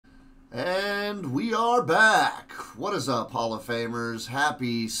And we are back. What is up, Hall of Famers?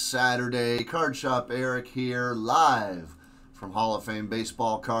 Happy Saturday. Card Shop Eric here, live from Hall of Fame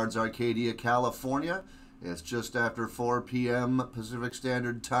Baseball Cards, Arcadia, California. It's just after 4 p.m. Pacific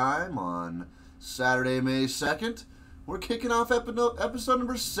Standard Time on Saturday, May 2nd. We're kicking off episode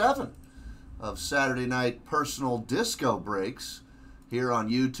number 7 of Saturday Night Personal Disco Breaks here on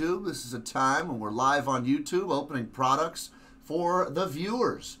YouTube. This is a time when we're live on YouTube opening products for the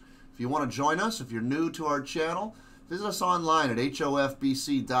viewers. If you want to join us, if you're new to our channel, visit us online at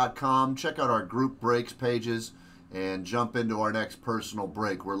hofbc.com. Check out our group breaks pages and jump into our next personal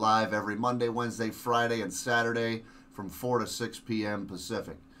break. We're live every Monday, Wednesday, Friday, and Saturday from 4 to 6 p.m.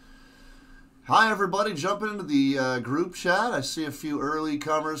 Pacific. Hi, everybody. Jumping into the group chat. I see a few early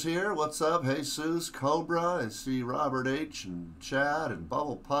comers here. What's up? Jesus, Cobra. I see Robert H. and Chad and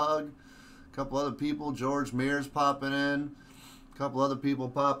Bubble Pug. A couple other people. George Mears popping in. A couple other people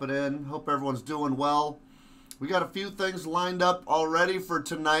popping in. Hope everyone's doing well. We got a few things lined up already for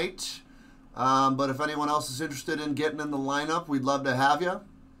tonight. But if anyone else is interested in getting in the lineup, we'd love to have you.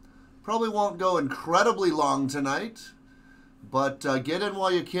 Probably won't go incredibly long tonight, but get in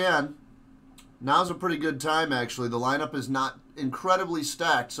while you can. Now's a pretty good time, actually. The lineup is not incredibly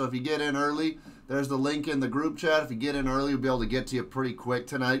stacked, so if you get in early, there's the link in the group chat. If you get in early, we'll be able to get to you pretty quick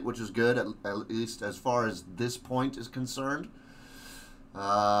tonight, which is good, at least as far as this point is concerned.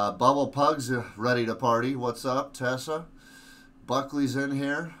 Bubble Pug's ready to party. What's up, Tessa? Buckley's in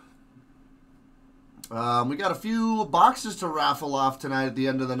here. We got a few boxes to raffle off tonight at the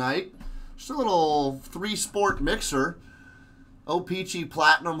end of the night. Just a little 3-sport mixer. O-Pee-Chee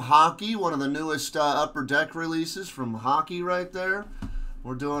Platinum Hockey, one of the newest Upper Deck releases from Hockey right there.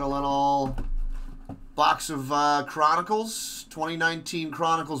 We're doing a little box of Chronicles, 2019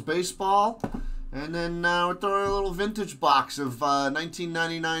 Chronicles Baseball. And then we're throwing a little vintage box of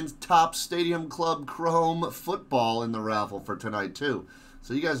 1999's Topps Stadium Club Chrome Football in the raffle for tonight, too.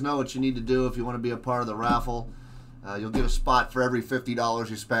 So you guys know what you need to do if you want to be a part of the raffle. You'll get a spot for every $50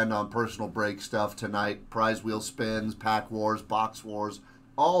 you spend on personal break stuff tonight. Prize wheel spins, pack wars, box wars,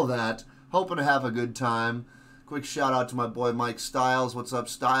 all that. Hoping to have a good time. Quick shout out to my boy Mike Styles. What's up,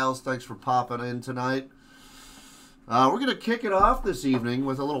 Styles? Thanks for popping in tonight. We're going to kick it off this evening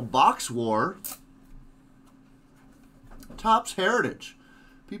with a little box war. Topps Heritage.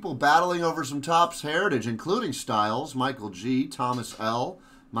 People battling over some Topps Heritage, including Styles, Michael G, Thomas L,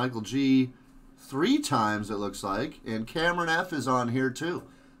 Michael G 3 times, it looks like, and Cameron F is on here too.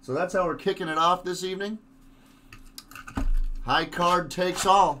 So that's how we're kicking it off this evening. High card takes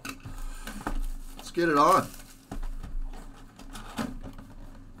all. Let's get it on.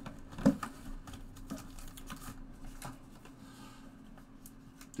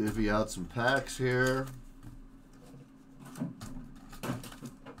 Divvy out some packs here.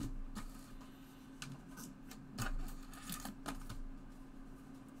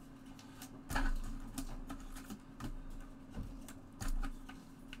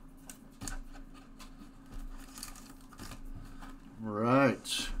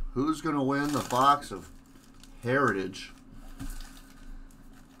 Right, who's going to win the box of Heritage?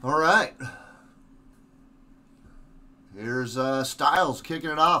 All right, here's Styles kicking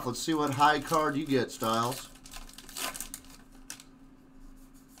it off. Let's see what high card you get, Styles.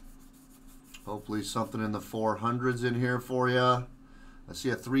 Hopefully something in the 400s in here for you. I see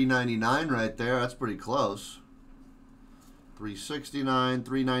a 399 right there. That's pretty close. 369,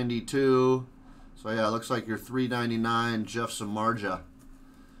 392. So yeah, it looks like your 399 Jeff Samardzija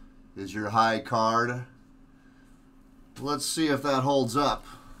is your high card. Let's see if that holds up.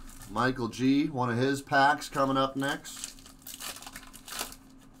 Michael G, one of his packs coming up next.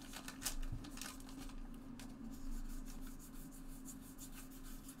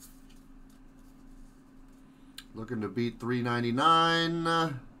 Looking to beat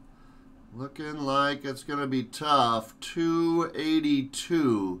 399. Looking like it's going to be tough.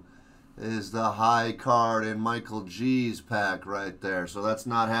 282. Is the high card in Michael G's pack right there. So that's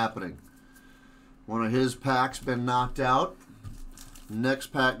not happening. One of his packs been knocked out. Next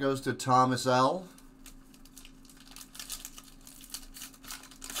pack goes to Thomas L.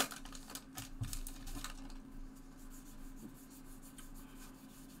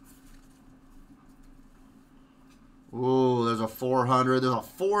 Ooh, there's a 400. There's a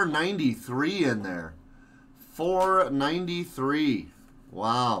 493 in there. 493.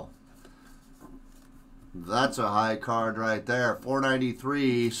 Wow. That's a high card right there.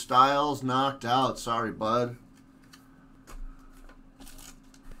 493. Styles knocked out. Sorry, bud.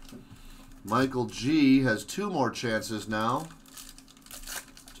 Michael G has 2 more chances now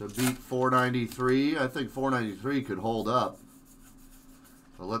to beat 493. I think 493 could hold up.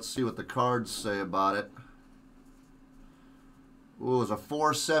 But let's see what the cards say about it. Ooh, it's a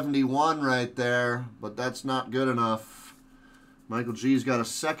 471 right there, but that's not good enough. Michael G's got a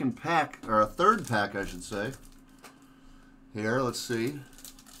second pack, or a third pack, I should say. Here, let's see.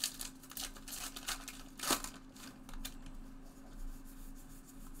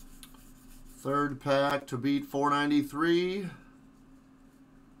 Third pack to beat 493.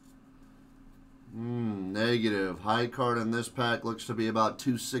 Negative. High card in this pack looks to be about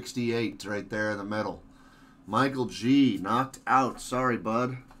 268 right there in the middle. Michael G knocked out. Sorry,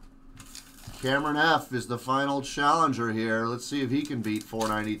 bud. Cameron F is the final challenger here. Let's see if he can beat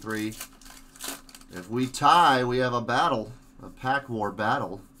 493. If we tie, we have a battle. A pack war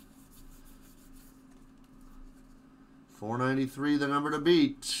battle. 493, the number to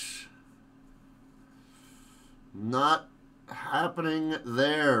beat. Not happening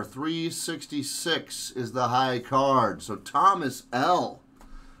there. 366 is the high card. So Thomas L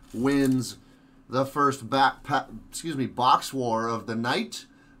wins the first box war of the night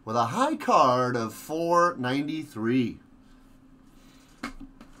with a high card of 493.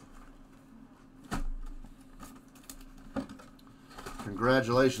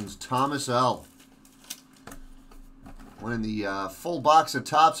 Congratulations, Thomas L. Winning the full box of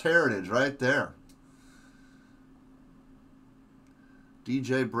Topps Heritage right there.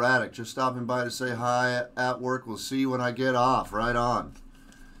 DJ Braddock just stopping by to say hi at work. We'll see you when I get off. Right on.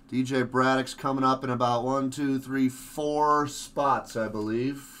 DJ Braddock's coming up in about 1, 2, 3, 4 spots, I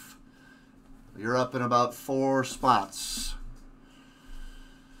believe. You're up in about 4 spots.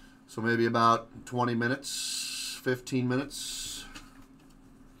 So maybe about 20 minutes, 15 minutes.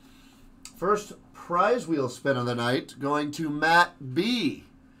 First prize wheel spin of the night going to Matt B.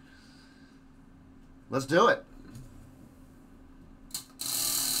 Let's do it.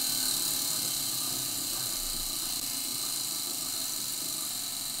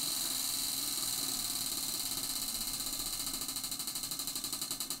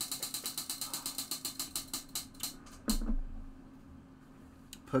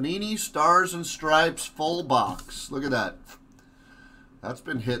 Panini Stars and Stripes full box. Look at that. That's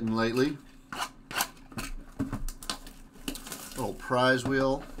been hitting lately. Little prize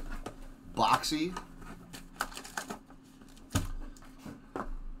wheel. Boxy.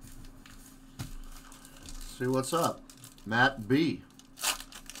 See what's up. Matt B.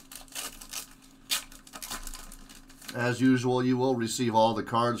 As usual, you will receive all the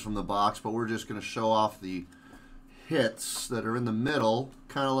cards from the box, but we're just going to show off the hits that are in the middle,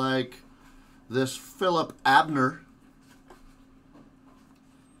 kind of like this Philip Abner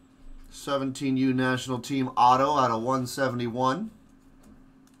 17U National Team Auto out of 171.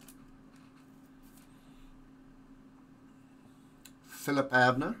 Philip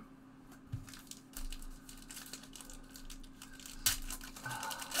Abner.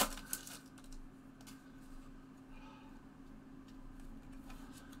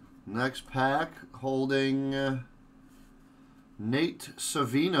 Next pack holding Nate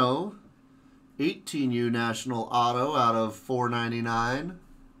Savino, 18U National Auto out of 499.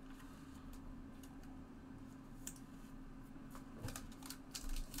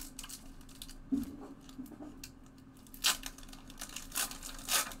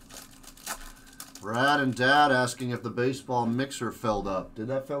 Brad and Dad asking if the baseball mixer filled up. Did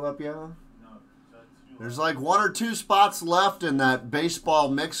that fill up, yeah? No. There's like 1 or 2 spots left in that baseball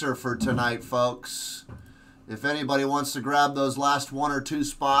mixer for tonight, folks. If anybody wants to grab those last 1 or 2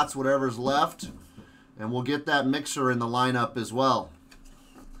 spots, whatever's left, and we'll get that mixer in the lineup as well.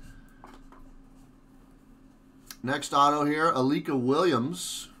 Next auto here, Alika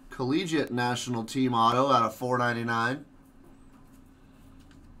Williams, Collegiate National Team Auto out of 499.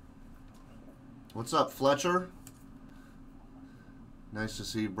 What's up, Fletcher? Nice to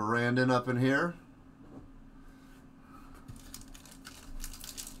see Brandon up in here.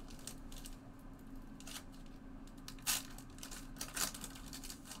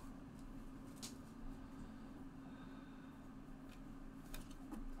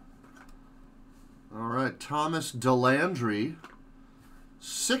 All right, Thomas Delandry,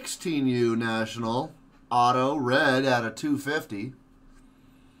 16U National Auto, red out of 250.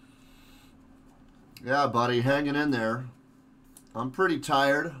 Yeah, buddy, hanging in there. I'm pretty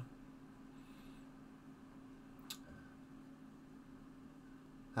tired.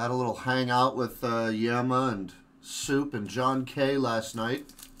 Had a little hangout with Yema and Soup and John K last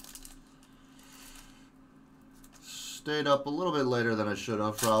night. Stayed up a little bit later than I should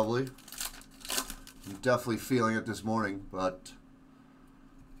have, probably. I'm definitely feeling it this morning, but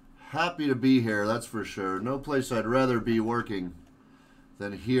happy to be here, that's for sure. No place I'd rather be working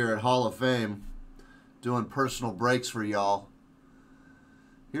than here at Hall of Fame, doing personal breaks for y'all.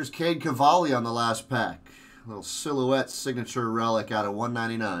 Here's Cade Cavalli on the last pack. Little silhouette signature relic out of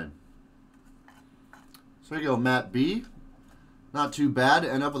 199. So there you go, Matt B. Not too bad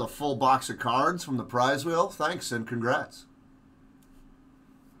to end up with a full box of cards from the prize wheel. Thanks and congrats.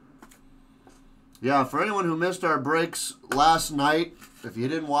 Yeah, for anyone who missed our breaks last night, if you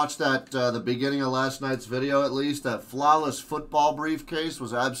didn't watch that, the beginning of last night's video at least, that flawless football briefcase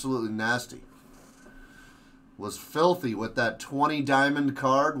was absolutely nasty. Was filthy with that 20 diamond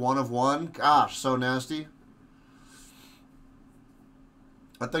card, 1 of 1. Gosh, so nasty.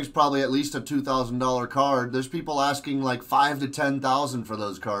 That thing's probably at least a $2,000 card. There's people asking like $5,000 to $10,000 for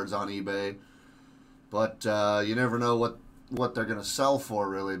those cards on eBay. But you never know what they're going to sell for,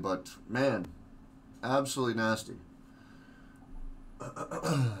 really. But, man, absolutely nasty.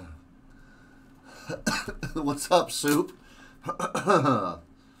 What's up, Soup?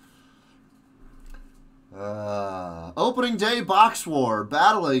 Opening day box war.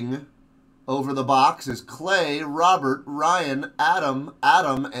 Battling over the box is Clay, Robert, Ryan, Adam,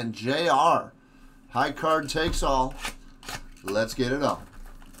 and JR. High card takes all. Let's get it on.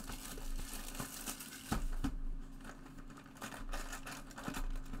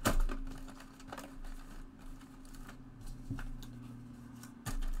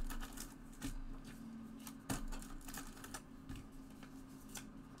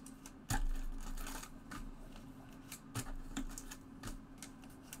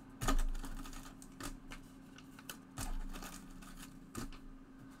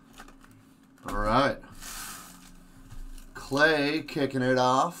 All right. Clay kicking it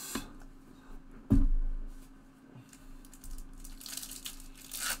off.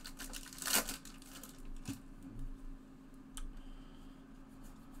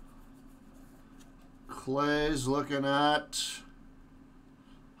 Clay's looking at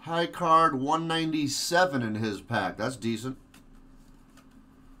high card 197 in his pack. That's decent.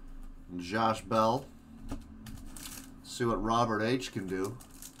 And Josh Bell. See what Robert H. can do.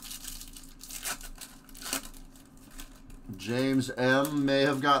 James M. may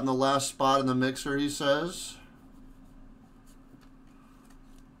have gotten the last spot in the mixer, he says.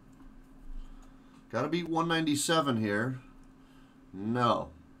 Got to beat 197 here. No.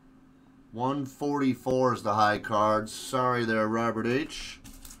 144 is the high card. Sorry there, Robert H.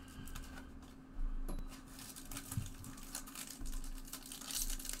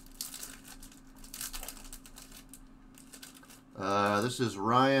 This is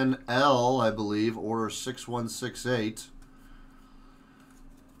Ryan L., I believe, order 6168.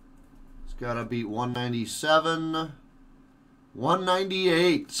 It's got to beat 197.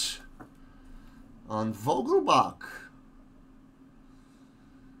 198 on Vogelbach.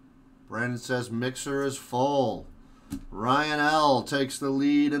 Brandon says mixer is full. Ryan L. takes the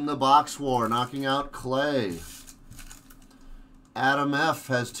lead in the box war, knocking out Clay. Adam F.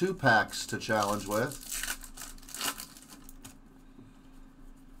 has 2 packs to challenge with.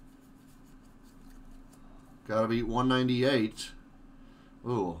 Got to beat 198.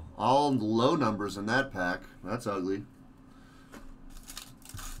 Ooh, all low numbers in that pack. That's ugly.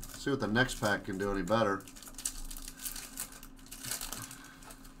 Let's see what the next pack can do any better.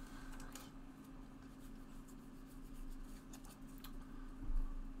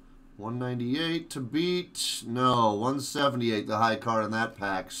 $198 to beat. No, 178 the high card in that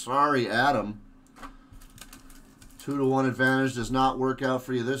pack. Sorry, Adam. 2-to-1 advantage does not work out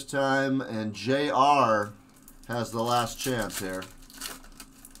for you this time. And JR has the last chance here.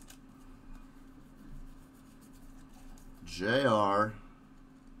 JR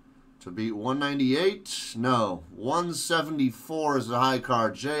to beat 198. No, 174 is the high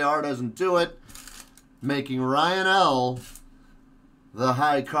card. JR doesn't do it, making Ryan L. the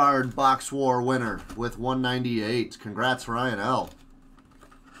high card box war winner with 198. Congrats, Ryan L.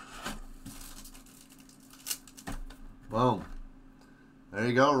 Boom. There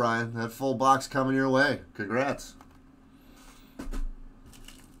you go, Ryan. That full box coming your way. Congrats.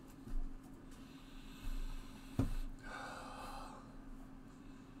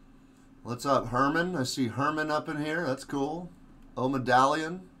 What's up, Herman? I see Herman up in here. That's cool. O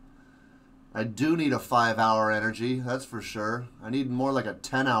Medallion. I do need a 5-hour energy, that's for sure. I need more like a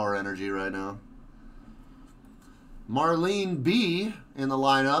 10-hour energy right now. Marlene B in the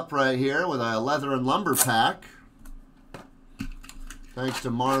lineup right here with a leather and lumber pack. Thanks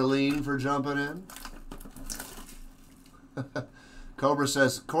to Marlene for jumping in. Cobra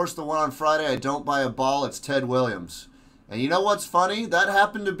says, of course the one on Friday, I don't buy a ball, it's Ted Williams. And you know what's funny? That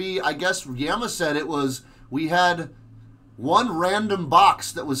happened to be, I guess Yama said it was, we had one random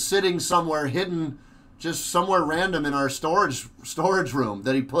box that was sitting somewhere hidden, just somewhere random in our storage room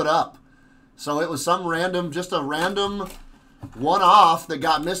that he put up. So it was some random, just a random one off that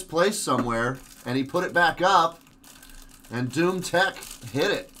got misplaced somewhere, and he put it back up, and Doom Tech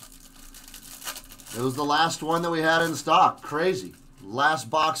hit it. It was the last one that we had in stock. Crazy. Last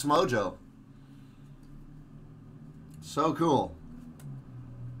box mojo. So cool.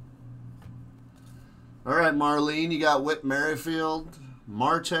 All right, Marlene, you got Whit Merrifield,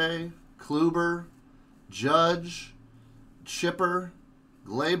 Marte, Kluber, Judge, Chipper,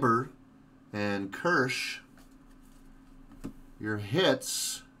 Glaber, and Kirsch. Your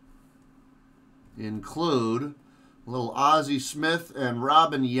hits include a little Ozzie Smith and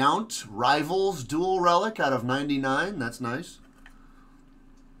Robin Yount, Rivals dual relic out of 99. That's nice.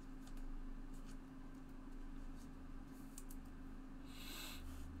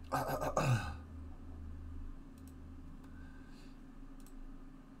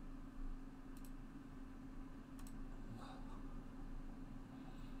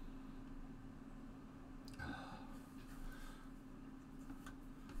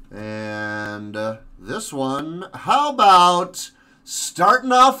 And this one, how about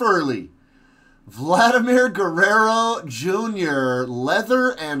starting off early? Vladimir Guerrero Jr.,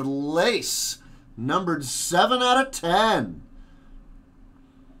 leather and lace, numbered 7 out of 10.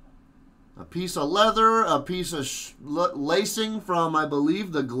 A piece of leather, a piece of lacing from, I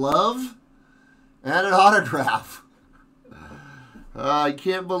believe, the glove, and an autograph. I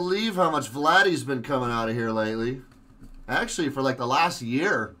can't believe how much Vladdy's been coming out of here lately. Actually, for like the last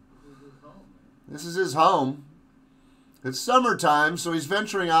year. This is his home. It's summertime, so he's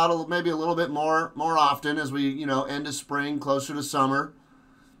venturing out maybe a little bit more often as we, end of spring, closer to summer.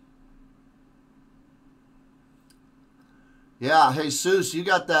 Yeah, hey, Seuss, you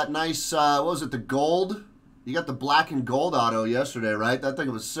got that nice, what was it, the gold? You got the black and gold auto yesterday, right? That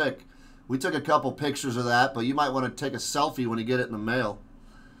thing was sick. We took a couple pictures of that, but you might want to take a selfie when you get it in the mail.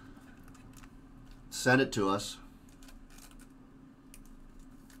 Send it to us.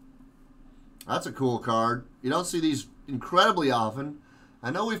 That's a cool card. You don't see these incredibly often.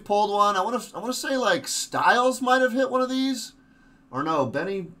 I know we've pulled one. I want to say like Styles might have hit one of these, or no,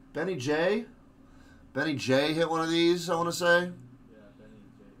 Benny J. Benny J hit one of these. I want to say. Yeah, Benny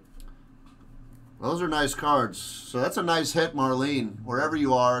J. Those are nice cards. So that's a nice hit, Marlene. Wherever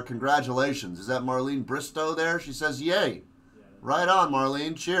you are, congratulations. Is that Marlene Bristow there? She says, "Yay!" Yeah, right on,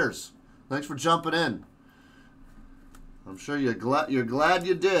 Marlene. Cheers. Thanks for jumping in. I'm sure you're glad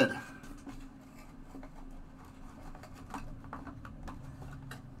you did.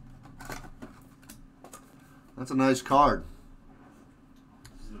 That's a nice card.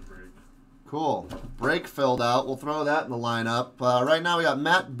 This is a break. Cool. Break filled out. We'll throw that in the lineup. Right now we got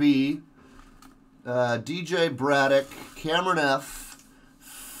Matt B, DJ Braddock, Cameron F,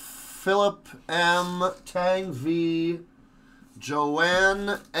 Philip M, Tang V,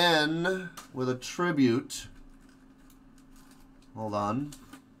 Joanne N with a tribute. Hold on.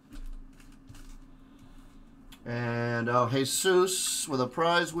 And Jesus with a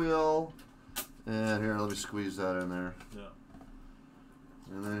prize wheel. And here, let me squeeze that in there. Yeah.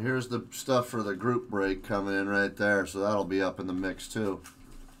 And then here's the stuff for the group break coming in right there. So that'll be up in the mix too.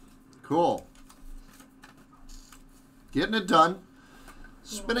 Cool. Getting it done.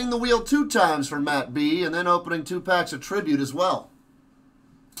 Spinning the wheel 2 times for Matt B. And then opening 2 packs of tribute as well.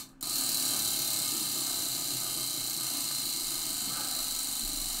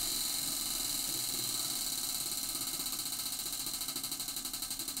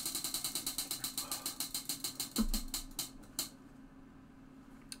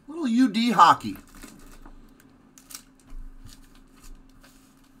 Little UD hockey.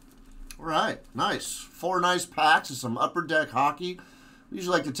 All right, nice. 4 nice packs of some Upper Deck hockey. We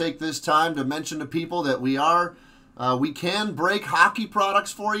usually like to take this time to mention to people that we can break hockey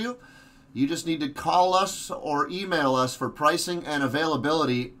products for you. You just need to call us or email us for pricing and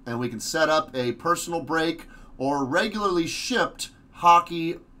availability, and we can set up a personal break or regularly shipped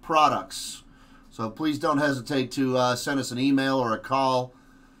hockey products. So please don't hesitate to send us an email or a call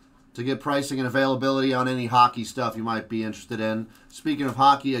to get pricing and availability on any hockey stuff you might be interested in. Speaking of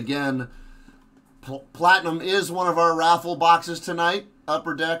hockey, again, Platinum is one of our raffle boxes tonight.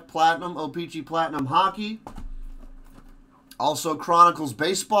 Upper Deck Platinum, O-Pee-Chee Platinum Hockey. Also, Chronicles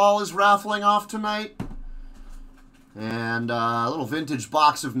Baseball is raffling off tonight. And a little vintage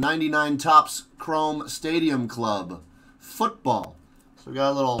box of 99 Topps Chrome Stadium Club Football. So we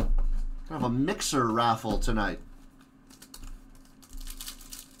got a little kind of a mixer raffle tonight.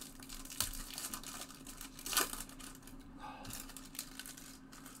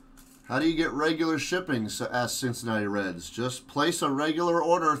 How do you get regular shipping, asked Cincinnati Reds. Just place a regular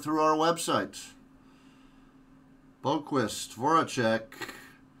order through our website. Boquist, Voracek,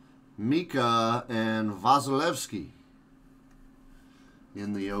 Mika, and Vasilevsky.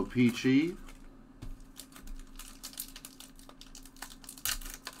 in the O-Peachy.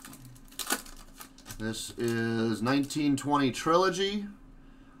 This is 1920 Trilogy.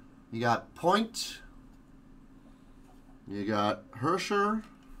 You got Point. You got Hersher.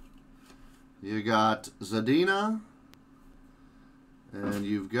 You got Zadina. And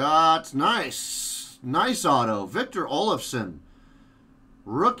you've got, nice auto, Victor Olofsson.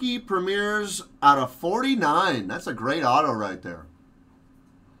 Rookie premieres out of 49. That's a great auto right there.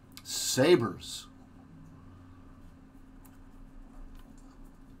 Sabres.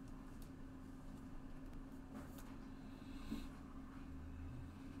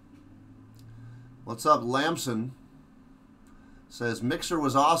 What's up, Lamson? Says, Mixer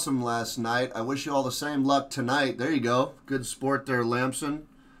was awesome last night. I wish you all the same luck tonight. There you go. Good sport there, Lamson.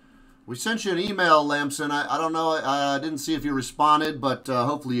 We sent you an email, Lamson. I don't know. I didn't see if you responded, but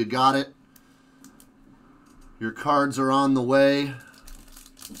hopefully you got it. Your cards are on the way.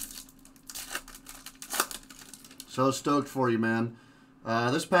 So stoked for you, man.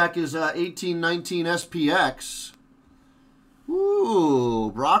 This pack is 1819 SPX. Ooh,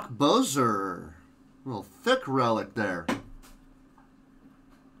 Brock Bozer. A little thick relic there.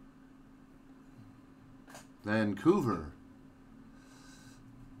 Vancouver.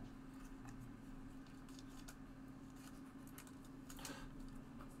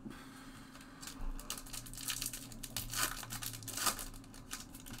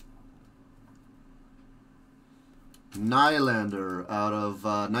 Nylander out of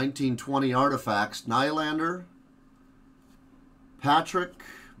 1920 Artifacts. Nylander, Patrick,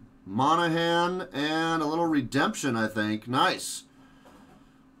 Monahan, and a little redemption, I think. Nice.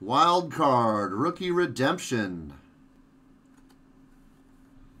 Wild card, rookie redemption.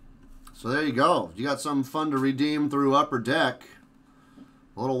 So there you go. You got something fun to redeem through Upper Deck.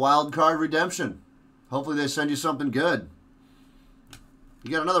 A little wild card redemption. Hopefully they send you something good.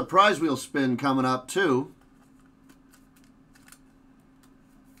 You got another prize wheel spin coming up too.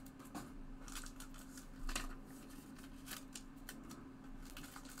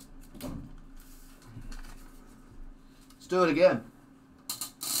 Let's do it again.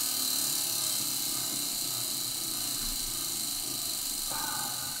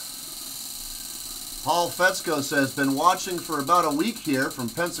 Paul Fetzko says, been watching for about a week here from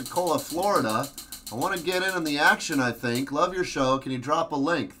Pensacola, Florida. I want to get in the action, I think. Love your show. Can you drop a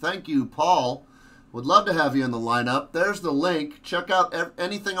link? Thank you, Paul. Would love to have you in the lineup. There's the link. Check out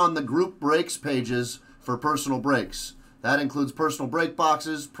anything on the group breaks pages for personal breaks. That includes personal break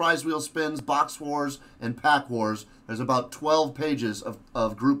boxes, prize wheel spins, box wars, and pack wars. There's about 12 pages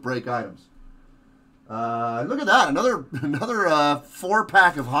of group break items. Look at that. Another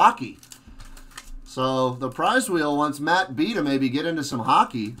 4-pack of hockey. So the prize wheel wants Matt B to maybe get into some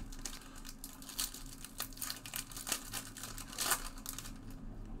hockey.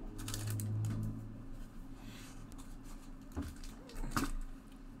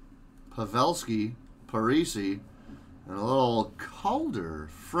 Pavelski, Parisi, and a little Calder,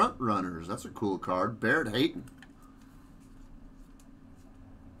 Front Runners. That's a cool card. Barrett Hayton.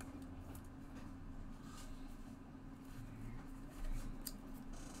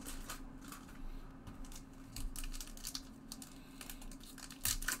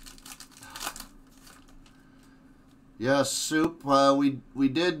 Yes, Soup.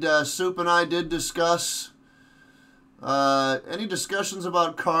 Soup and I did discuss any discussions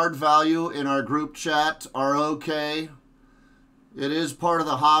about card value in our group chat are okay. It is part of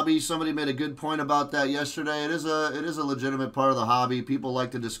the hobby. Somebody made a good point about that yesterday. It is a legitimate part of the hobby. People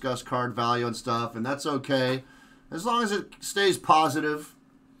like to discuss card value and stuff, and that's okay as long as it stays positive.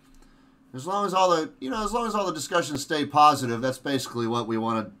 As long as all the discussions stay positive, that's basically what we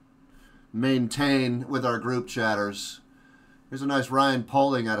want to maintain with our group chatters. Here's a nice Ryan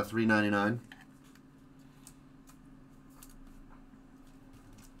Poling out of $3.99.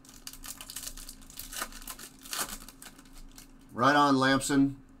 Right on,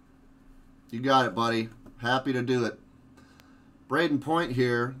 Lamson. You got it, buddy. Happy to do it. Braden Point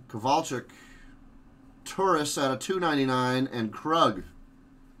here. Kovalchuk. Turris out of $2.99 and Krug.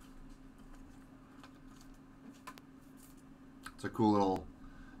 It's a cool little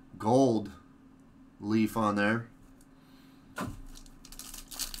gold leaf on there.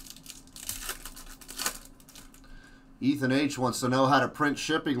 Ethan H. wants to know how to print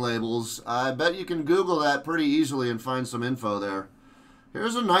shipping labels. I bet you can Google that pretty easily and find some info there.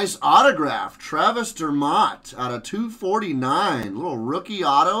 Here's a nice autograph. Travis Dermott out of $2.49. Little rookie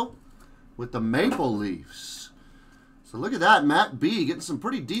auto with the Maple Leafs. So look at that. Matt B. getting some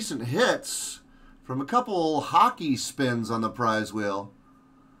pretty decent hits from a couple hockey spins on the prize wheel.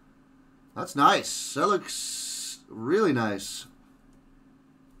 That's nice. That looks really nice.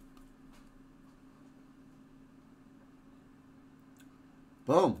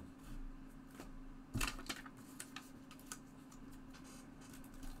 Boom.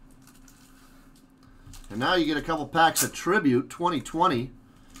 And now you get a couple packs of Tribute 2020. In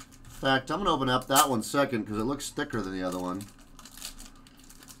fact, I'm going to open up that one second because it looks thicker than the other one.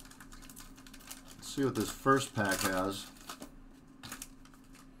 Let's see what this first pack has.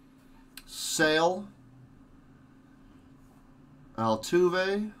 Sale.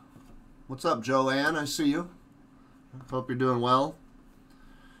 Altuve. What's up, Joanne? I see you. Hope you're doing well.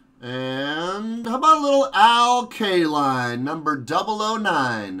 And how about a little Al Kaline, number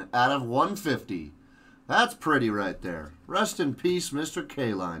 009 out of 150. That's pretty right there. Rest in peace, Mr.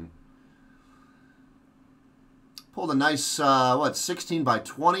 Kaline. Pulled a nice, 16 by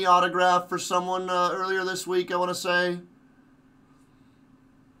 20 autograph for someone earlier this week, I want to say.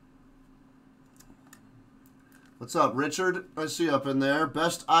 What's up, Richard? I see you up in there.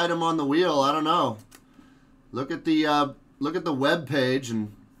 Best item on the wheel, I don't know. Look at the web page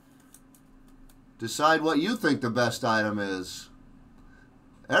and decide what you think the best item is.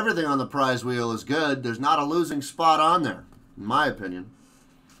 Everything on the prize wheel is good. There's not a losing spot on there, in my opinion.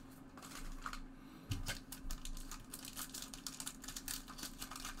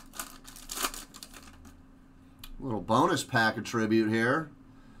 Little bonus pack of Tribute here.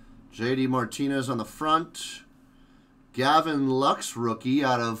 J.D. Martinez on the front. Gavin Lux rookie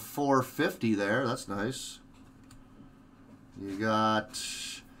out of 450 there. That's nice. You got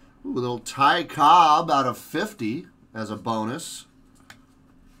a little Ty Cobb out of 50 as a bonus.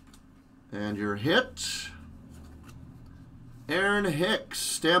 And your hit, Aaron Hicks,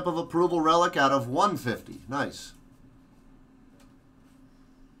 stamp of approval relic out of 150. Nice.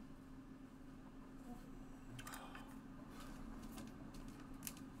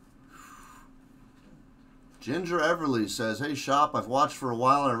 Ginger Everly says, hey, Shop, I've watched for a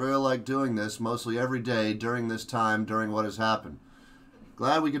while and I really like doing this mostly every day during this time, during what has happened.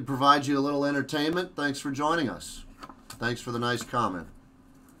 Glad we could provide you a little entertainment. Thanks for joining us. Thanks for the nice comment.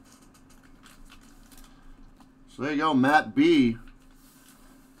 So there you go, Matt B.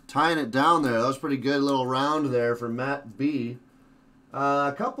 Tying it down there. That was a pretty good little round there for Matt B.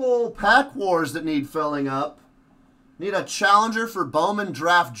 A couple pack wars that need filling up. Need a challenger for Bowman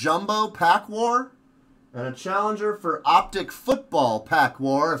Draft Jumbo Pack War. And a challenger for Optic Football Pack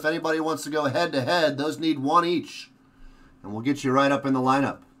War. If anybody wants to go head-to-head, those need one each. And we'll get you right up in the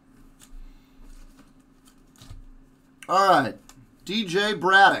lineup. All right, DJ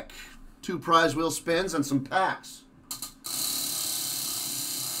Braddock. 2 prize wheel spins and some packs.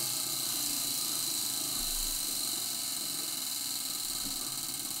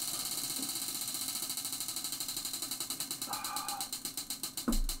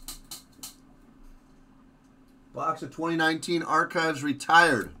 Box of 2019 Archives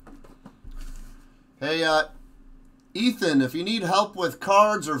retired. Hey, Ethan, if you need help with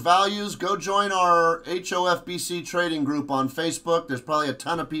cards or values, go join our HOFBC trading group on Facebook. There's probably a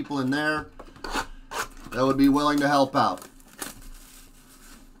ton of people in there that would be willing to help out.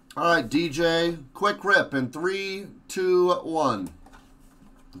 All right, DJ, quick rip in 3, 2, 1.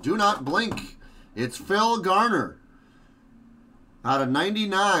 Do not blink. It's Phil Garner. Out of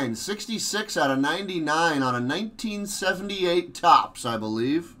 99, 66 out of 99 on a 1978 Topps, I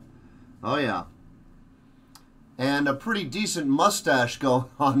believe. Oh, yeah. And a pretty decent mustache going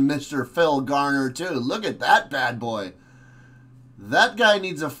on Mr. Phil Garner, too. Look at that bad boy. That guy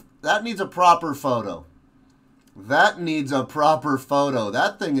needs a proper photo. That needs a proper photo.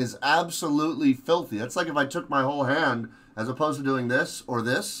 That thing is absolutely filthy. That's like if I took my whole hand as opposed to doing this or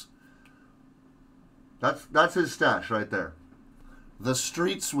this. That's his stash right there. The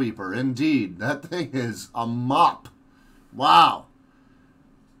Street Sweeper, indeed. That thing is a mop. Wow.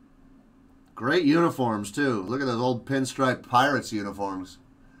 Great uniforms, too. Look at those old pinstripe Pirates uniforms.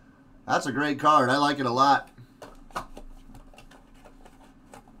 That's a great card. I like it a lot.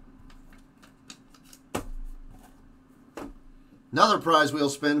 Another prize wheel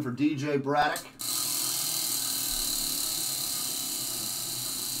spin for DJ Braddock.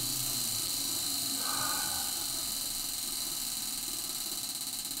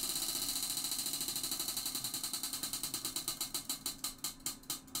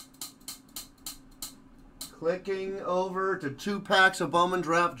 Clicking over to 2 packs of Bowman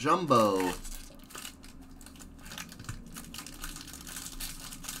Draft Jumbo.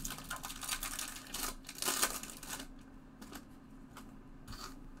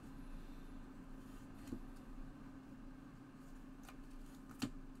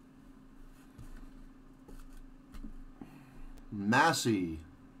 Massey,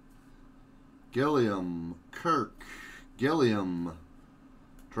 Gilliam, Kirk, Gilliam,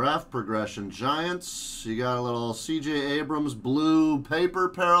 Draft progression, Giants. You got a little C.J. Abrams blue paper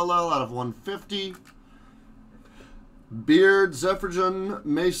parallel out of 150. Beard, Zephyrjan,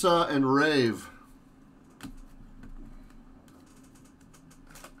 Mesa, and Rave.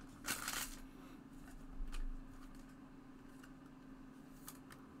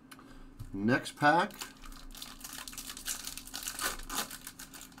 Next pack.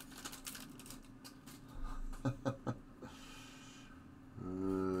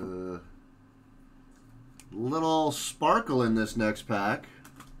 Little sparkle in this next pack.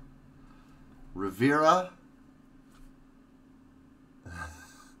 Rivera.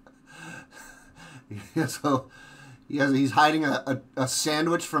 So he's hiding a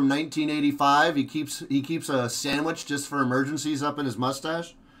sandwich from 1985. He keeps a sandwich just for emergencies up in his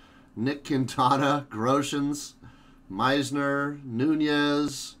mustache. Nick Quintana, Groshans, Meisner,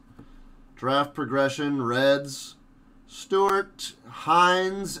 Nunez, draft progression, Reds, Stewart,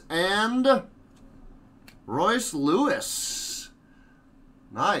 Hines, and Royce Lewis.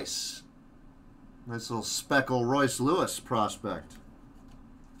 Nice. Nice little speckle Royce Lewis prospect.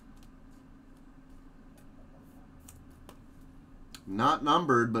 Not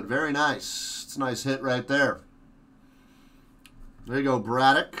numbered, but very nice. It's a nice hit right there. There you go,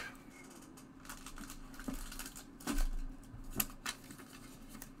 Braddock.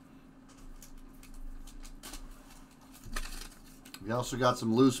 We also got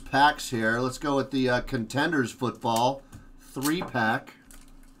some loose packs here. Let's go with the Contenders football 3-pack.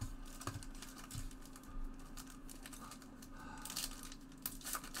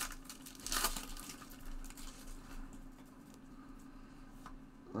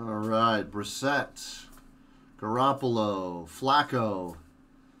 All right, Brissett, Garoppolo, Flacco,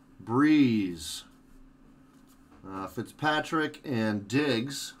 Breeze, Fitzpatrick, and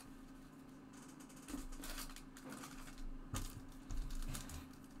Diggs.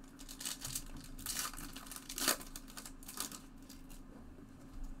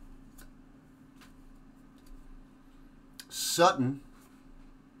 Sutton,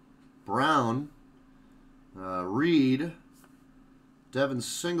 Brown, Reed, Devin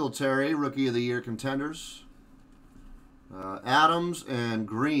Singletary, Rookie of the Year contenders, Adams, and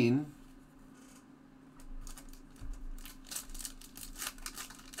Green.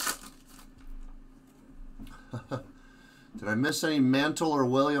 Did I miss any Mantle or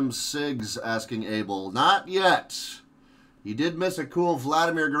Williams Siggs, asking Abel? Not yet. You did miss a cool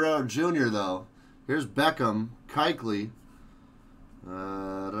Vladimir Guerrero Jr., though. Here's Beckham, Kuechly,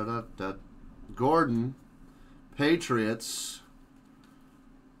 Gordon, Patriots,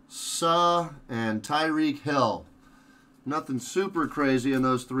 and Tyreek Hill. Nothing super crazy in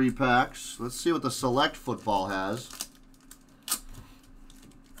those 3 packs. Let's see what the Select football has.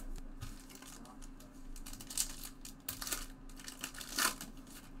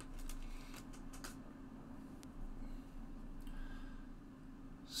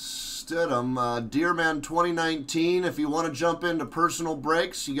 Stidham, Deerman 2019. If you want to jump into personal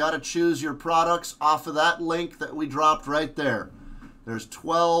breaks, you got to choose your products off of that link that we dropped right there. There's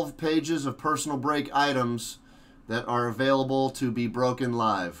 12 pages of personal break items that are available to be broken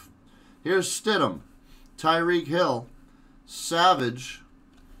live. Here's Stidham, Tyreek Hill, Savage,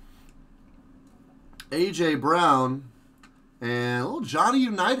 A.J. Brown, and a little Johnny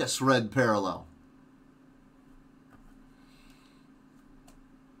Unitas red parallel.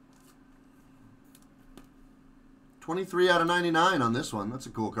 $23 out of $99 on this one. That's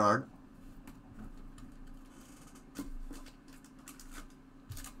a cool card.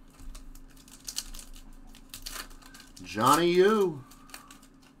 Johnny U.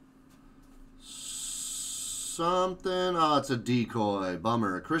 Something. Oh, it's a decoy.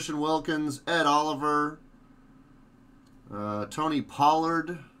 Bummer. Christian Wilkins, Ed Oliver, Tony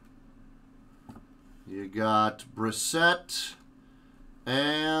Pollard. You got Brissett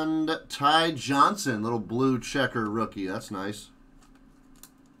and Ty Johnson, little blue checker rookie. That's nice.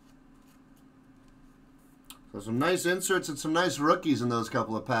 So some nice inserts and some nice rookies in those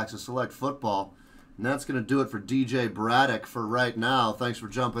couple of packs of Select Football. And that's going to do it for DJ Braddock for right now. Thanks for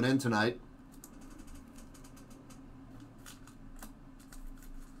jumping in tonight.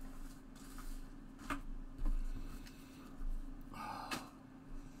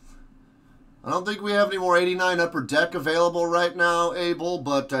 I don't think we have any more 89 Upper Deck available right now, Abel,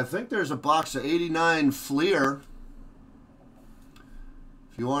 but I think there's a box of 89 Fleer.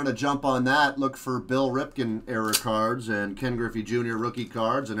 If you want to jump on that, look for Bill Ripken error cards and Ken Griffey Jr. rookie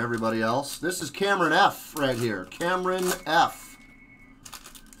cards and everybody else. This is Cameron F. right here. Cameron F.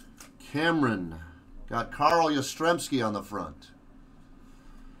 Cameron. Got Carl Yastrzemski on the front.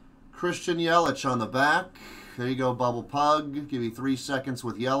 Christian Yelich on the back. There you go, Bubble Pug. Give you 3 seconds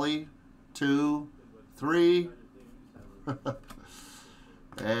with Yelly. 2, 3.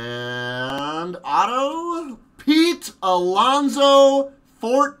 And auto. Pete Alonso,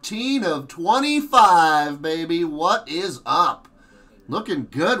 14 of 25, baby. What is up? Looking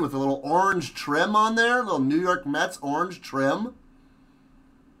good with a little orange trim on there. A little New York Mets orange trim.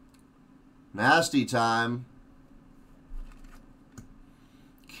 Nasty time.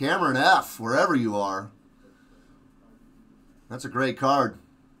 Cameron F., wherever you are. That's a great card.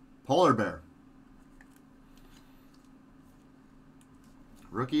 Polar Bear.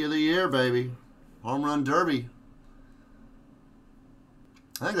 Rookie of the Year, baby. Home Run Derby.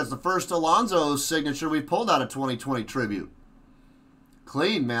 I think that's the first Alonso signature we pulled out of 2020 Tribute.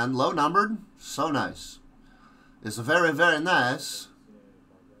 Clean, man. Low numbered. So nice. It's very, very nice.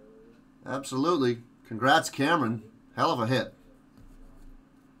 Absolutely. Congrats, Cameron. Hell of a hit.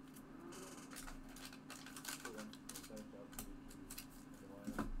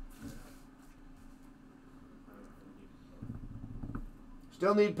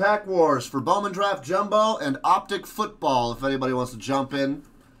 Still need Pack Wars for Bowman Draft Jumbo and Optic Football if anybody wants to jump in.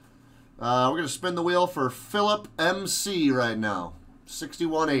 We're going to spin the wheel for Philip MC right now.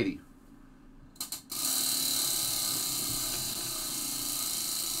 6180.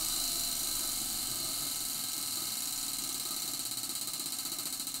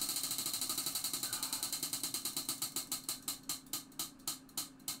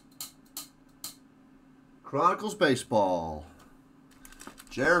 Chronicles Baseball.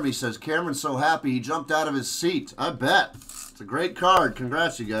 Jeremy says, Cameron's so happy he jumped out of his seat. I bet. It's a great card.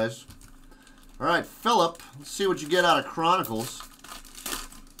 Congrats, you guys. All right, Philip. Let's see what you get out of Chronicles.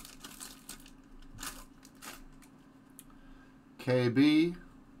 KB.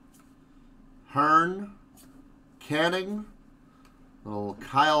 Hearn. Canning. Little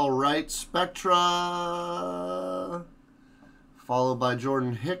Kyle Wright Spectra. Followed by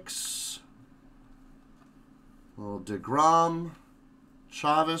Jordan Hicks. Little DeGrom.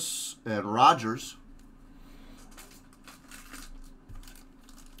 Chavez and Rogers.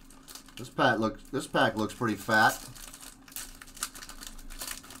 This pack looks pretty fat.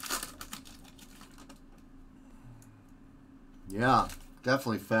 Yeah,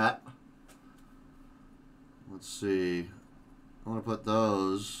 definitely fat. Let's see. I want to put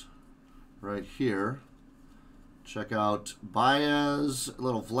those right here. Check out Baez,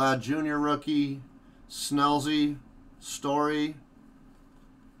 little Vlad Jr. rookie, Snellsy, Story.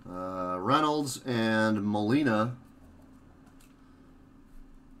 Reynolds and Molina.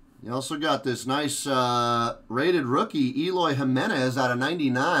 You also got this nice rated rookie, Eloy Jimenez out of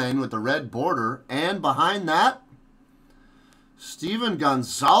 99 with the red border. And behind that, Steven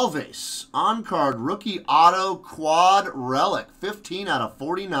Gonsalves, on-card rookie auto quad relic, 15 out of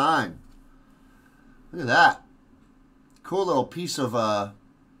 49. Look at that. Cool little piece of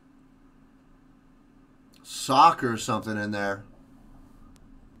sock or something in there.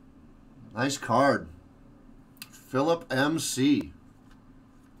 Nice card. Philip MC.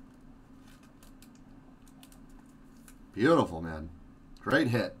 Beautiful, man. Great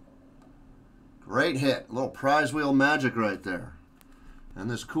hit. Great hit. A little prize wheel magic right there.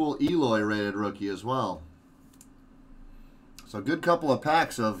 And this cool Eloy rated rookie as well. So a good couple of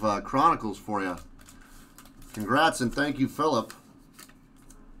packs of Chronicles for you. Congrats and thank you, Philip.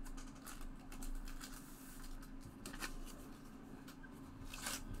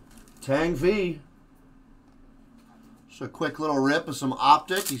 Tang V. Just a quick little rip of some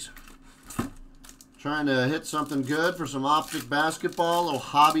Optic. He's trying to hit something good for some Optic basketball. A little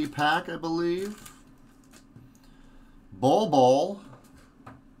hobby pack, I believe. Bol.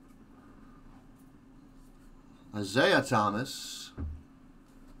 Isaiah Thomas.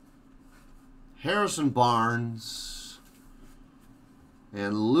 Harrison Barnes.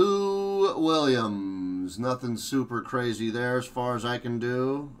 And Lou Williams. Nothing super crazy there as far as I can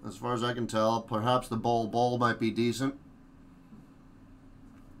do. As far as I can tell. Perhaps the Bol might be decent.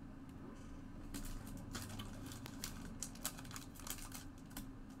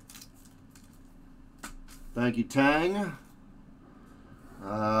 Thank you, Tang.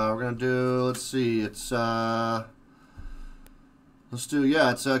 We're going to do, let's see, it's,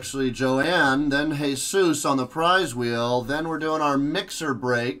 it's actually Joanne, then Jesus on the prize wheel. Then we're doing our mixer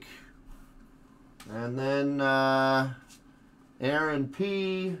break. And then Aaron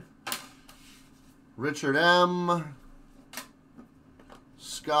P, Richard M,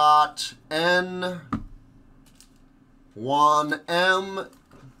 Scott N, Juan M,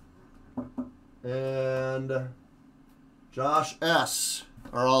 and Josh S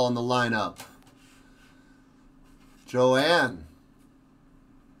are all in the lineup. Joanne.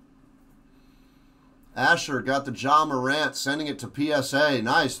 Asher got the Ja Morant, sending it to PSA.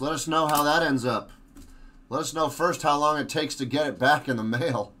 Nice. Let us know how that ends up. Let us know first how long it takes to get it back in the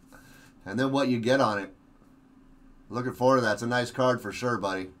mail, and then what you get on it. Looking forward to that. It's a nice card for sure,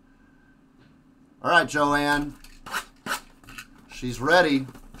 buddy. All right, Joanne. She's ready.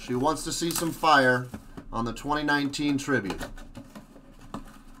 She wants to see some fire on the 2019 Tribute.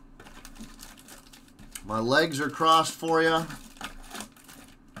 My legs are crossed for you.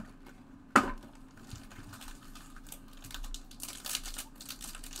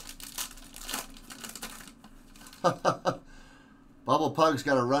 Bubble Pug's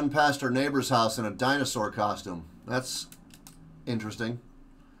got to run past her neighbor's house in a dinosaur costume. That's interesting.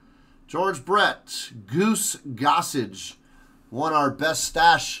 George Brett, Goose Gossage, won our Best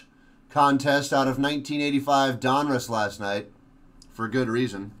Stash contest out of 1985 Donruss last night, for good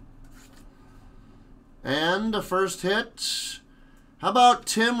reason. And a first hit. How about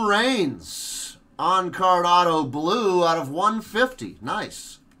Tim Raines? On-card auto blue out of 150.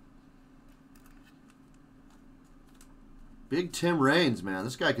 Nice. Big Tim Raines, man.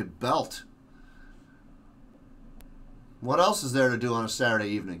 This guy could belt. What else is there to do on a Saturday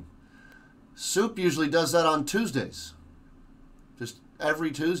evening? Soup usually does that on Tuesdays. Just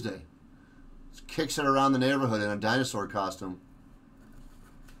every Tuesday. Just kicks it around the neighborhood in a dinosaur costume.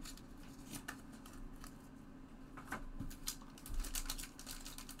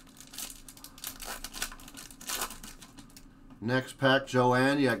 Next pack,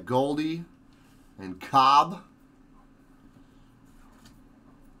 Joanne, you got Goldie and Cobb.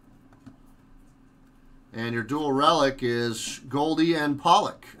 And your dual relic is Goldie and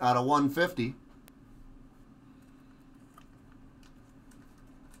Pollock out of 150.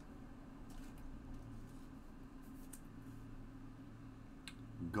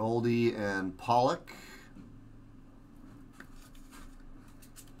 Goldie and Pollock.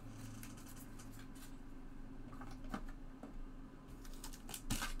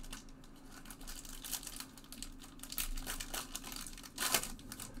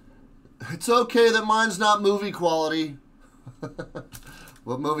 It's okay that mine's not movie quality.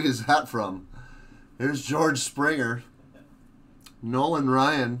 What movie is that from? Here's George Springer. Nolan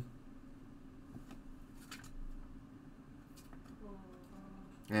Ryan.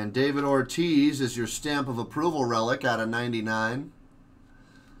 And David Ortiz is your stamp of approval relic out of 99.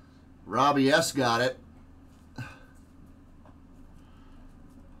 Robbie S. got it.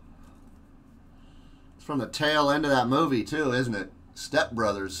 It's from the tail end of that movie too, isn't it? Step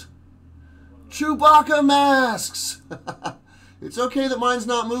Brothers. Chewbacca masks! It's okay that mine's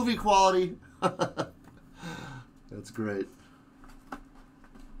not movie quality. That's great.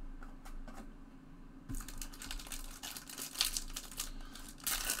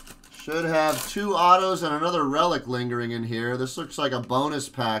 Should have 2 autos and another relic lingering in here. This looks like a bonus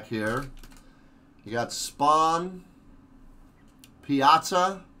pack here. You got Spawn,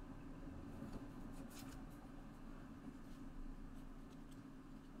 Piazza,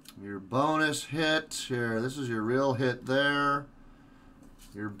 your bonus hit here. This is your real hit there.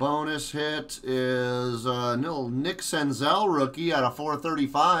 Your bonus hit is a little Nick Senzel rookie out of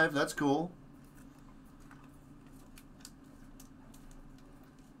 435. That's cool.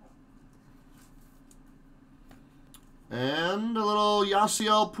 And a little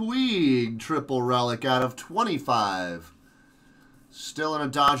Yasiel Puig triple relic out of 25. Still in a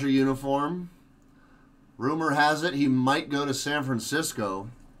Dodger uniform. Rumor has it he might go to San Francisco.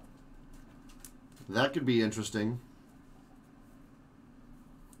 That could be interesting.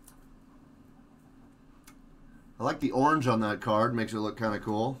 I like the orange on that card. Makes it look kind of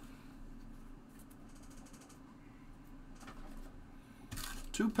cool.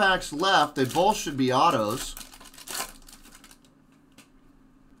 2 packs left. They both should be autos.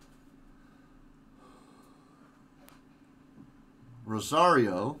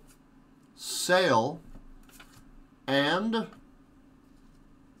 Rosario, Sale, and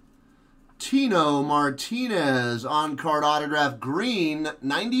Tino Martinez on-card autograph green,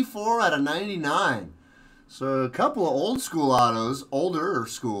 94 out of 99. So a couple of old school autos, older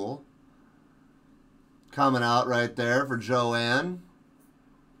school, coming out right there for Joanne.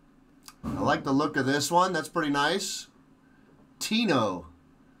 I like the look of this one. That's pretty nice. Tino.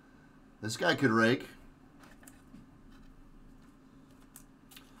 This guy could rake.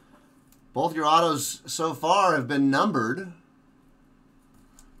 Both your autos so far have been numbered.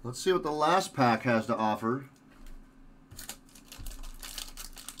 Let's see what the last pack has to offer.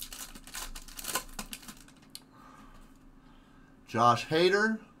 Josh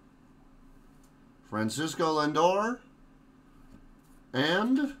Hader, Francisco Lindor,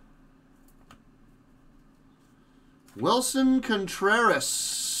 and Wilson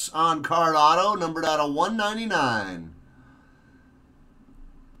Contreras on card auto, numbered out of 199.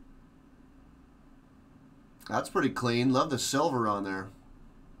 That's pretty clean. Love the silver on there.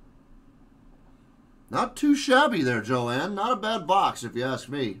 Not too shabby there, Joanne. Not a bad box, if you ask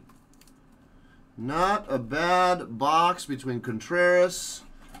me. Not a bad box between Contreras,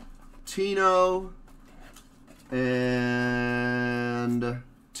 Tino, and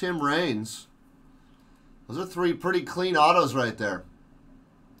Tim Raines. Those are 3 pretty clean autos right there.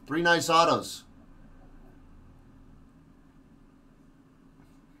 3 nice autos.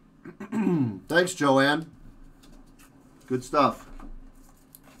 Thanks, Joanne. Good stuff.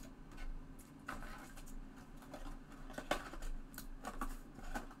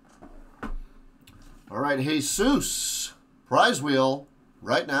 All right, Jesus. Prize wheel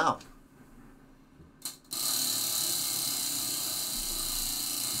right now.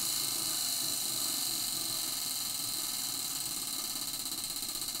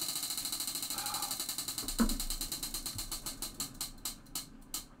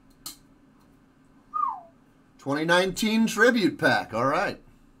 '19 Tribute Pack. All right.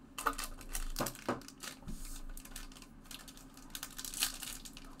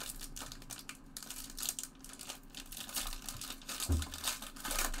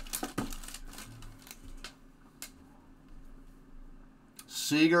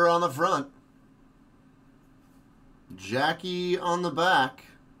 Seager on the front. Jackie on the back.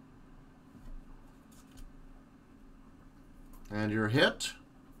 And your hit.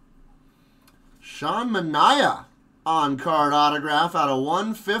 Sean Manaea on card autograph out of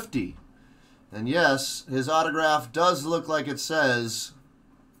 150. And yes, his autograph does look like it says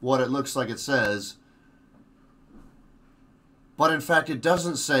what it looks like it says. But in fact, it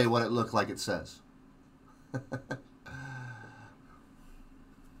doesn't say what it looked like it says.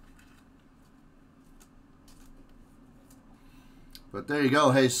 But there you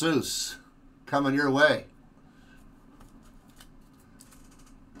go, Jesus. Coming your way.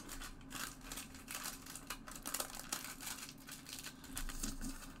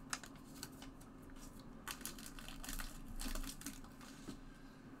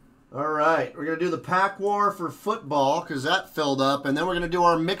 All right, we're going to do the pack war for football because that filled up, and then we're going to do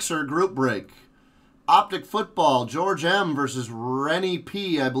our mixer group break. Optic football, George M. versus Rennie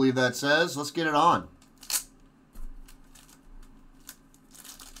P, I believe that says. Let's get it on.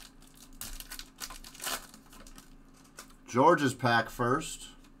 George's pack first.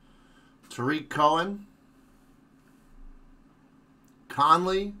 Tariq Cohen.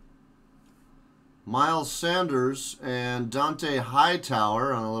 Conley. Miles Sanders and Dante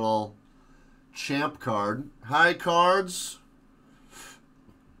Hightower on a little champ card. High cards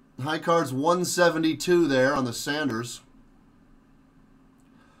 172 there on the Sanders.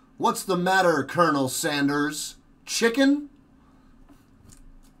 What's the matter, Colonel Sanders? Chicken?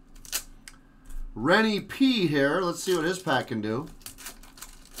 Rennie P here. Let's see what his pack can do.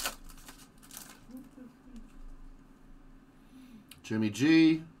 Jimmy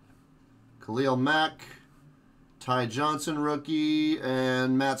G. Khalil Mack, Ty Johnson rookie,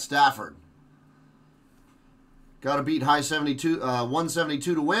 and Matt Stafford. Got to beat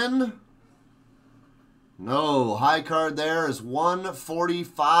 172 to win. No, high card there is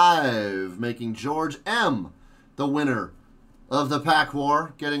 145, making George M the winner of the pack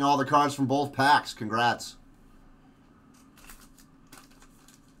war, getting all the cards from both packs. Congrats.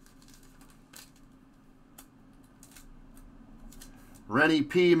 Rennie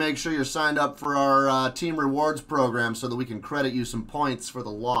P, make sure you're signed up for our team rewards program so that we can credit you some points for the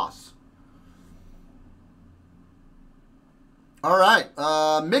loss. All right,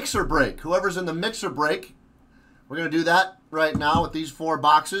 mixer break. Whoever's in the mixer break, we're going to do that right now with these 4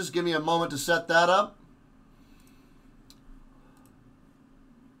 boxes. Give me a moment to set that up.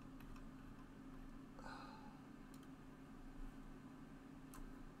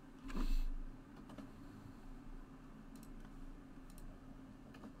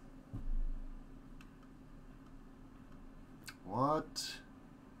 What?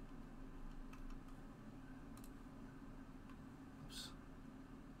 Oops.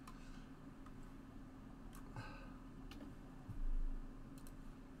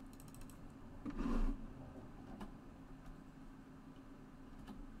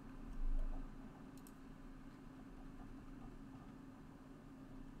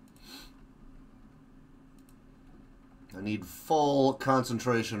 I need full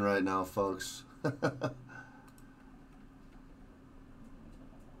concentration right now, folks.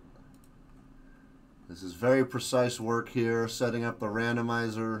 This is very precise work here, setting up the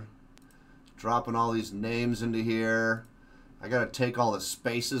randomizer, dropping all these names into here. I got to take all the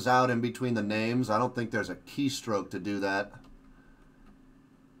spaces out in between the names. I don't think there's a keystroke to do that.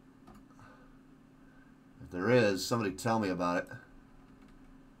 There is. Somebody tell me about it.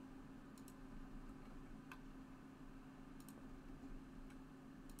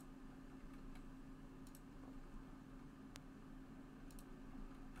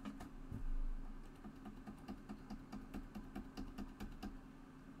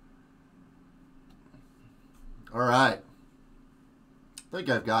 All right. I think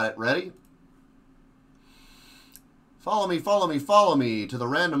I've got it. Ready? Follow me, follow me, follow me to the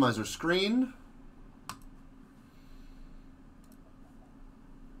randomizer screen.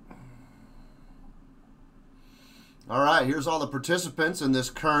 All right, here's all the participants in this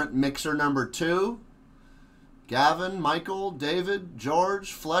current mixer number 2. Gavin, Michael, David,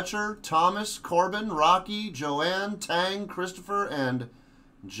 George, Fletcher, Thomas, Corbin, Rocky, Joanne, Tang, Christopher, and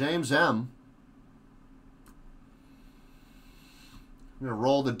James M. I'm going to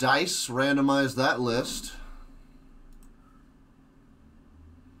roll the dice, randomize that list.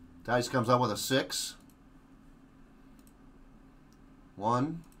 Dice comes out with a 6.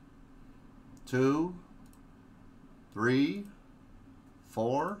 1, 2, 3,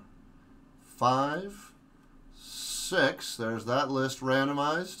 4, 5, 6. There's that list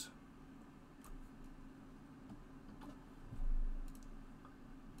randomized.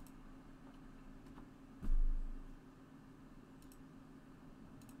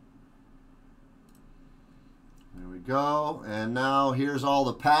 There we go. And now here's all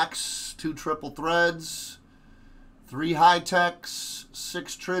the packs. 2 triple threads, 3 high techs,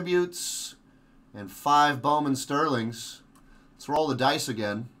 6 tributes, and 5 Bowman Sterlings. Let's roll the dice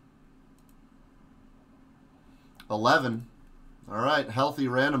again. 11. All right, healthy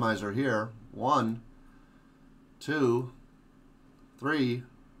randomizer here. 1, 2, 3,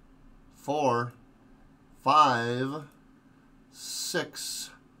 4, 5, 6,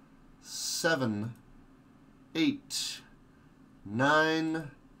 7, 8,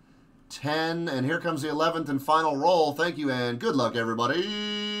 9, 10, and here comes the 11th and final roll. Thank you, and good luck,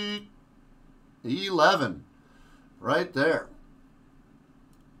 everybody. 11, right there.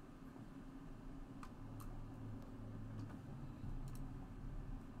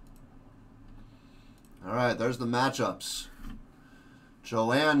 All right, there's the matchups.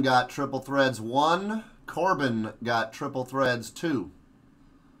 Joanne got triple threads 1. Corbin got triple threads 2.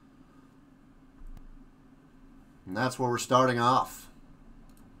 And that's where we're starting off.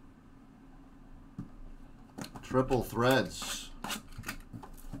 Triple threads.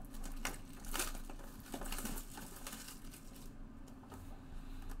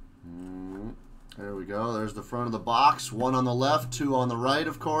 There we go. There's the front of the box. 1 on the left, 2 on the right,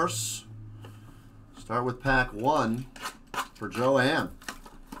 of course. Start with pack 1 for Joanne.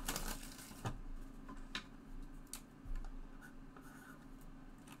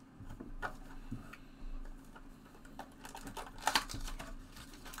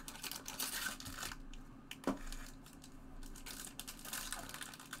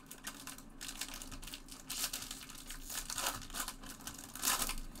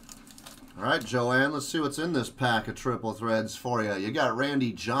 All right, Joanne, let's see what's in this pack of triple threads for you. You got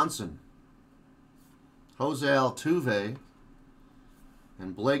Randy Johnson, Jose Altuve,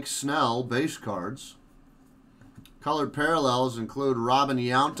 and Blake Snell base cards. Colored parallels include Robin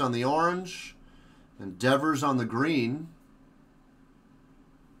Yount on the orange and Devers on the green.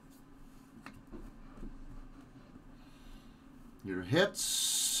 Your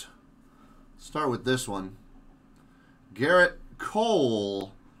hits. Start with this one. Garrett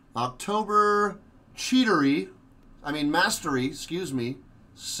Cole, October Mastery, excuse me,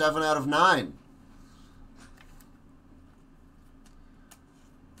 7 out of 9.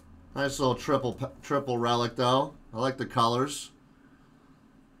 Nice little triple relic, though. I like the colors.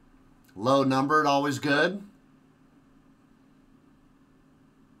 Low numbered, always good.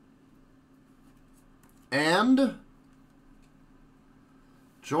 And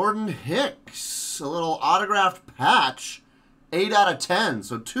Jordan Hicks, a little autographed patch, 8 out of 10.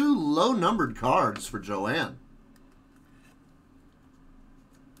 So 2 low numbered cards for Joanne.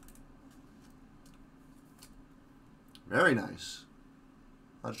 Very nice.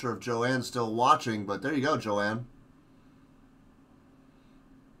 Not sure if Joanne's still watching, but there you go, Joanne.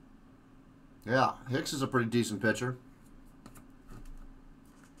 Yeah, Hicks is a pretty decent pitcher.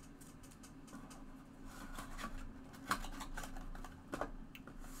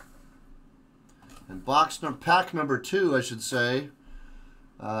 And pack number 2, I should say,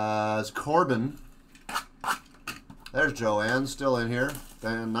 is Corbin. There's Joanne, still in here.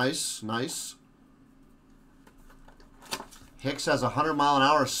 Nice, nice. Hicks has a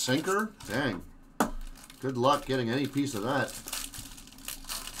 100-mile-an-hour sinker. Dang. Good luck getting any piece of that.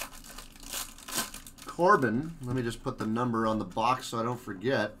 Corbin, let me just put the number on the box so I don't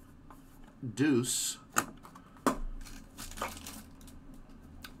forget. Deuce.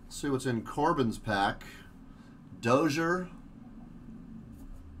 see what's in Corbin's pack. Dozier,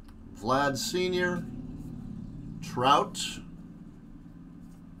 Vlad Sr., Trout.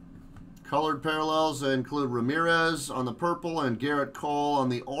 Colored parallels include Ramirez on the purple and Garrett Cole on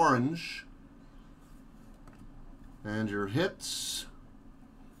the orange. And your hits.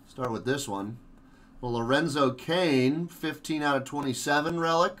 Start with this one. Well, Lorenzo Cain, 15 out of 27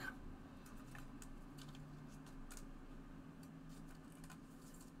 relic.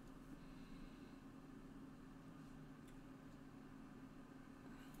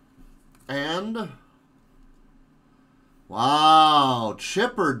 And, wow,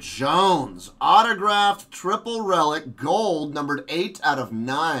 Chipper Jones, autographed triple relic, gold, numbered 8 out of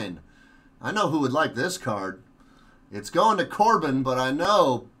 9. I know who would like this card. It's going to Corbin, but I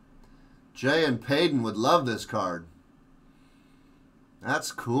know Jay and Payton would love this card.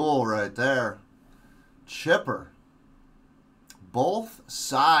 That's cool right there. Chipper. Both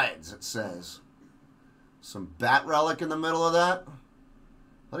sides, it says. Some bat relic in the middle of that.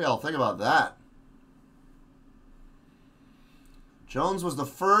 What do y'all think about that? Jones was the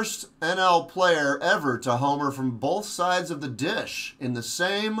first NL player ever to homer from both sides of the dish in the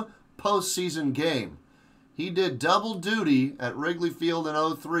same postseason game. He did double duty at Wrigley Field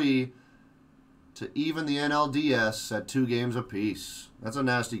in 03 to even the NLDS at 2 games apiece. That's a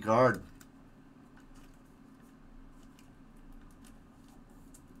nasty card.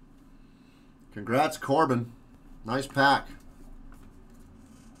 Congrats, Corbin. Nice pack.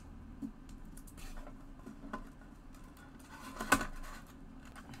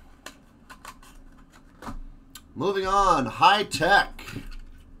 Moving on, high tech.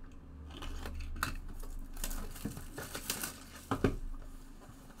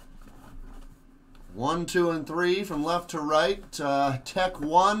 One, 2, and 3 from left to right. Tech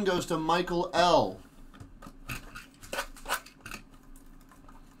 1 goes to Michael L.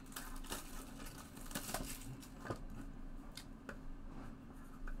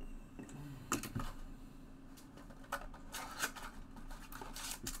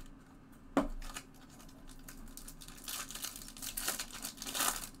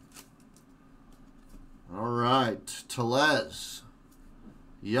 All right, Tellez,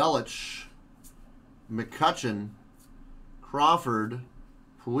 Yelich, McCutchen, Crawford,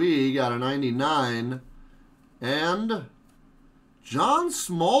 Puig got a 99, and John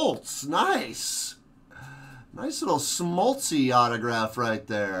Smoltz. Nice. Nice little Smoltzy autograph right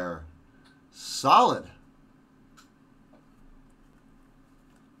there. Solid.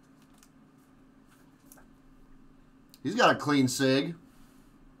 He's got a clean sig.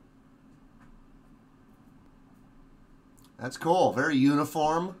 That's cool. Very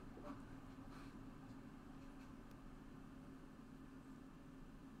uniform.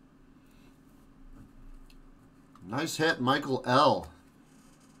 Nice hit, Michael L.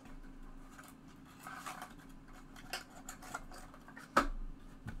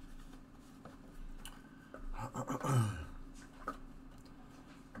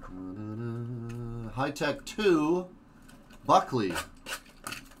 High Tech 2, Buckley.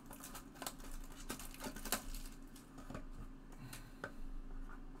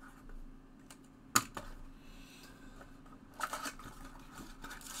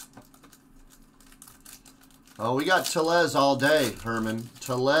 Oh, we got Tellez all day, Herman.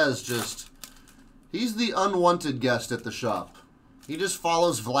 Tellez just, he's the unwanted guest at the shop. He just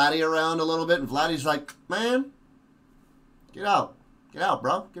follows Vladdy around a little bit, and Vladdy's like, man, get out. Get out,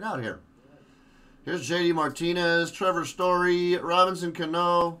 bro. Get out of here. Here's J.D. Martinez, Trevor Story, Robinson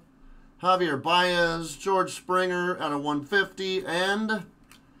Cano, Javier Baez, George Springer out of 150, and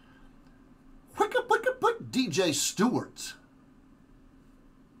DJ Stewart.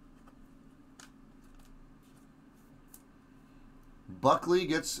 Buckley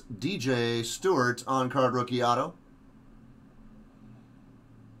gets DJ Stewart on card rookie auto.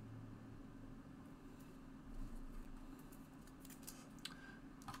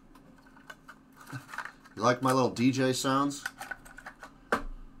 You like my little DJ sounds?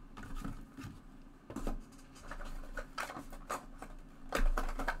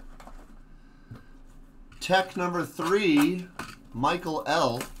 Tech number 3, Michael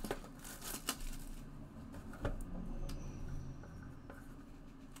L.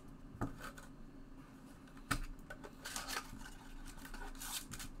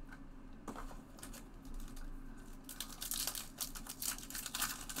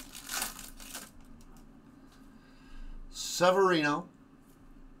 Severino,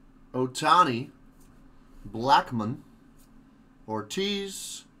 Otani, Blackman,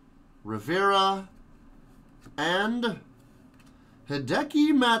 Ortiz, Rivera, and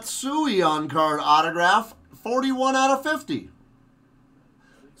Hideki Matsui on card autograph, 41 out of 50.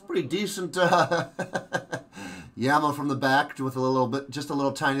 Pretty decent Yama from the back with a little bit, just a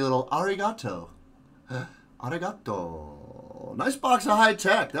little tiny little arigato. Arigato. Nice box of high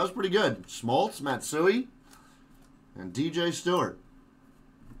tech. That was pretty good. Smoltz, Matsui, and DJ Stewart.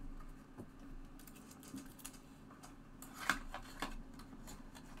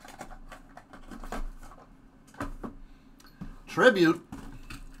 Tribute.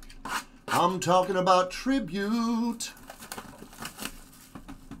 I'm talking about tribute.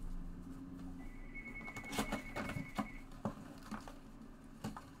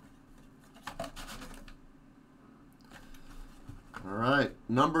 All right,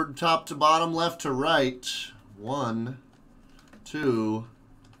 numbered top to bottom, left to right. 1, 2,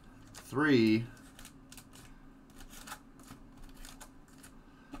 3,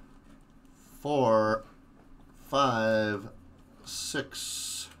 4, 5,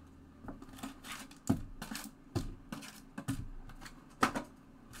 6.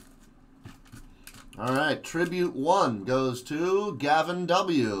 All right, Tribute 1 goes to Gavin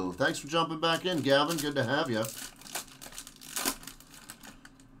W. Thanks for jumping back in, Gavin. Good to have you.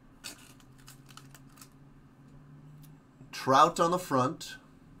 Trout on the front.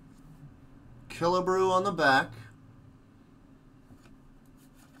 Killebrew on the back.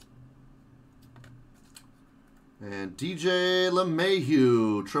 And DJ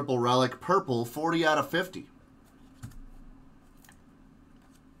LeMahieu, triple relic, purple, 40 out of 50.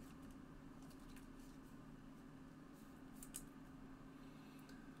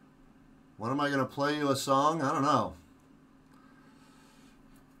 When am I going to play you a song? I don't know.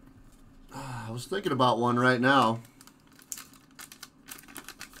 I was thinking about one right now.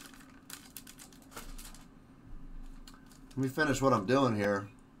 Let me finish what I'm doing here.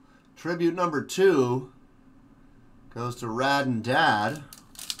 Tribute number 2 goes to Rad and Dad.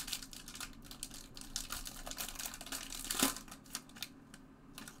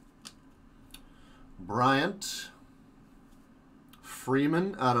 Bryant.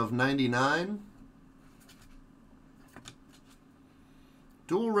 Freeman out of 99.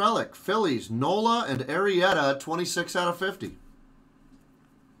 Dual relic, Phillies, Nola and Arrieta, 26 out of 50.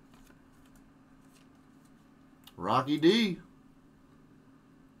 Rocky D.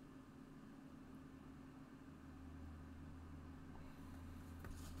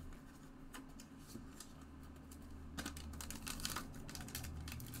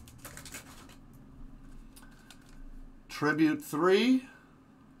 Tribute 3.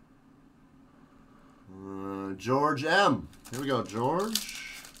 George M. Here we go, George.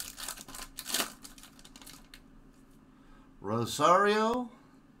 Rosario.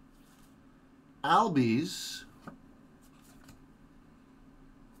 Albies.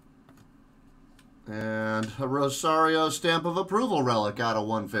 And a Rosario stamp of approval relic out of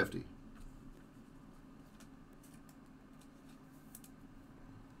 150.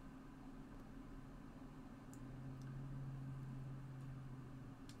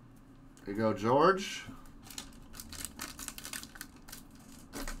 Here you go, George.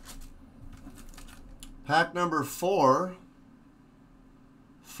 Pack number 4.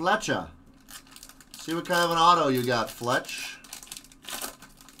 Fletcher. See what kind of an auto you got, Fletch.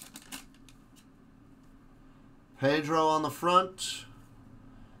 Pedro on the front.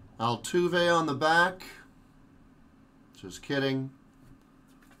 Altuve on the back. Just kidding.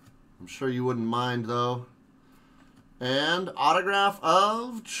 I'm sure you wouldn't mind, though. And autograph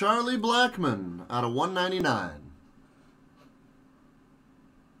of Charlie Blackmon out of 199.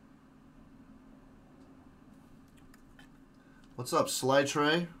 What's up, Sly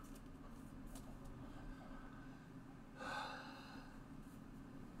Tray?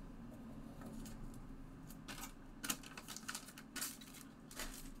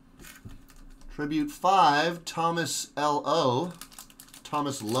 Tribute 5, Thomas L.O.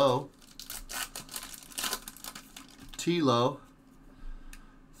 Thomas Lowe. Tilo.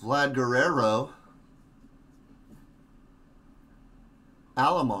 Vlad Guerrero.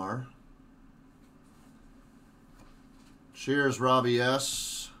 Alomar. Cheers, Robbie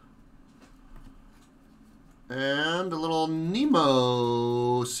S. And a little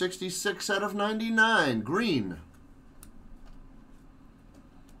Nemo, 66 out of 99, green.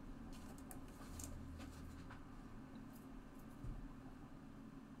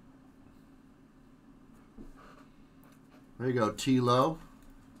 There you go, Tilo.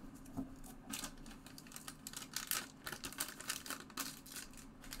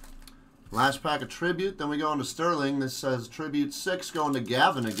 Last pack of Tribute, then we go on to Sterling. This says Tribute 6 going to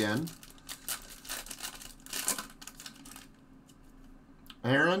Gavin again.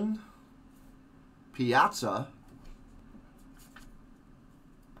 Aaron. Piazza.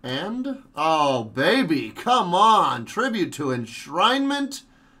 And, oh baby, come on. Tribute to Enshrinement,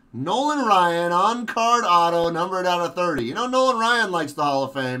 Nolan Ryan, on-card auto, numbered out of 30. You know Nolan Ryan likes the Hall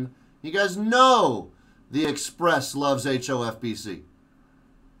of Fame. You guys know the Express loves HOFBC.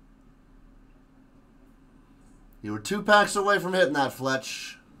 You were 2 packs away from hitting that,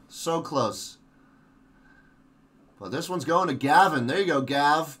 Fletch. So close. But this one's going to Gavin. There you go,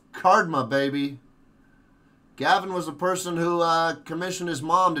 Gav. Cardma, baby. Gavin was the person who commissioned his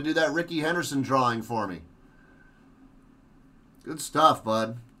mom to do that Ricky Henderson drawing for me. Good stuff,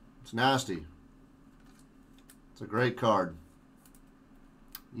 bud. It's nasty. It's a great card.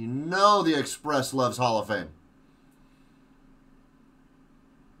 You know the Express loves Hall of Fame.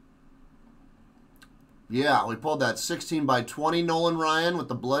 Yeah, we pulled that 16 by 20 Nolan Ryan with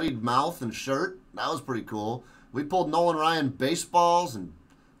the bloodied mouth and shirt. That was pretty cool. We pulled Nolan Ryan baseballs and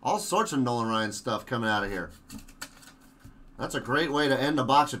all sorts of Nolan Ryan stuff coming out of here. That's a great way to end a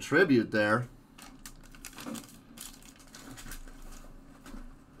box of tribute there.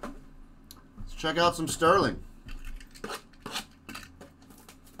 Let's check out some Sterling.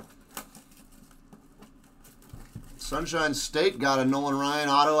 Sunshine State got a Nolan Ryan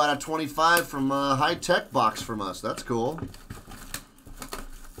auto out of 25 from a high-tech box from us. That's cool.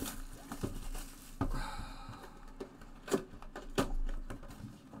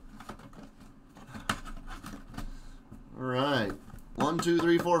 All right. 1, 2,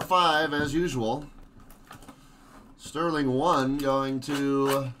 3, 4, 5 as usual. Sterling 1 going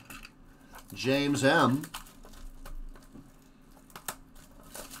to James M.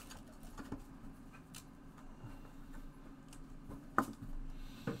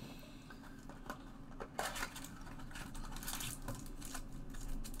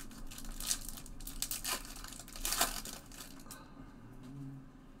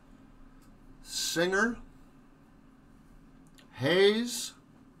 Singer, Hayes,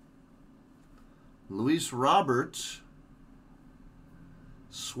 Luis Robert,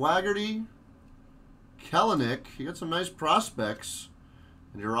 Swaggerty, Kellenick. You got some nice prospects.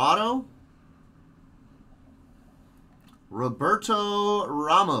 And your auto, Roberto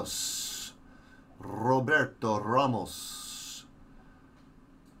Ramos. Roberto Ramos.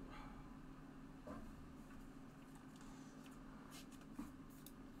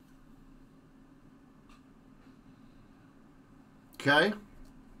 Okay.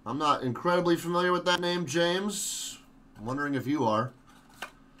 I'm not incredibly familiar with that name, James. I'm wondering if you are.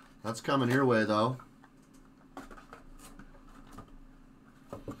 That's coming your way, though.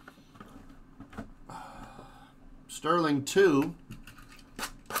 Sterling 2.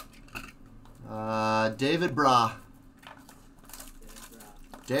 David Bra.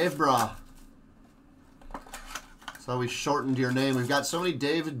 Dave Bra. That's how we shortened your name. We've got so many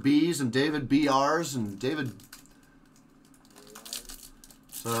David B's and David BR's and David...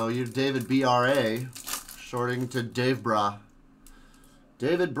 So you're David BRA, shorting to Dave Bra.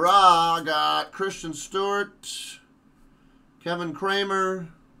 David Bra got Christian Stewart, Kevin Kramer,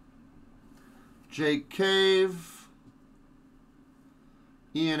 Jake Cave,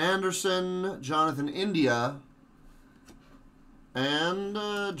 Ian Anderson, Jonathan India, and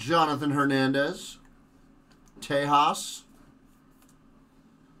Jonathan Hernandez, Tejas.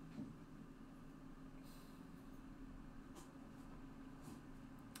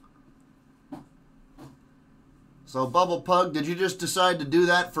 So, Bubble Pug, did you just decide to do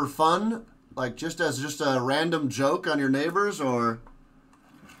that for fun? Like, just as a random joke on your neighbors, or?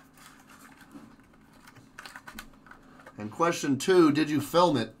 And question 2, did you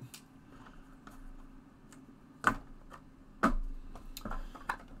film it?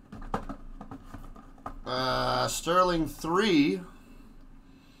 Sterling 3.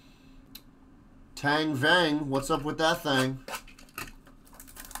 Tang Vang, what's up with that thing?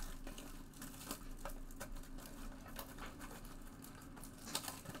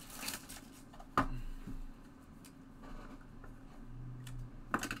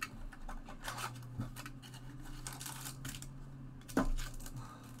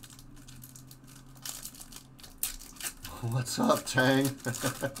 What's up, Tang?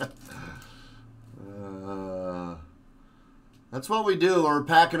 That's what we do when we're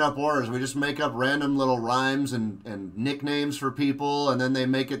packing up orders. We just make up random little rhymes and nicknames for people, and then they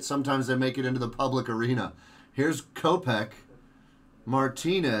make it, sometimes they make it into the public arena. Here's Kopech,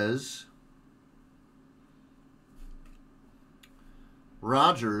 Martinez,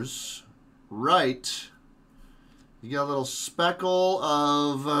 Rogers, Wright. You got a little speckle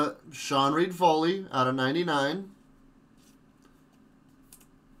of Sean Reed Foley out of 99.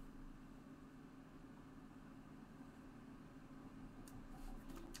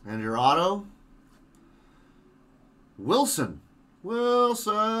 And your auto, Wilson.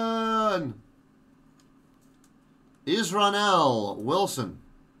 Wilson. Israel Wilson.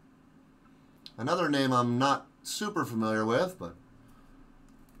 Another name I'm not super familiar with, but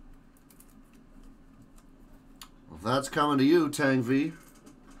well, that's coming to you, Tang V,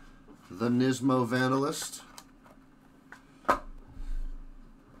 the Nismo Vandalist.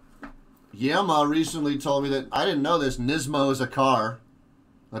 Yama recently told me that, I didn't know this, Nismo is a car,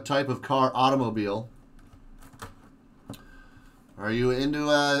 a type of car, automobile. Are you into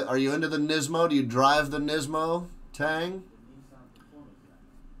the Nismo? Do you drive the Nismo, Tang?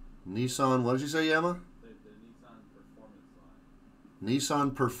 Nissan, what did you say, Yama? The Nissan Performance line.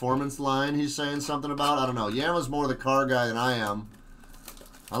 Nissan Performance line, he's saying something about? I don't know. Yama's more the car guy than I am.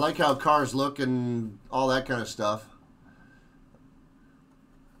 I like how cars look and all that kind of stuff.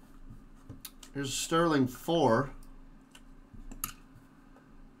 Here's Sterling 4.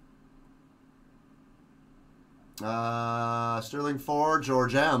 Sterling 4,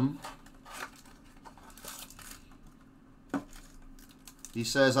 George M. He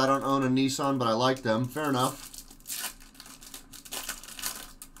says, I don't own a Nissan, but I like them. Fair enough.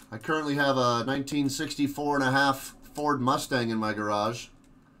 I currently have a 1964 and a half Ford Mustang in my garage.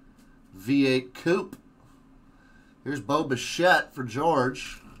 V8 Coupe. Here's Bo Bichette for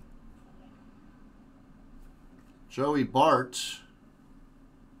George. Joey Bart.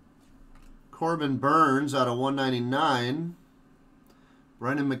 Corbin Burns out of 199.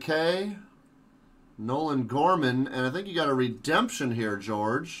 Brendan McKay. Nolan Gorman. And I think you got a redemption here,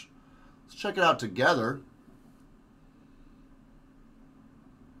 George. Let's check it out together.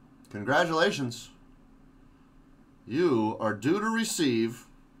 Congratulations. You are due to receive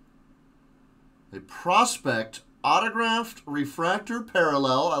a Prospect autographed refractor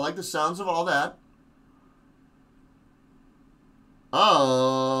parallel. I like the sounds of all that.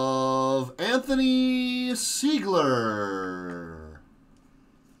 Of Anthony Siegler.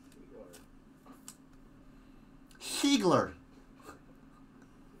 Siegler.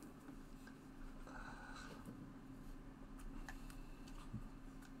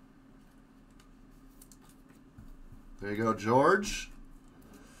 There you go, George.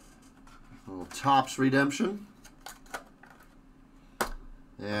 A little Topps redemption.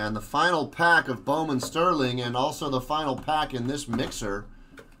 And the final pack of Bowman Sterling, and also the final pack in this mixer.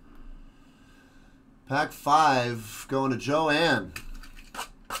 Pack 5 going to Joanne.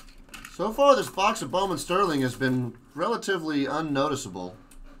 So far, this box of Bowman Sterling has been relatively unnoticeable.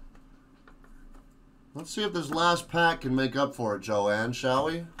 Let's see if this last pack can make up for it, Joanne, shall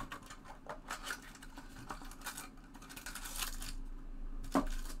we?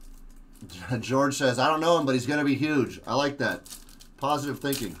 George says, I don't know him, but he's going to be huge. I like that. Positive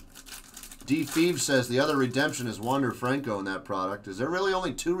thinking. D. Feeve says the other redemption is Wander Franco in that product. Is there really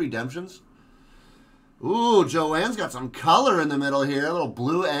only 2 redemptions? Ooh, Joanne's got some color in the middle here. A little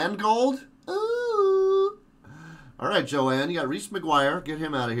blue and gold. Ooh. All right, Joanne. You got Reese McGuire. Get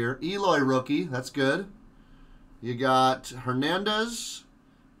him out of here. Eloy rookie. That's good. You got Hernandez.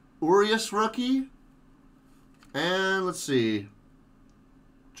 Urias rookie. And let's see.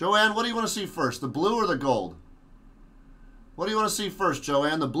 Joanne, what do you want to see first? The blue or the gold? What do you want to see first,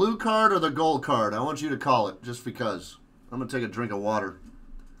 Joanne? The blue card or the gold card? I want you to call it, just because. I'm going to take a drink of water.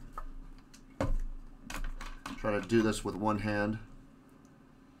 Try to do this with one hand.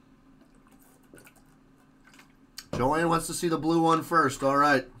 Joanne wants to see the blue one first. All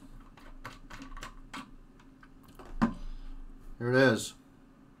right. Here it is.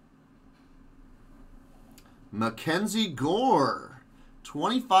 Mackenzie Gore.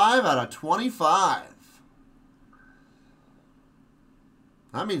 25 out of 25.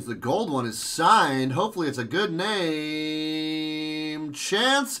 That means the gold one is signed. Hopefully it's a good name.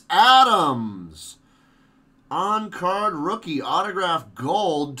 Chance Adams. On-card rookie autograph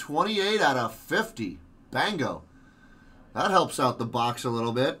gold. 28 out of 50. Bango. That helps out the box a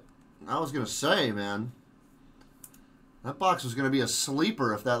little bit. I was going to say, man. That box was going to be a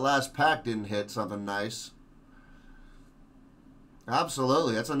sleeper if that last pack didn't hit something nice.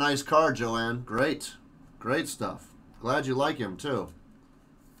 Absolutely. That's a nice card, Joanne. Great. Great stuff. Glad you like him, too.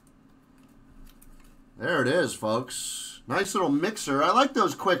 There it is, folks. Nice little mixer. I like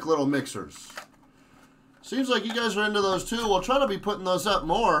those quick little mixers. Seems like you guys are into those, too. We'll try to be putting those up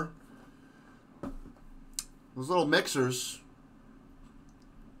more. Those little mixers.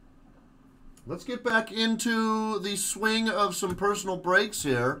 Let's get back into the swing of some personal breaks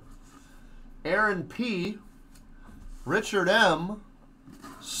here. Aaron P., Richard M.,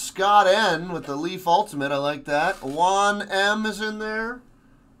 Scott N. with the Leaf Ultimate. I like that. Juan M. is in there.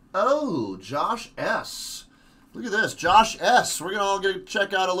 Oh, Josh S. Look at this. Josh S. We're going to all get to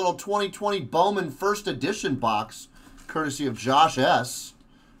check out a little 2020 Bowman First Edition box, courtesy of Josh S.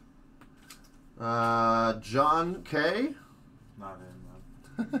 John K. Not in,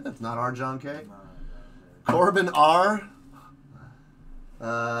 It's not R. John K. Corbin R.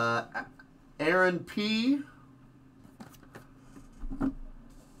 Aaron P.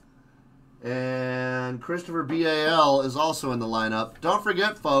 And Christopher BAL is also in the lineup. Don't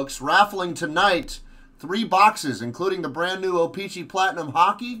forget, folks, raffling tonight 3 boxes, including the brand new O-Pee-Chee Platinum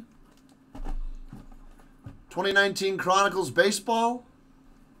Hockey, 2019 Chronicles Baseball,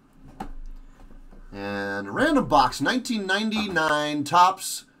 and random box 1999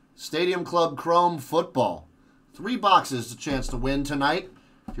 Topps Stadium Club Chrome Football. 3 boxes, a chance to win tonight.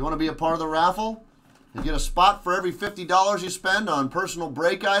 If you want to be a part of the raffle, you get a spot for every $50 you spend on personal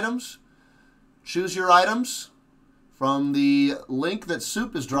break items. Choose your items from the link that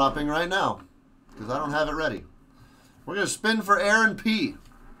Soup is dropping right now, because I don't have it ready. We're going to spin for Aaron P.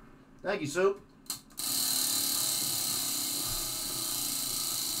 Thank you, Soup.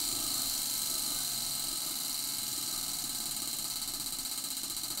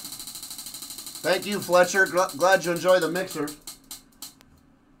 Thank you, Fletcher. Glad you enjoy the mixer.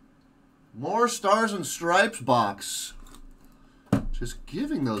 More Stars and Stripes box. Just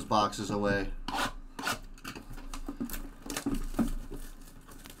giving those boxes away.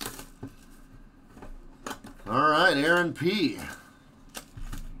 All right, Aaron P.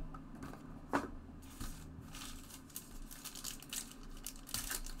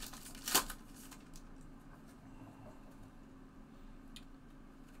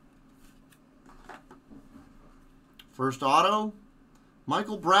 First auto,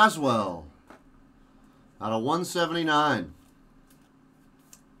 Michael Braswell out of 179.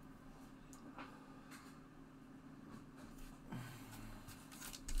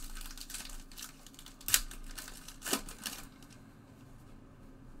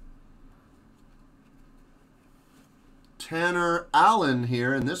 Tanner Allen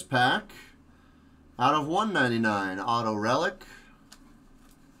here in this pack out of 199. Auto relic.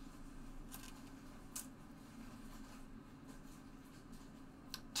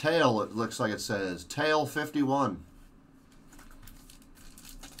 Tail, it looks like it says. Tail 51.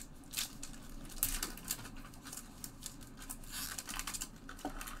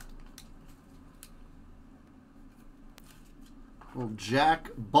 Little Jack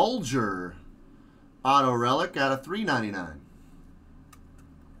Bulger auto relic out of 399.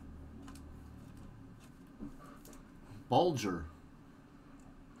 Bulger.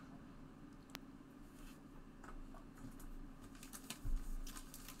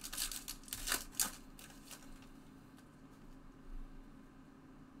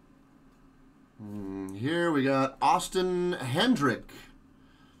 Here we got Austin Hendrick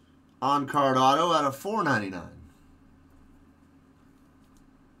on-card auto out of 499.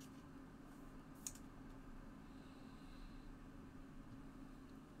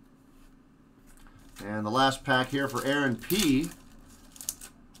 And the last pack here for Aaron P.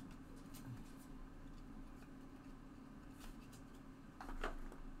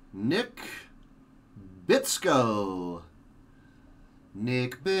 Nick Bitsko.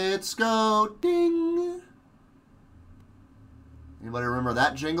 Nick Bitsko, ding. Anybody remember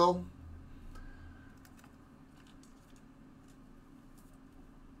that jingle?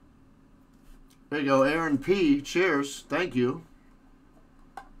 There you go, Aaron P. Cheers. Thank you.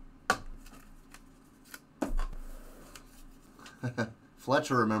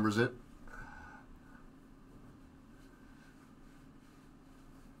 Fletcher remembers it.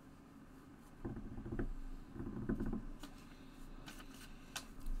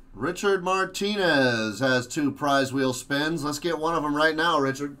 Richard Martinez has 2 prize wheel spins. Let's get one of them right now,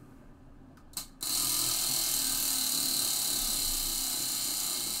 Richard.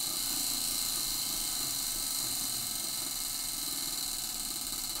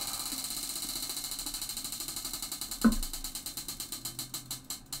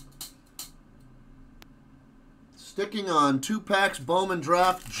 Sticking on 2 packs Bowman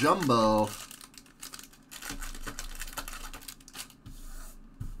Draft Jumbo.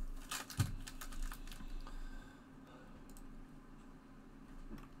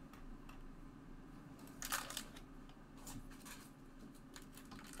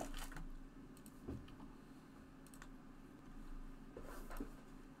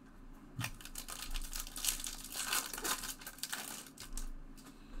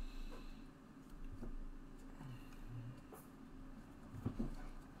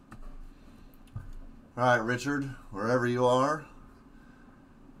 All right, Richard, wherever you are.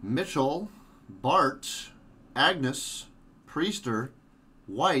 Mitchell, Bart, Agnes, Priester,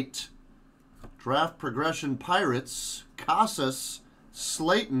 White, Draft Progression Pirates, Casas,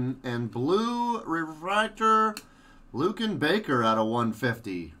 Slayton, and Blue Refractor, Lucan Baker out of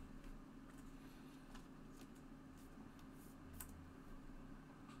 150.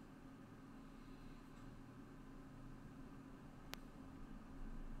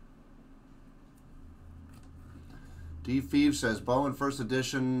 D. Feeve says Bowman first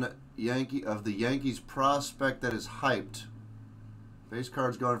edition Yankee of the Yankees prospect that is hyped. Base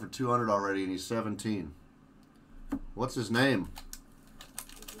card's going for 200 already, and he's 17. What's his name?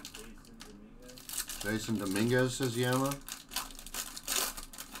 Jason Dominguez, says Yama.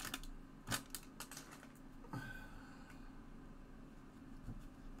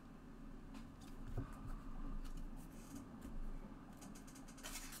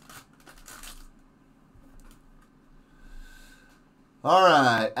 All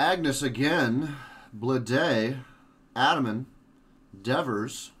right, Agnes again, Blade, Adaman,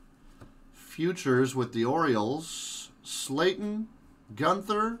 Devers, Futures with the Orioles, Slayton,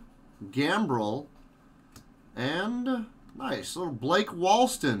 Gunther, Gambrel, and nice little Blake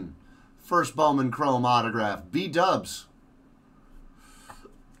Walston, first Bowman Chrome autograph, B-dubs.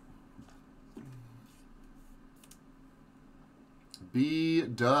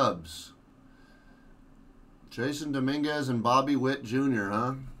 B-dubs. Jason Dominguez and Bobby Witt Jr.,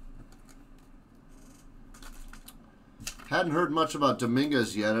 huh? Hadn't heard much about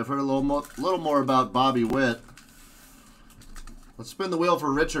Dominguez yet. I've heard a little more about Bobby Witt. Let's spin the wheel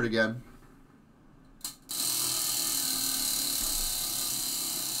for Richard again.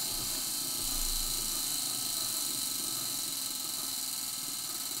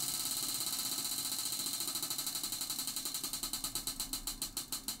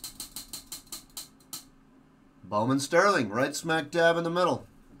 Bowman Sterling, right smack dab in the middle.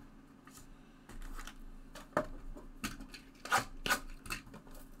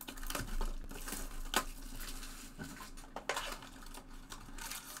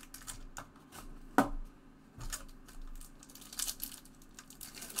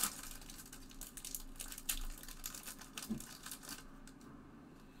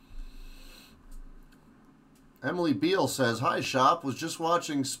 Emily Beal says, "Hi, Shop. Was just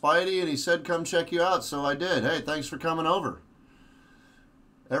watching Spidey, and he said come check you out, so I did. Hey, thanks for coming over."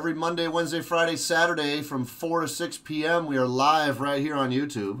 Every Monday, Wednesday, Friday, Saturday from 4 to 6 p.m., we are live right here on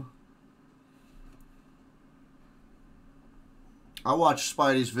YouTube. I watched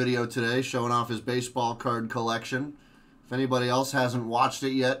Spidey's video today showing off his baseball card collection. If anybody else hasn't watched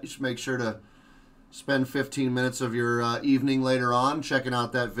it yet, you should make sure to spend 15 minutes of your evening later on checking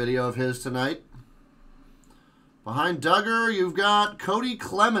out that video of his tonight. Behind Duggar, you've got Cody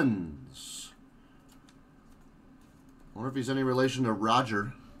Clemens. I wonder if he's any relation to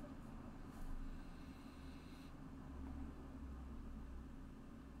Roger.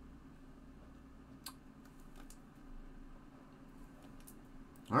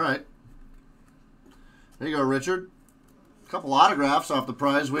 All right. There you go, Richard. A couple autographs off the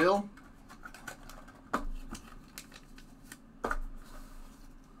prize wheel.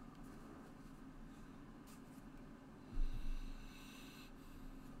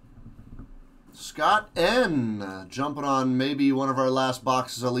 Scott N. Jumping on maybe one of our last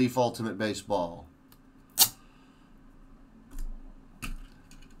boxes of Leaf Ultimate Baseball.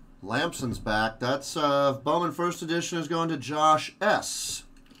 Lampson's back. That's Bowman First Edition is going to Josh S.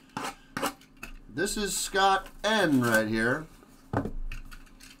 This is Scott N. right here.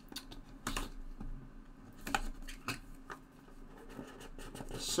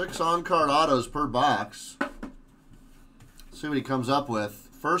 Six on-card autos per box. Let's see what he comes up with.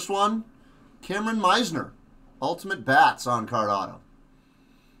 First one. Cameron Meisner, Ultimate Bats on-card auto.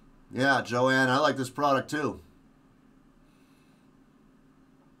 Yeah, Joanne, I like this product too.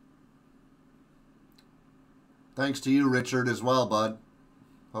 Thanks to you, Richard, as well, bud.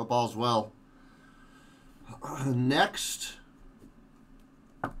 Hope all's well. Next,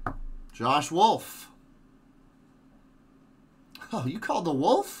 Josh Wolf. Oh, you called the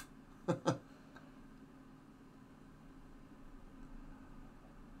Wolf?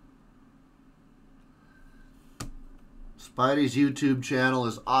 Spidey's YouTube channel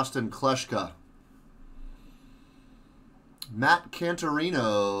is Austin Kleshka. Matt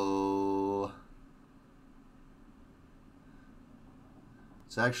Cantorino.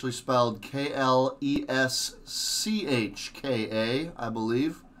 It's actually spelled K-L-E-S-C-H-K-A, I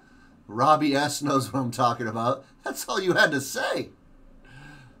believe. Robbie S. knows what I'm talking about. That's all you had to say.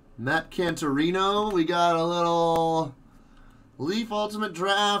 Matt Cantorino. We got a little Leaf Ultimate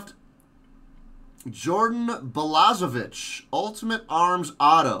Draft. Jordan Balazovic, Ultimate Arms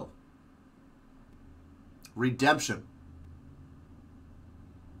Auto. Redemption.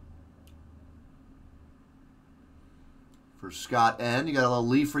 For Scott N. You got a little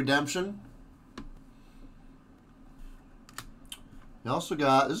Leaf Redemption. You also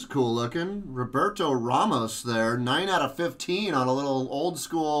got, this is cool looking, Roberto Ramos there. 9 out of 15 on a little old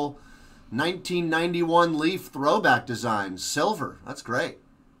school 1991 Leaf throwback design. Silver. That's great.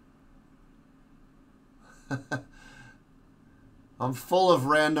 I'm full of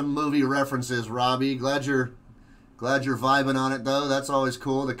random movie references, Robbie. Glad you're vibing on it, though. That's always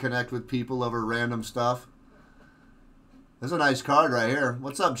cool to connect with people over random stuff. There's a nice card right here.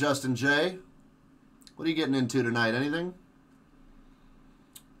 What's up, Justin J? What are you getting into tonight? Anything?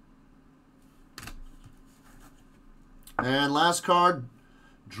 And last card,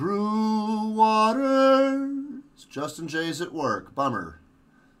 Drew Waters. Justin J's at work. Bummer.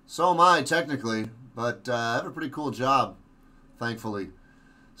 So am I, technically, but I have a pretty cool job, thankfully.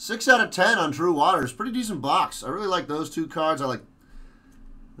 6 out of 10 on Drew Waters. Pretty decent box. I really like those two cards. I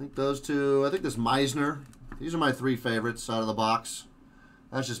think those two. I think this Meisner. These are my 3 favorites out of the box.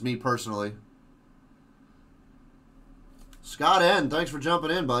 That's just me personally. Scott N., thanks for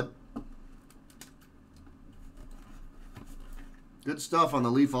jumping in, bud. Good stuff on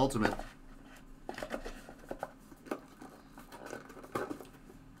the Leaf Ultimate.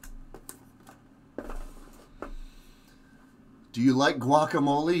 Do you like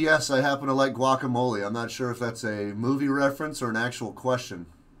guacamole? Yes, I happen to like guacamole. I'm not sure if that's a movie reference or an actual question.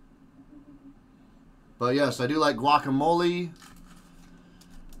 But yes, I do like guacamole.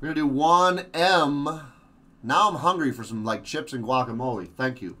 We're going to do 1M. Now I'm hungry for some like chips and guacamole.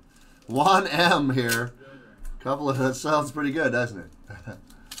 Thank you. 1M here. Couple of that sounds pretty good, doesn't it?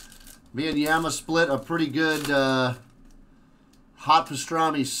 Me and Yama split a pretty good hot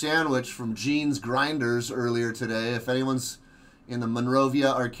pastrami sandwich from Gene's Grinders earlier today. If anyone's in the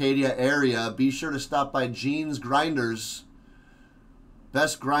Monrovia, Arcadia area, be sure to stop by Gene's Grinders.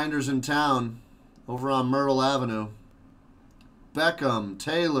 Best grinders in town over on Myrtle Avenue. Beckham,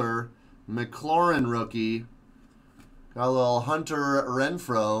 Taylor, McLaurin rookie. Got a little Hunter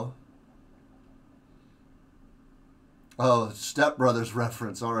Renfroe. Oh, Step Brothers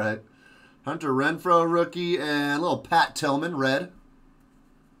reference. All right. Hunter Renfroe rookie and a little Pat Tillman red.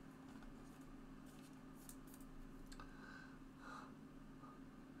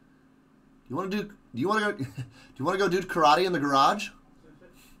 You want to do? Do you want to go? Do you want to go do karate in the garage?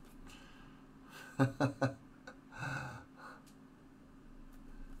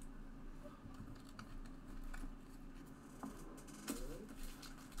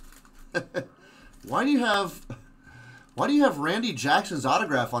 Why do you have Randy Jackson's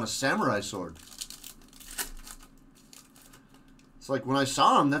autograph on a samurai sword? It's like when I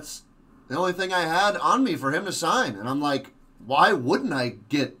saw him, that's the only thing I had on me for him to sign. And I'm like, why wouldn't I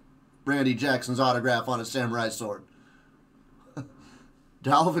get Randy Jackson's autograph on a samurai sword?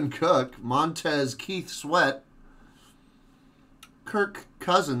 Dalvin Cook, Montez Keith Sweat, Kirk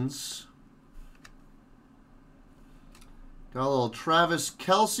Cousins. Got a little Travis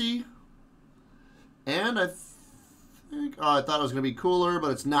Kelce. And I think, oh, I thought it was going to be cooler,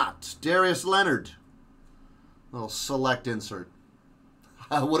 but it's not. Darius Leonard. Little select insert.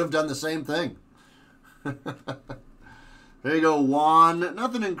 I would have done the same thing. There you go, Juan.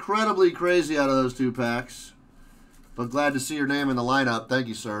 Nothing incredibly crazy out of those 2 packs. But glad to see your name in the lineup. Thank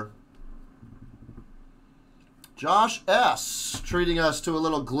you, sir. Josh S. treating us to a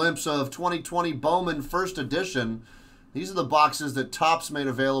little glimpse of 2020 Bowman First Edition. These are the boxes that Topps made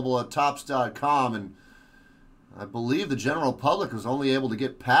available at Topps.com, and I believe the general public was only able to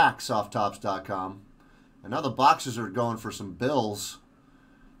get packs off Topps.com. And now the boxes are going for some bills.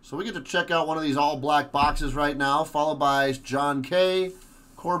 So we get to check out one of these all-black boxes right now, followed by John K.,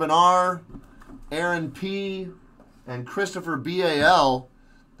 Corbin R., Aaron P., and Christopher BAL.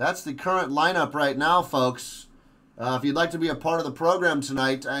 That's the current lineup right now, folks. If you'd like to be a part of the program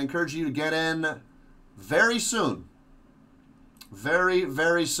tonight, I encourage you to get in very soon. Very,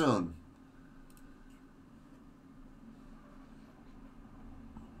 very soon.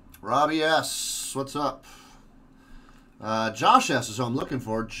 Robbie S., what's up? Josh S. is who I'm looking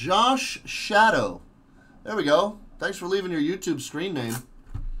for. Josh Shadow. There we go. Thanks for leaving your YouTube screen name.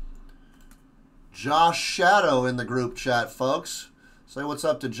 Josh Shadow in the group chat, folks. Say what's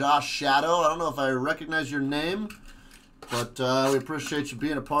up to Josh Shadow. I don't know if I recognize your name, but we appreciate you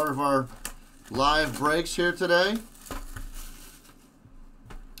being a part of our live breaks here today.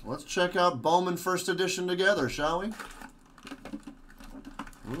 Let's check out Bowman First Edition together, shall we?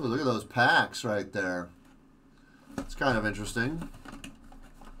 Ooh, look at those packs right there. It's kind of interesting.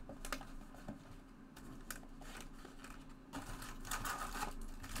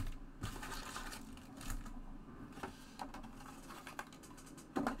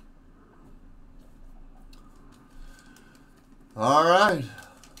 All right.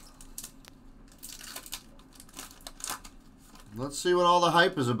 Let's see what all the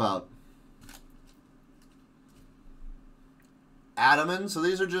hype is about. Adaman. So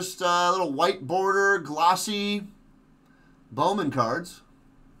these are just little white border, glossy Bowman cards.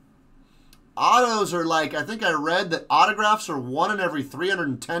 autos are like, I think I read that autographs are 1 in every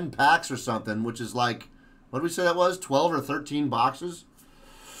 310 packs or something, which is like, what did we say that was? 12 or 13 boxes?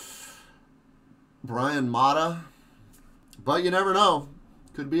 Brian Mata. But you never know.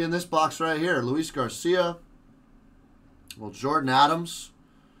 Could be in this box right here. Luis Garcia. Well, Jordan Adams.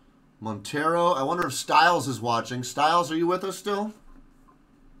 Montero. I wonder if Styles is watching. Styles, are you with us still?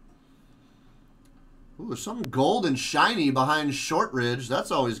 Ooh, there's something gold and shiny behind Shortridge. That's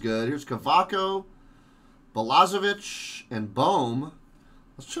always good. Here's Cavaco, Balazovic, and Bohm.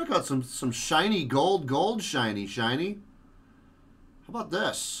 Let's check out some shiny gold shiny. How about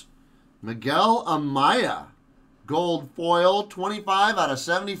this? Miguel Amaya. Gold foil, 25 out of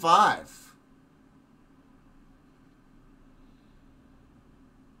 75.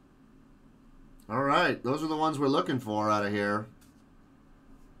 All right, those are the ones we're looking for out of here.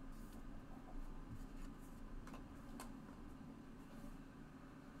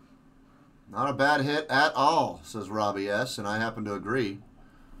 Not a bad hit at all, says Robbie S., and I happen to agree.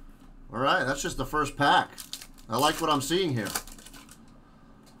 All right, that's just the first pack. I like what I'm seeing here.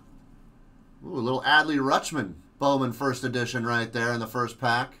 Ooh, a little Adley Rutschman Bowman first edition right there in the first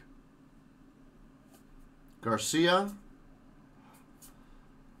pack. Garcia.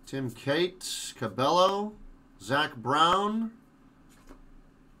 Tim Cate, Cabello, Zach Brown,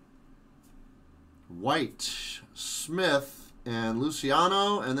 White, Smith, and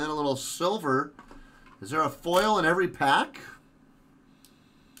Luciano, and then a little silver. Is there a foil in every pack?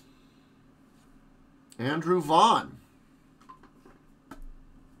 Andrew Vaughn.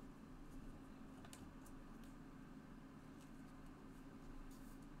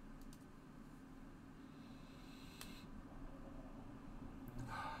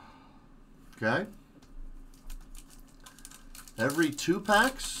 Okay. Every 2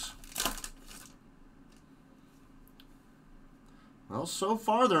 packs. Well, so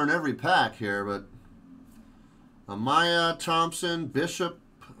far they're in every pack here, but Amaya, Thompson, Bishop,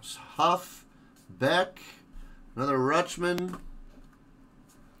 Huff, Beck, another Rutschman,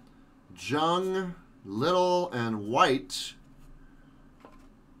 Jung, Little, and White,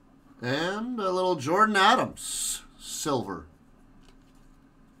 and a little Jordan Adams, silver.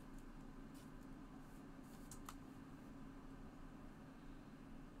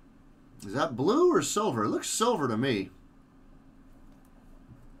 Is that blue or silver? It looks silver to me.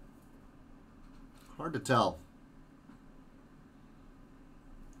 Hard to tell.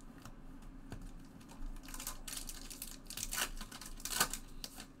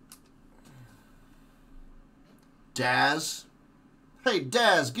 Daz. Hey,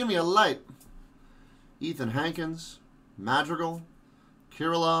 Daz, give me a light. Ethan Hankins, Madrigal,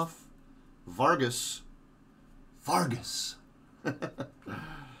 Kirilloff, Vargas.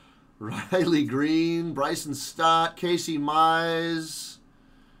 Riley Green, Bryson Stott, Casey Mize,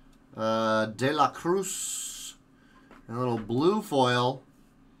 De La Cruz, and a little blue foil,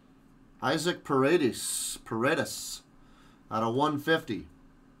 Isaac Paredes out of 150.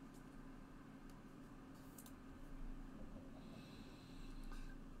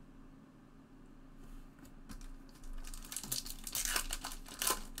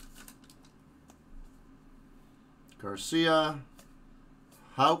 Garcia,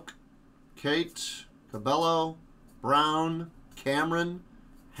 Hauk, Cate, Cabello, Brown, Cameron,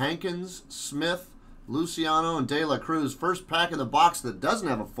 Hankins, Smith, Luciano, and De La Cruz. First pack in the box that doesn't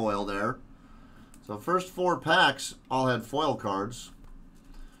have a foil there. So first 4 packs all had foil cards.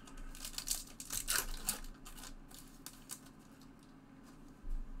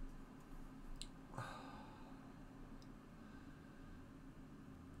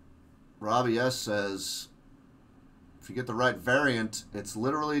 Robbie S. says, if you get the right variant, it's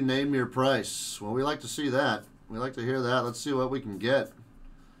literally name your price. Well, we like to see that. We like to hear that. Let's see what we can get.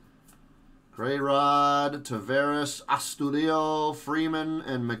 Grayrod, Tavares, Astudillo, Freeman,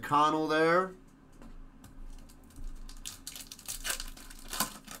 and McConnell there.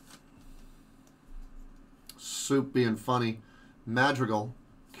 Soup being funny. Madrigal,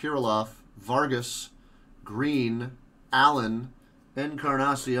 Kirilloff, Vargas, Green, Allen,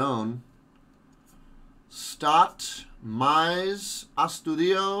 Encarnacion, Stott, Mize,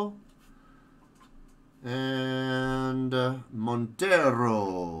 Astudillo, and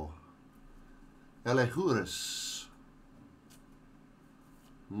Montero. Elejuris.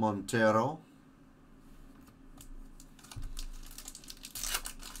 Montero.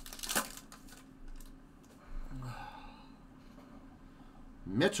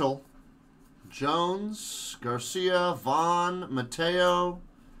 Mitchell, Jones, Garcia, Vaughn, Mateo,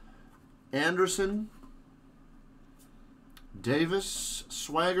 Anderson, Davis,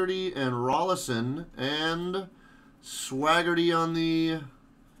 Swaggerty, and Rollison, and Swaggerty on the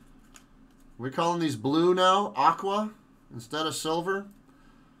Are we calling these blue now? Aqua instead of silver?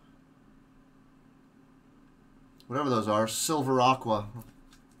 Whatever those are. Silver Aqua.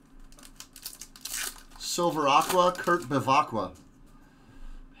 Silver Aqua, Kurt Bevacqua.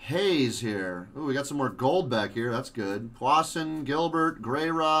 Hayes here. Ooh, we got some more gold back here. That's good. Poisson, Gilbert,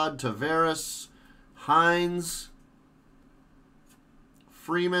 Grayrod, Tavares, Hines,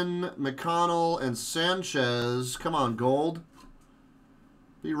 Freeman, McConnell, and Sanchez. Come on, gold.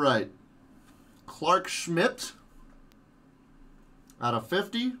 Be right. Clark Schmidt out of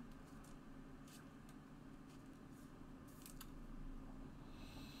 50.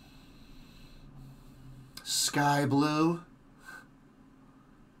 Sky blue.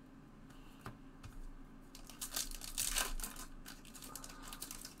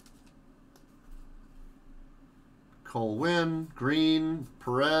 Cole Wynn, Green,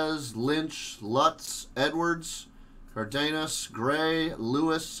 Perez, Lynch, Lutz, Edwards, Cardenas, Gray,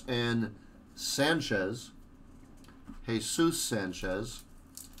 Lewis, and Sanchez. Jesus Sanchez.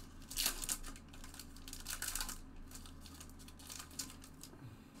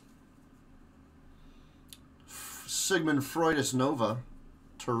 Sigmund Freudis Nova,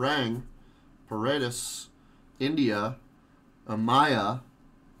 Terang, Paredes, India, Amaya,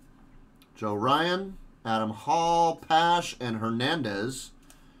 Joe Ryan, Adam Hall, Pash, and Hernandez,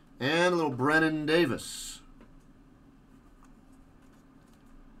 and a little Brennan Davis.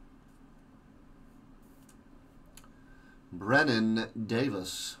 Brennan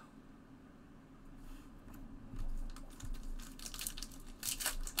Davis.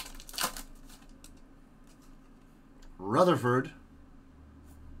 Rutherford,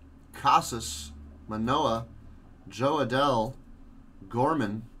 Casas, Manoa, Joe Adell,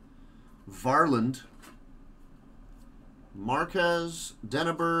 Gorman, Varland, Marquez,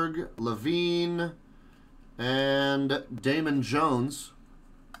 Denneberg, Levine, and Damon Jones.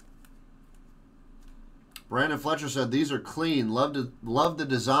 Brandon Fletcher said these are clean. Love the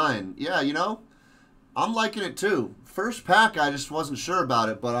design. Yeah, you know, I'm liking it too. First pack, I just wasn't sure about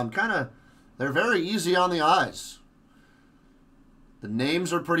it, but they're very easy on the eyes. The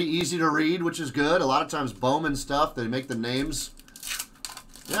names are pretty easy to read, which is good. A lot of times Bowman stuff, they make the names.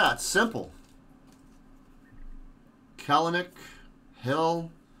 Yeah, it's simple. Kalanick, Hill,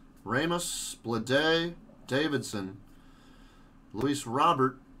 Ramos, Blade, Davidson, Luis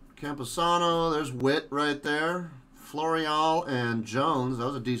Robert, Camposano, there's Witt right there, Florial, and Jones. That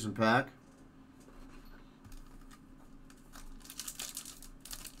was a decent pack.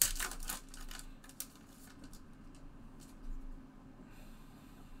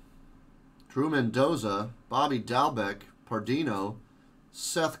 Drew Mendoza, Bobby Dalbeck, Pardino,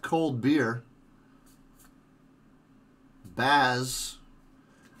 Seth Cold Beer, Baz,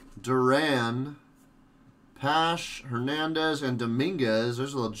 Duran, Pash, Hernandez, and Dominguez.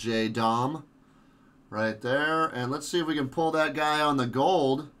 There's a little J Dom right there. And let's see if we can pull that guy on the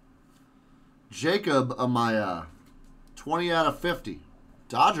gold. Jacob Amaya, 20 out of 50.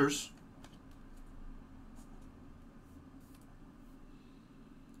 Dodgers.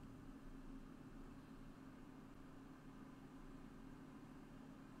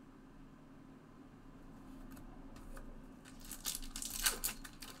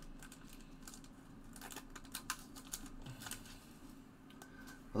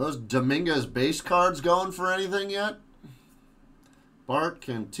 Are those Dominguez base cards going for anything yet? Bart,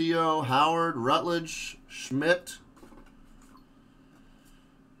 Cantillo, Howard, Rutledge, Schmidt,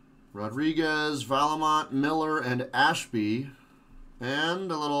 Rodriguez, Valamont, Miller, and Ashby.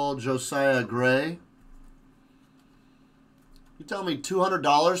 And a little Josiah Gray. You tell me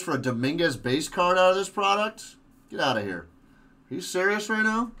 $200 for a Dominguez base card out of this product? Get out of here. Are you serious right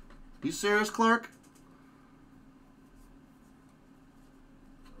now? You serious, Clark?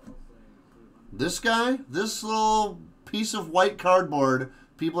 This guy, this little piece of white cardboard,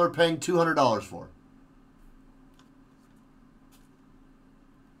 people are paying $200 for.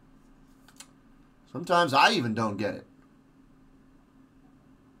 Sometimes I even don't get it.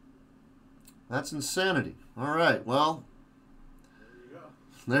 That's insanity. All right, well,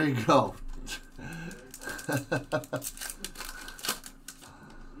 there you go.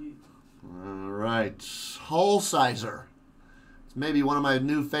 All right, Hulsizer. It's maybe one of my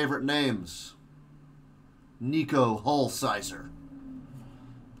new favorite names. Nico Hulsizer.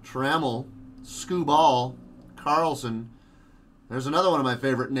 Trammell, Scooball, Carlson. There's another one of my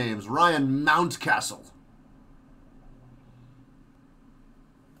favorite names, Ryan Mountcastle.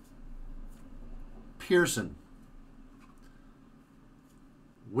 Pearson.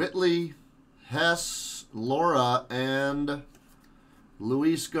 Whitley, Hess, Laura, and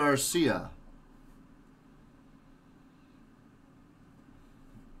Luis Garcia.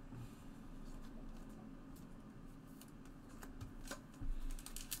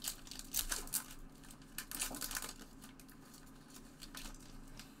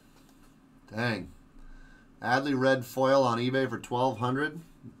 Dang. Adley red foil on eBay for $1,200.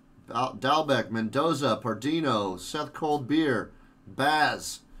 Dalbeck, Mendoza, Pardino, Seth Cold Beer,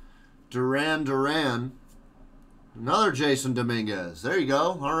 Baz, Duran. Another Jason Dominguez. There you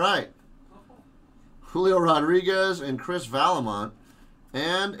go. All right. Julio Rodriguez and Chris Valamont.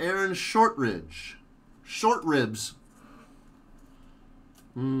 And Aaron Shortridge. Short ribs.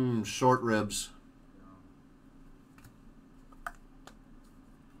 Short ribs.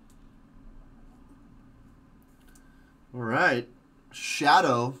 All right.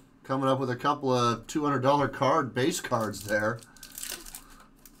 Shadow coming up with a couple of $200 base cards there.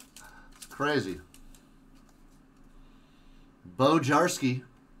 It's crazy. Bo Jarski,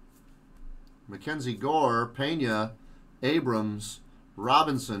 Mackenzie Gore, Pena, Abrams,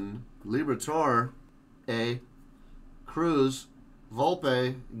 Robinson, Liberatore, Cruz,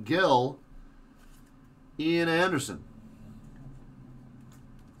 Volpe, Gill, Ian Anderson.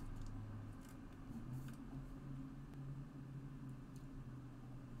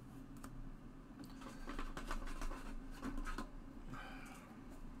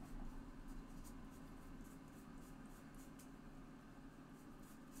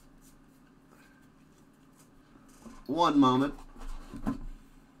 One moment.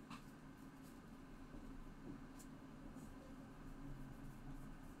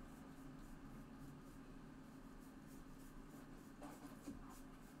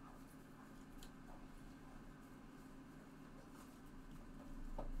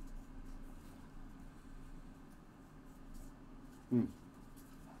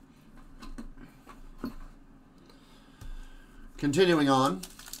 Continuing on.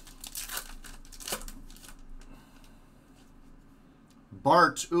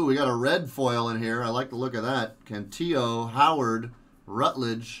 Bart, ooh, we got a red foil in here. I like the look of that. Cantillo, Howard,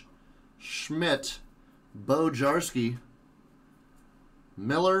 Rutledge, Schmidt, Bo Jarski,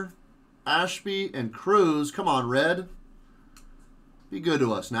 Miller, Ashby, and Cruz. Come on, red. Be good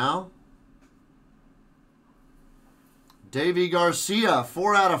to us now. Davy Garcia,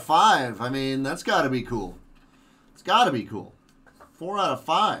 4 out of 5. I mean, that's got to be cool. It's got to be cool. 4 out of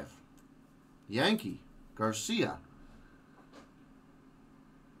 5. Yankee, Garcia.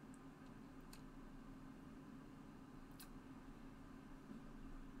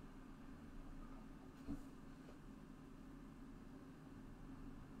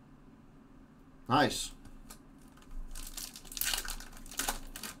 Nice.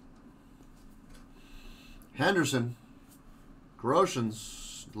 Henderson,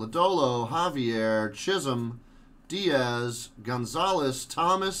 Groshans, Lodolo, Javier, Chisholm, Diaz, Gonzalez,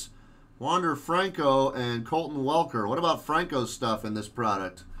 Thomas, Wander Franco, and Colton Welker. What about Franco stuff in this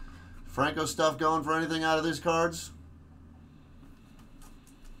product? Franco stuff going for anything out of these cards?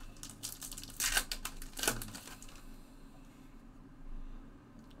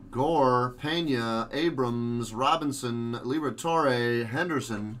 Gore, Pena, Abrams, Robinson, Liberatore,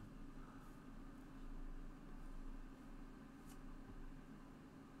 Henderson.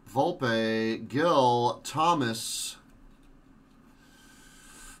 Volpe, Gill, Thomas.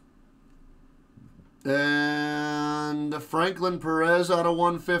 And Franklin Perez out of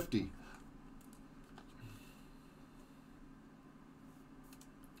 150.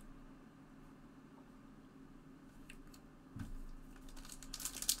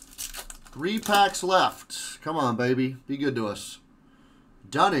 Three packs left. Come on, baby. Be good to us.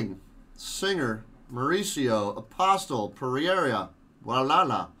 Dunning, Singer, Mauricio, Apostle, Pereira,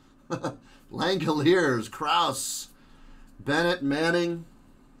 Walala, Langoliers, Kraus, Bennett, Manning.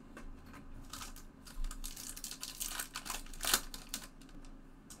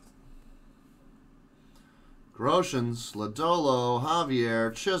 Groshans, Lodolo,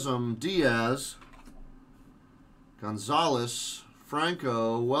 Javier, Chisholm, Diaz, Gonzalez,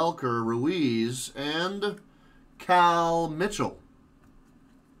 Franco, Welker, Ruiz, and Cal Mitchell.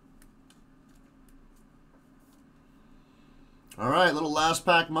 All right, little last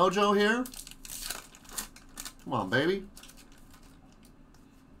pack mojo here. Come on, baby.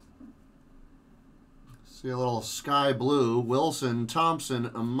 See a little sky blue. Wilson, Thompson,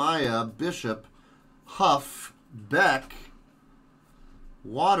 Amaya, Bishop, Huff, Beck,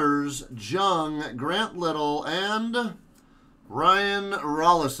 Waters, Jung, Grant Little, and Ryan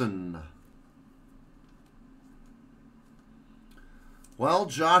Rollison. Well,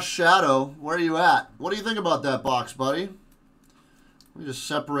 Josh Shadow, where are you at? What do you think about that box, buddy? Let me just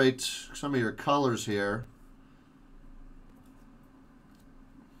separate some of your colors here.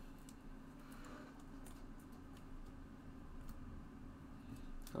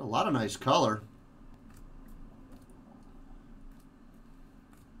 Got a lot of nice color.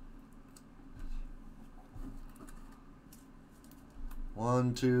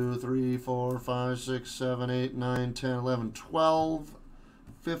 1, 2, 3, 4, 5, 6, 7, 8, 9, 10, 11, 12,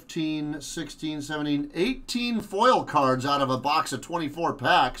 15, 16, 17, 18 foil cards out of a box of 24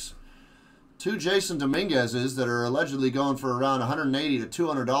 packs. 2 Jason Dominguez's that are allegedly going for around $180 to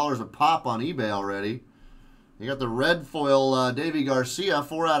 $200 a pop on eBay already. You got the red foil Davy Garcia,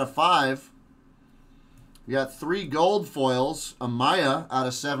 4 out of 5. You got 3 gold foils, Amaya out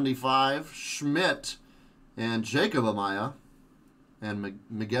of 75, Schmidt and Jacob Amaya, and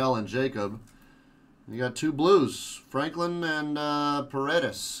Miguel and Jacob. You got 2 blues, Franklin and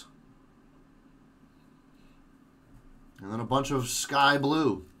Paredes. And then a bunch of sky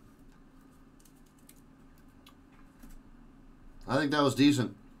blue. I think that was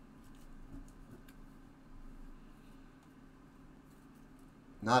decent.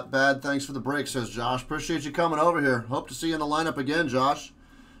 Not bad. Thanks for the break, says Josh. Appreciate you coming over here. Hope to see you in the lineup again, Josh.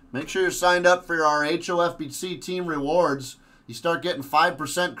 Make sure you're signed up for our HOFBC team rewards. You start getting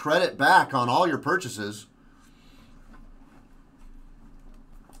 5% credit back on all your purchases.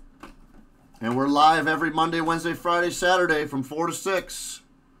 And we're live every Monday, Wednesday, Friday, Saturday from 4 to 6.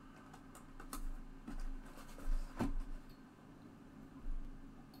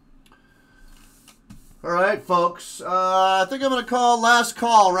 All right, folks. I think I'm going to call last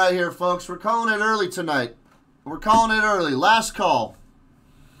call right here, folks. We're calling it early tonight. We're calling it early. Last call.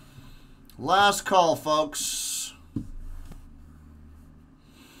 Last call, folks.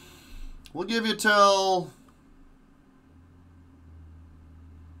 We'll give you till,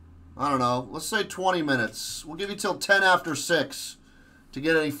 I don't know, let's say 20 minutes. We'll give you till 10 after 6 to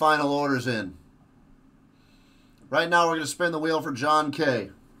get any final orders in. Right now, we're going to spin the wheel for John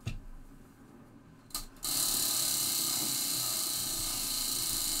K.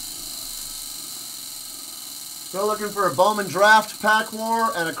 Still looking for a Bowman Draft Pack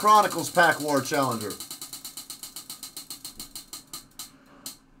War and a Chronicles Pack War Challenger.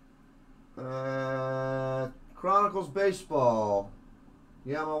 Chronicles Baseball.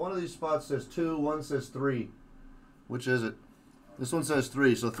 Yeah, well, one of these spots says 2, one says 3. Which is it? This one says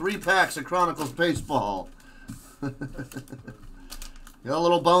 3. So 3 packs of Chronicles Baseball. Got a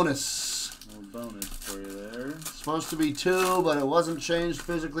little bonus. A little bonus for you there. It's supposed to be 2, but it wasn't changed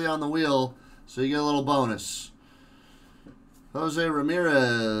physically on the wheel. So you get a little bonus. Jose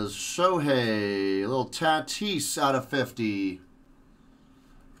Ramirez, Shohei, a little Tatis out of 50.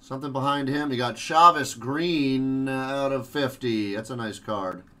 Something behind him. You got Chavez Green out of 50. That's a nice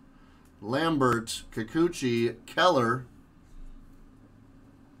card. Lambert, Kikuchi, Keller.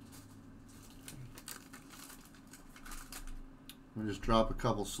 Let me just drop a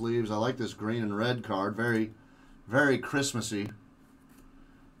couple sleeves. I like this green and red card. Very, very Christmassy.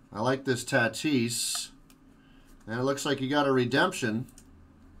 I like this Tatis. And it looks like you got a redemption.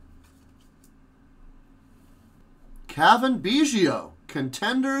 Kevin Biggio,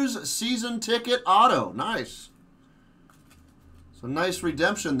 Contenders Season Ticket Auto. Nice. So nice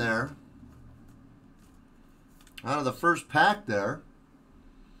redemption there. Out of the first pack there.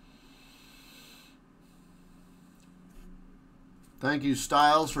 Thank you,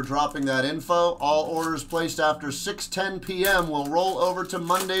 Styles, for dropping that info. All orders placed after 6:10 p.m. will roll over to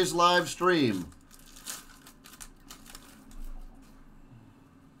Monday's live stream.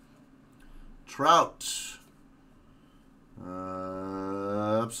 Trout.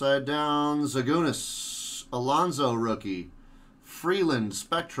 Upside down, Zagunis. Alonso rookie. Freeland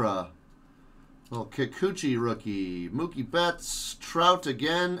Spectra. Little Kikuchi rookie. Mookie Betts. Trout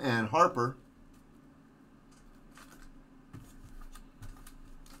again. And Harper.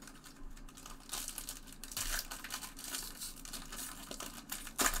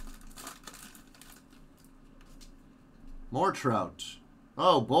 More Trout.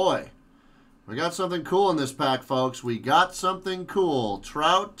 Oh boy. We got something cool in this pack, folks. We got something cool.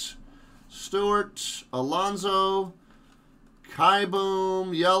 Trout, Stewart, Alonso,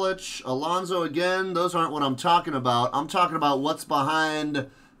 Kaiboom, Yelich, Alonso again. Those aren't what I'm talking about. I'm talking about what's behind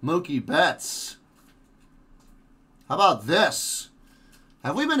Mookie Betts. How about this?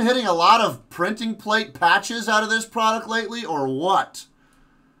 Have we been hitting a lot of printing plate patches out of this product lately, or what?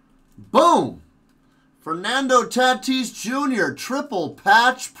 Boom! Fernando Tatis Jr. Triple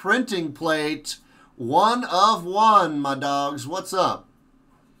patch printing plate. 1 of 1, my dogs. What's up?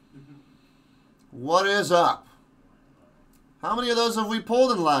 What is up? How many of those have we pulled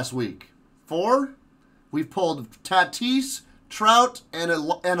in the last week? 4? We've pulled Tatis, Trout, and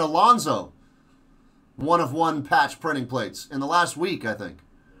Alonso. 1 of 1 patch printing plates in the last week, I think.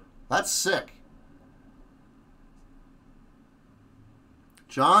 That's sick.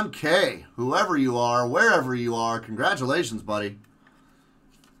 John K., whoever you are, wherever you are, congratulations, buddy.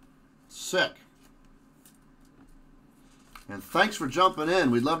 Sick. And thanks for jumping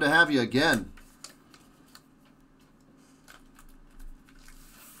in. We'd love to have you again.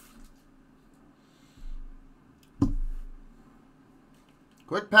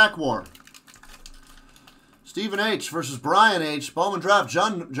 Quick pack war. Stephen H. versus Brian H. Bowman Draft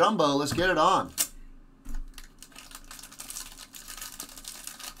Jumbo. Let's get it on.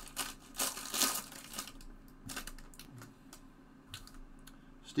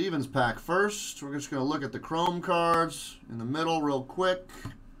 Steven's pack first. We're just going to look at the Chrome cards in the middle real quick.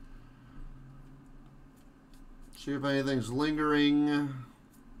 See if anything's lingering.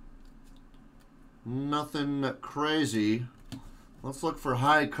 Nothing crazy. Let's look for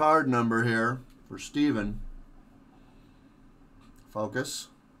high card number here for Steven. Focus.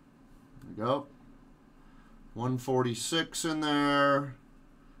 There we go. 146 in there.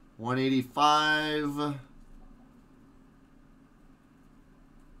 185.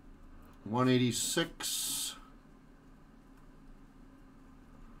 186.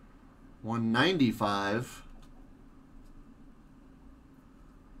 195.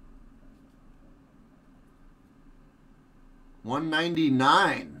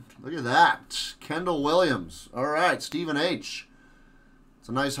 199. Look at that. Kendall Williams. All right, Stephen H. It's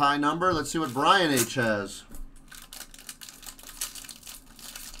a nice high number. Let's see what Brian H. has.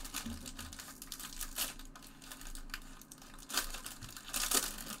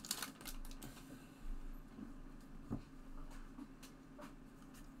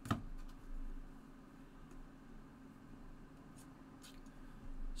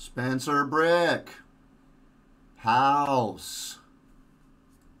 Spencer Brick. House.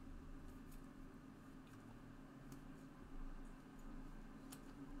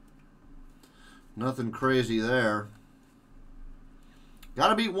 Nothing crazy there.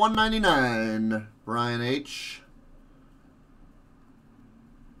 Gotta beat 199, Brian H.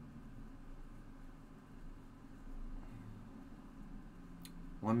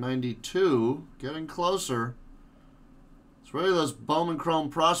 $192, getting closer. It's really those Bowman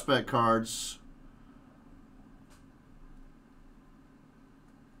Chrome prospect cards.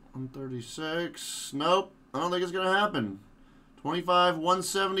 136. Nope. I don't think it's going to happen. 25,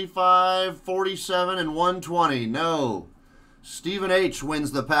 175, 47, and 120. No. Stephen H.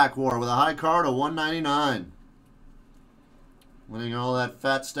 wins the pack war with a high card of 199. Winning all that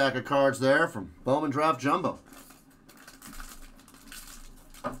fat stack of cards there from Bowman Draft Jumbo.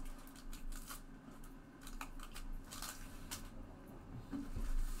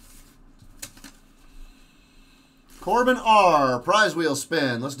 Corbin R. Prize wheel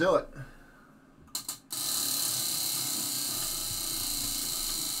spin. Let's do it.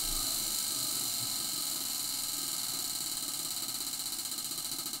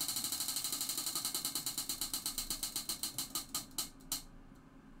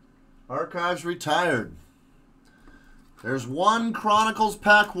 Archives retired. There's one Chronicles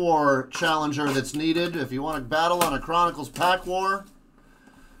Pack War challenger that's needed if you want to battle on a Chronicles Pack War.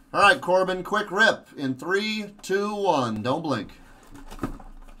 All right, Corbin, quick rip in 3, 2, 1. Don't blink.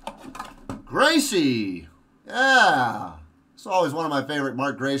 Gracie. Yeah. It's always one of my favorite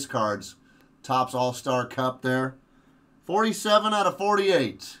Mark Grace cards. Topps All-Star Cup there. 47 out of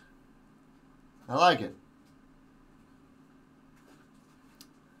 48. I like it.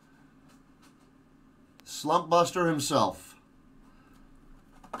 Slump Buster himself.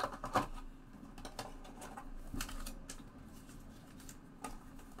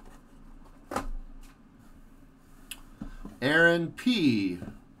 Aaron P.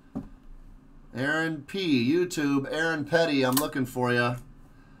 Aaron P. YouTube, Aaron Petty, I'm looking for you.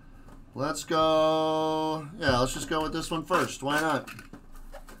 Let's go. Yeah, let's just go with this one first. Why not?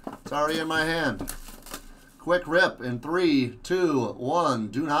 It's already in my hand. Quick rip in 3, 2, 1.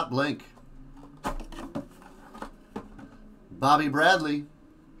 Do not blink. Bobby Bradley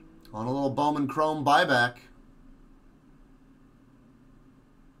on a little Bowman Chrome buyback.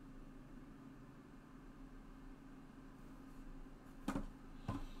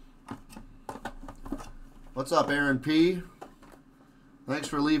 What's up, Aaron P? Thanks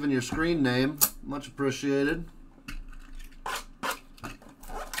for leaving your screen name. Much appreciated.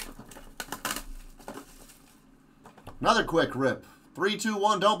 Another quick rip. 3, 2,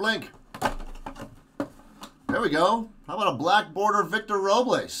 1, don't blink. There we go. How about a black border Victor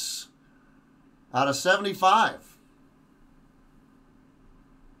Robles out of 75?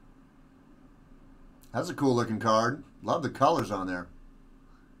 That's a cool looking card. Love the colors on there.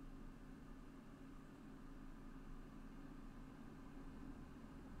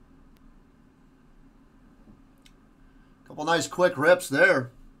 Couple nice quick rips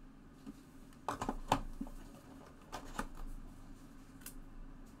there.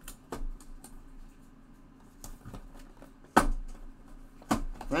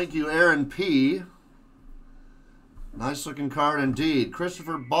 Thank you, Aaron P. Nice looking card indeed.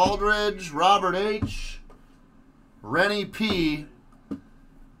 Christopher Baldridge, Robert H., Rennie P.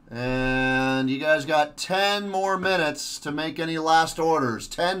 And you guys got 10 more minutes to make any last orders.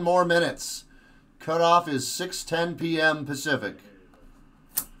 10 more minutes. Cutoff is 6:10 p.m. Pacific.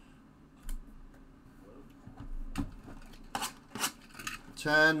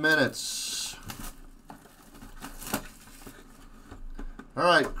 Ten minutes. All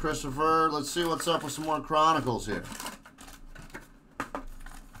right, Christopher, let's see what's up with some more Chronicles here.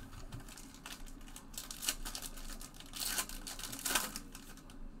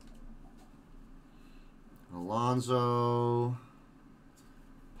 Alonzo,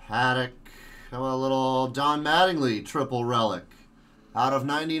 Paddock. How about a little Don Mattingly triple relic out of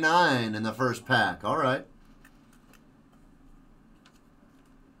 99 in the first pack? All right.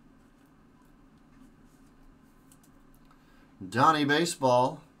 Donnie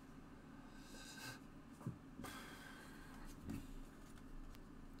Baseball.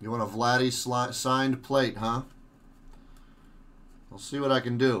 You want a Vladdy signed plate, huh? I'll see what I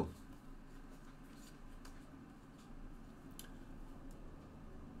can do.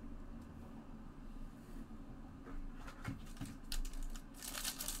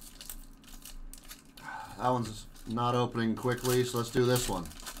 That one's not opening quickly, so let's do this one.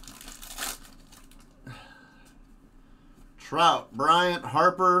 Trout, Bryant,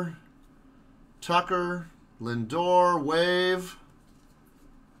 Harper, Tucker, Lindor, Wave,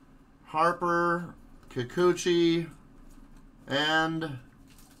 Harper, Kikuchi, and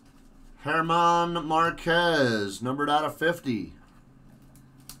German Marquez, numbered out of 50.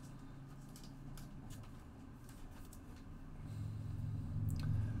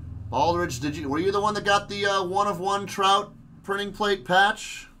 Baldridge, were you the one that got the 1-of-1 Trout printing plate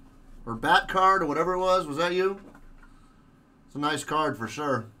patch? Or bat card, or whatever it was? Was that you? It's a nice card for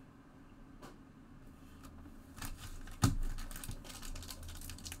sure.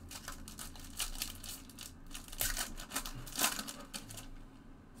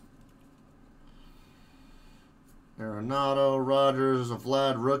 Arenado, Rogers, a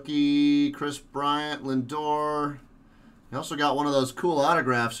Vlad rookie, Chris Bryant, Lindor. You also got one of those cool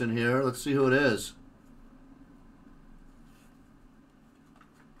autographs in here. Let's see who it is.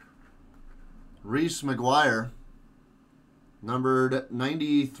 Reese McGuire. Numbered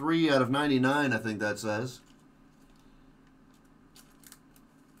 93 out of 99, I think that says.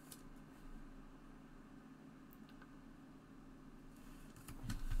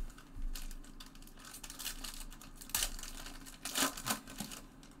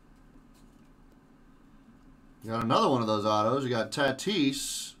 You got another one of those autos. You got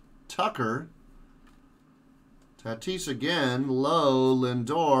Tatis, Tucker, Tatis again, Lowe,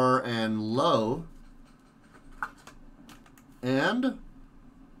 Lindor, and Lowe. And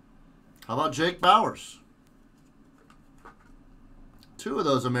how about Jake Bowers? Two of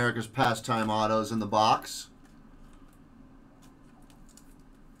those America's Pastime autos in the box.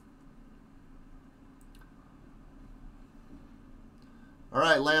 All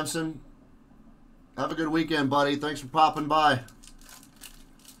right, Lamson. Have a good weekend, buddy. Thanks for popping by.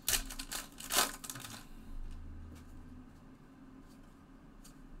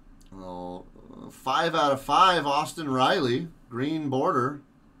 Oh, 5 out of 5, Austin Riley. Green border.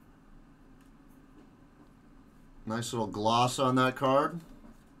 Nice little gloss on that card.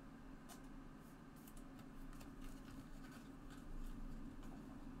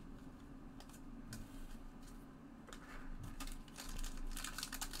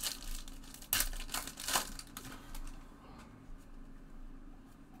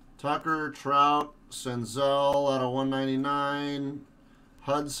 Tucker, Trout, Senzel out of 199.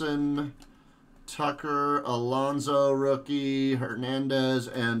 Hudson, Tucker, Alonzo rookie, Hernandez,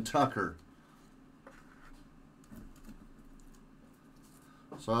 and Tucker.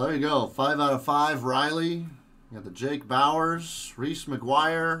 So there you go. 5 out of 5, Riley. You got the Jake Bowers, Reese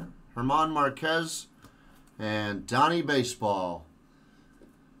McGuire, German Marquez, and Donnie Baseball.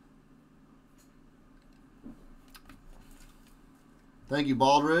 Thank you,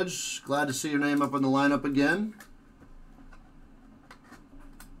 Baldridge. Glad to see your name up in the lineup again.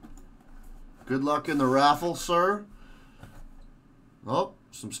 Good luck in the raffle, sir. Oh,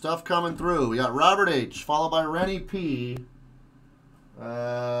 some stuff coming through. We got Robert H., followed by Rennie P.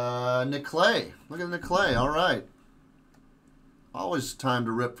 Nick Clay. Look at Nick Clay. All right. Always time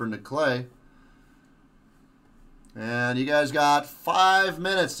to rip for Nick Clay. And you guys got 5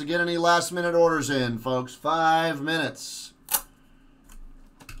 minutes to get any last-minute orders in, folks. 5 minutes.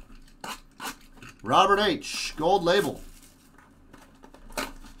 Robert H., gold label.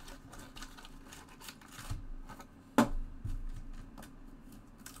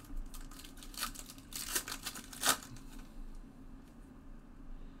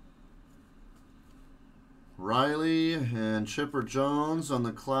 Riley and Chipper Jones on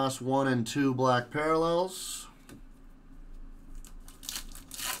the Class 1 and 2 black parallels.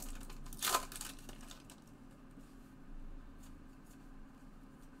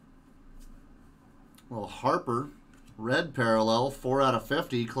 Well, Harper, red parallel, 4 out of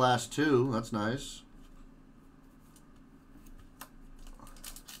 50, Class 2. That's nice.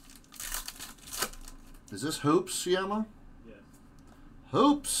 Is this Hoops, Yama? Yes.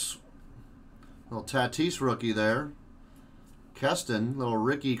 Hoops! Little Tatis rookie there. Keston, little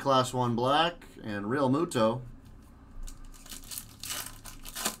Ricky Class 1 black, and Real Muto.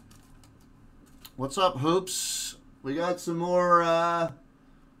 What's up, Hoops? We got some more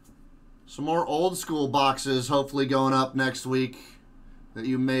old school boxes hopefully going up next week that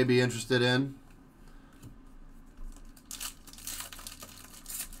you may be interested in.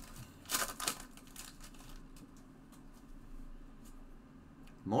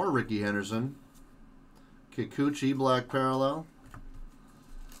 More Ricky Henderson. Kikuchi, black parallel.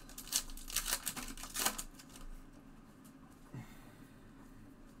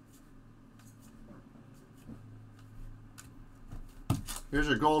 Here's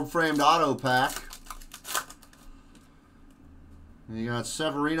your gold framed auto pack. And you got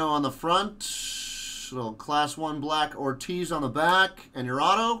Severino on the front. Little Class 1 black Ortiz on the back. And your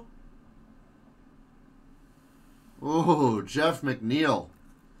auto. Ooh, Jeff McNeil.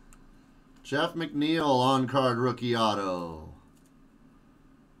 Jeff McNeil on-card rookie auto.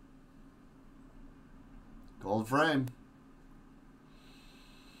 Gold frame.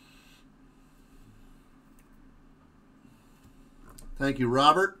 Thank you,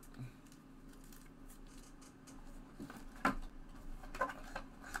 Robert.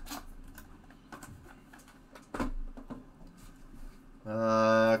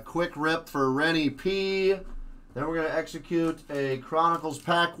 Quick rip for Rennie P. Then we're going to execute a Chronicles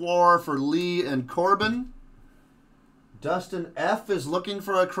Pack War for Lee and Corbin. Dustin F. is looking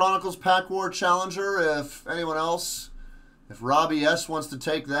for a Chronicles Pack War challenger. If anyone else, if Robbie S. wants to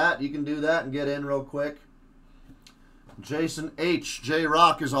take that, you can do that and get in real quick. Jason H. J.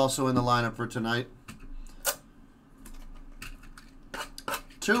 Rock is also in the lineup for tonight.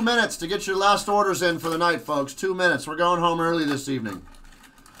 2 minutes to get your last orders in for the night, folks. 2 minutes. We're going home early this evening.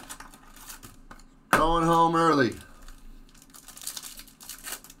 Going home early.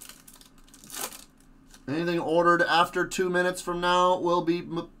 Anything ordered after 2 minutes from now will be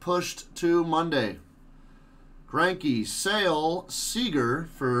pushed to Monday. Granke, Sale, Seager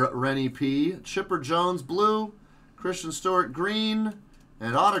for Rennie P. Chipper Jones, blue. Christian Stewart, green.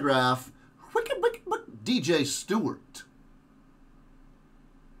 And autograph, DJ Stewart.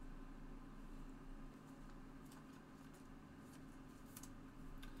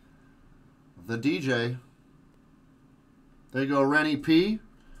 The DJ. There you go, Rennie P.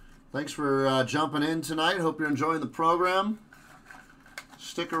 Thanks for jumping in tonight. Hope you're enjoying the program.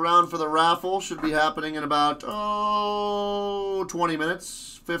 Stick around for the raffle. Should be happening in about, 20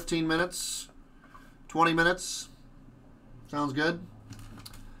 minutes, 15 minutes, 20 minutes. Sounds good.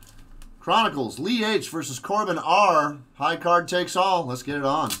 Chronicles, Lee H versus Corbin R. High card takes all. Let's get it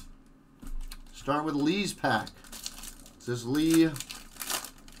on. Start with Lee's pack. Is this Lee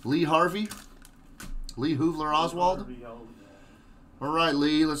Harvey? Lee Hoovler Oswald? All right,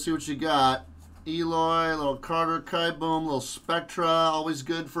 Lee, let's see what you got. Eloy, little Carter Boom, little Spectra, always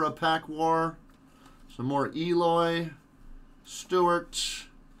good for a pack war. Some more Eloy, Stewart,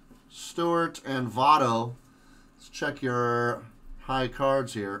 and Votto. Let's check your high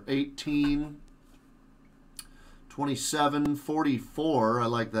cards here. 18, 27, 44, I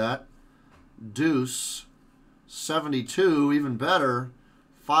like that. Deuce, 72, even better.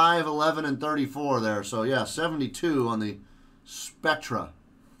 5, 11, and 34 there. So, yeah, 72 on the Spectra.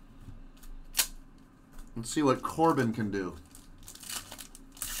 Let's see what Corbin can do.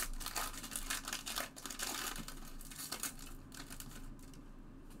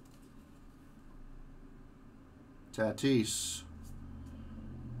 Tatis.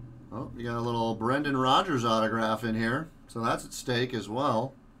 Oh, you got a little Brendan Rodgers autograph in here. So that's at stake as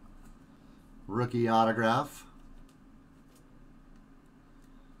well. Rookie autograph.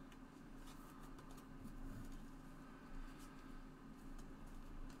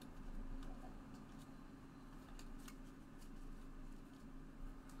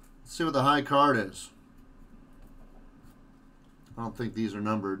 Let's see what the high card is. I don't think these are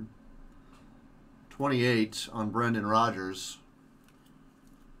numbered. 28 on Brendan Rodgers.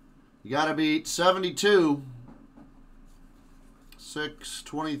 You got to beat 72. 6,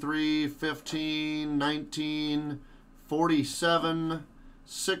 23, 15, 19, 47,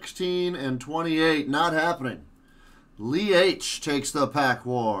 16, and 28. Not happening. Lee H takes the pack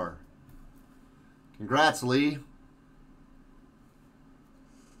war. Congrats, Lee.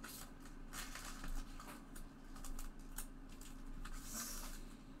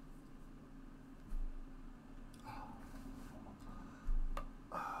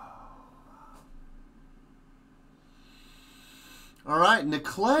 All right, Nick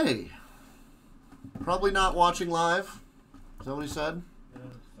Clay. Probably not watching live. Is that what he said? It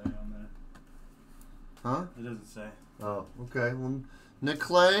doesn't say on there. Huh? It doesn't say. Oh, okay. Well, Nick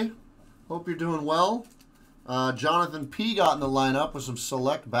Clay, hope you're doing well. Jonathan P. got in the lineup with some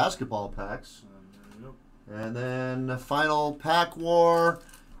select basketball packs. And then the final pack war.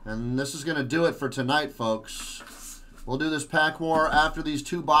 And this is going to do it for tonight, folks. We'll do this pack war after these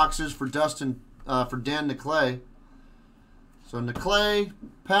 2 boxes for Dan Niclay. So Niclay,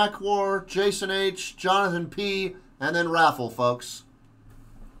 pack war, Jason H., Jonathan P., and then raffle, folks.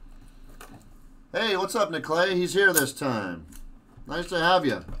 Hey, what's up, Niclay? He's here this time. Nice to have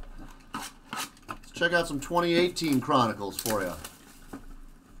you. Let's check out some 2018 Chronicles for you.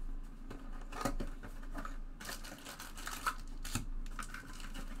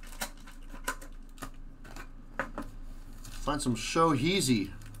 Find some Shoheezy,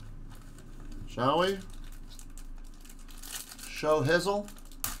 shall we? Show Hizzle.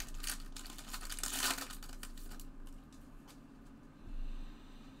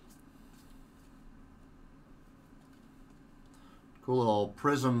 Cool little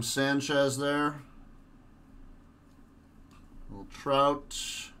Prism Sanchez there. Little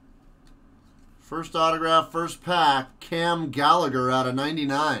Trout. First autograph, first pack, Cam Gallagher out of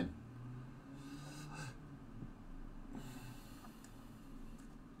 99.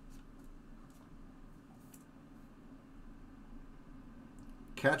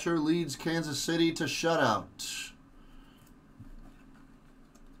 Catcher leads Kansas City to shutout.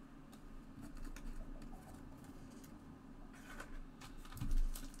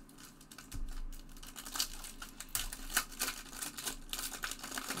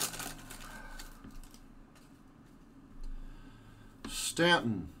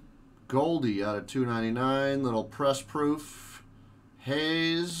 Stanton, Goldie out of 299, little press proof.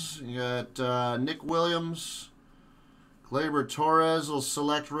 Hayes, you got Nick Williams. Gleyber Torres, little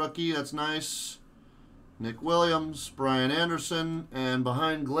select rookie, that's nice. Nick Williams, Brian Anderson, and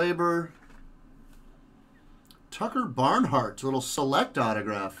behind Gleyber, Tucker Barnhart, little select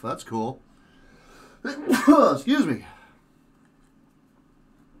autograph. That's cool. Excuse me.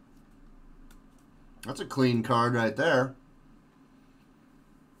 That's a clean card right there.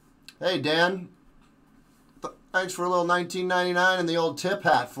 Hey, Dan. Thanks for a little $19.99 and the old tip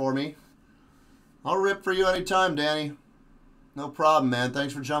hat for me. I'll rip for you anytime, Danny. No problem, man.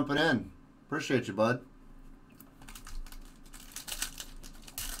 Thanks for jumping in. Appreciate you, bud.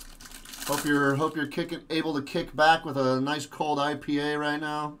 Hope you're able to kick back with a nice cold IPA right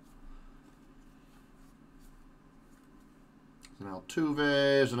now. An Altuve.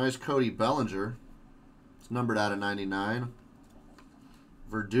 There's a nice Cody Bellinger. It's numbered out of 99.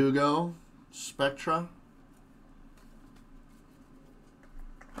 Verdugo, Spectra.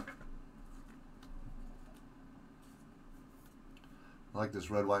 I like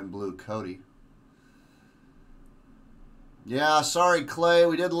this red, white, and blue Cody. Yeah, sorry, Clay.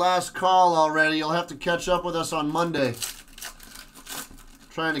 We did last call already. You'll have to catch up with us on Monday.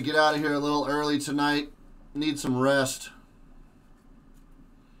 Trying to get out of here a little early tonight. Need some rest.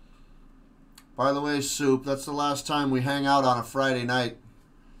 By the way, Soup, that's the last time we hang out on a Friday night.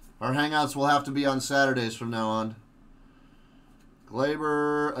 Our hangouts will have to be on Saturdays from now on.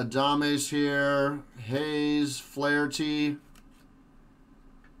 Gleyber, Adames here. Hayes, Flaherty.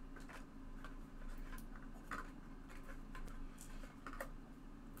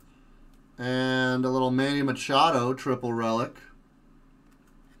 And a little Manny Machado, triple relic.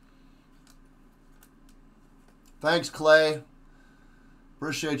 Thanks, Clay.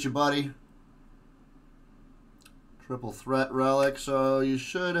 Appreciate you, buddy. Triple threat relic. So you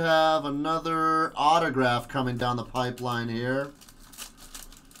should have another autograph coming down the pipeline here.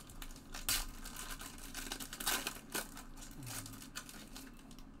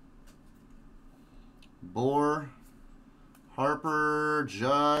 Bohr. Harper,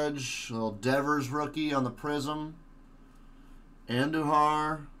 Judge, little Devers rookie on the Prism.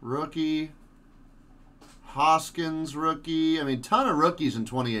 Andujar, rookie. Hoskins, rookie. I mean, ton of rookies in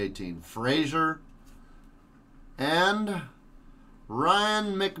 2018. Frazier. And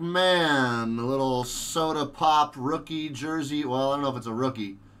Ryan McMahon, a little soda pop rookie jersey. Well, I don't know if it's a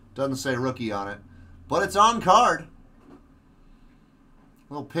rookie. Doesn't say rookie on it. But it's on card.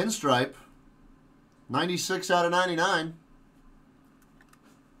 Little pinstripe. 96 out of 99.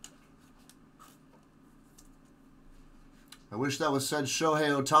 I wish that was said Shohei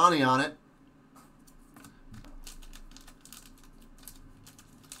Ohtani on it.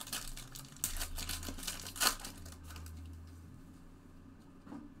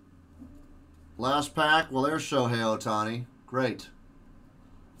 Last pack. Well, there's Shohei Ohtani. Great.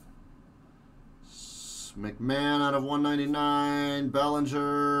 McMahon out of 199.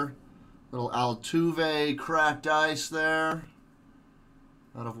 Bellinger. Little Altuve cracked ice there.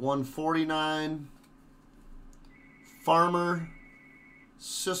 Out of 149. Farmer.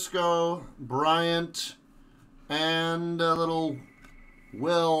 Cisco. Bryant. And a little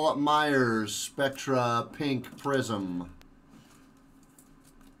Will Myers Spectra Pink Prism.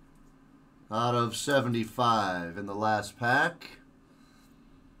 Out of 75 in the last pack.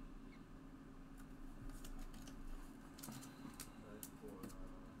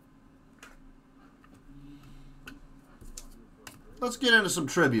 Let's get into some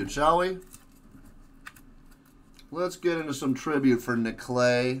tribute, shall we? Let's get into some tribute for Nick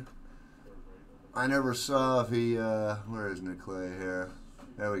Clay. I never saw if he, where is Nick Clay here?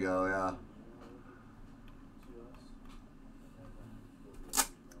 There we go, yeah.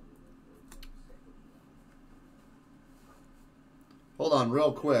 Hold on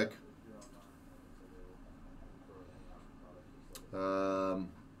real quick.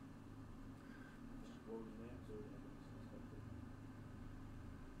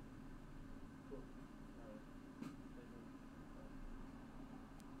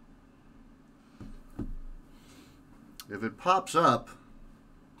 If it pops up,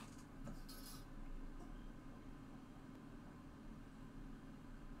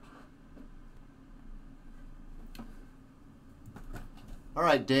 all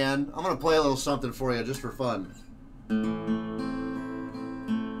right, Dan, I'm going to play a little something for you just for fun.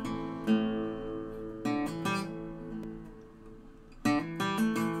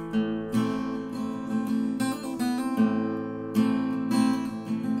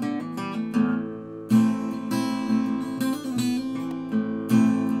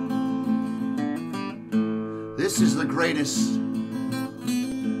 This is the greatest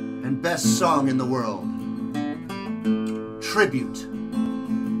and best song in the world. Tribute.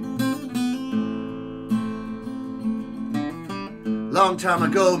 Long time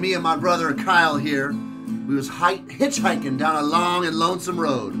ago, me and my brother Kyle here, we was hitchhiking down a long and lonesome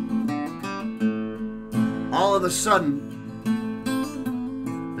road. All of a sudden,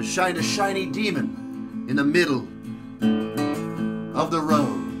 there shined a shiny demon in the middle of the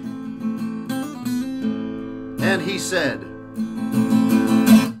road. And he said,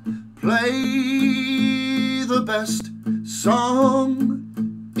 play the best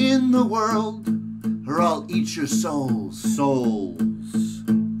song in the world, or I'll eat your souls.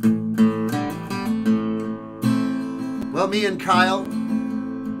 Well, me and Kyle,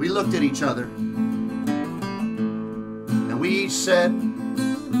 we looked at each other, and we each said,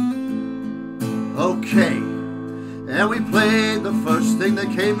 okay. And we played the first thing that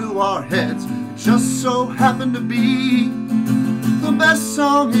came to our heads. It just so happened to be the best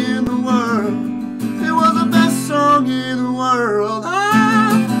song in the world. It was the best song in the world.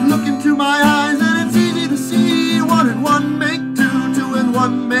 I look into my eyes and it's easy to see. 1 and 1 make 2, 2 and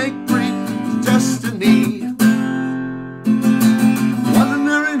 1 make 3. It's destiny.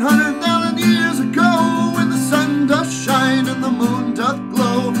 100,000 years ago, when the sun doth shine and the moon doth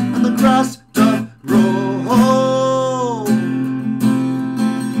glow and the grass doth grow.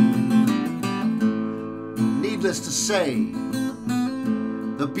 Needless to say,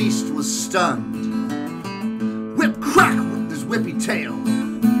 the beast was stunned. Whip crack with his whippy tail,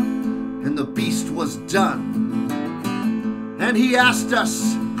 and the beast was done. And he asked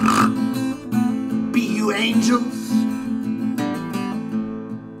us, be you angels?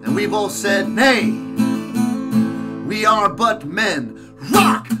 And we both said, nay, we are but men.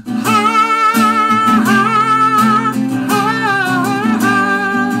 Rock!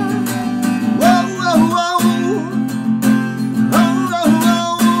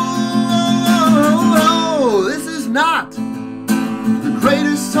 Not the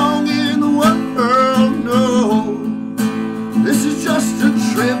greatest song in the world, no. This is just a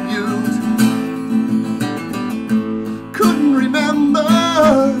tribute. Couldn't remember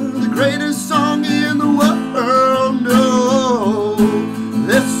the greatest song in the world, no.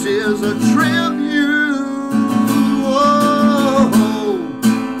 This is a tribute, whoa,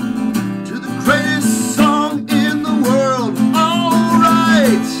 to the greatest song in the world. All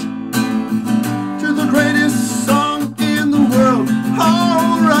right, to the greatest song.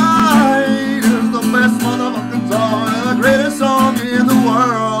 Alright, it's the best motherfucking song, the greatest song in the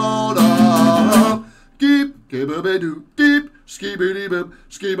world. Keep, keep-a-ba-doo, deep, skee-ba-dee-bop,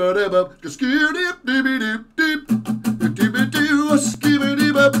 skee-ba-dee-bop, skee-dee-dee-dee-dee, deep, deep-a-doo,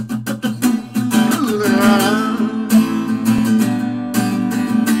 skee-ba-dee-bop.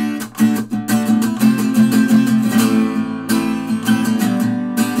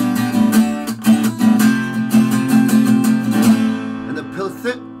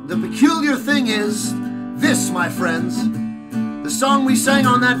 song we sang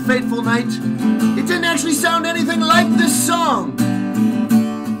on that fateful night, it didn't actually sound anything like this song.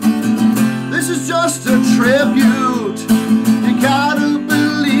 This is just a tribute. You gotta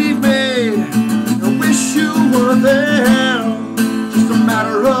believe me. I wish you were there. Just a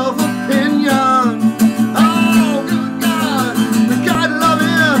matter of opinion. Oh, good God, you gotta love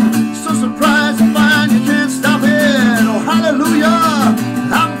him. So surprised to find you can't stop it. Oh, hallelujah,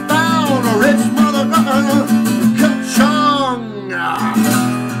 I'm found a rich motherfucker. Ka-chung.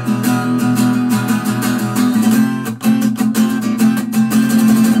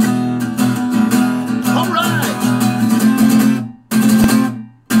 All right.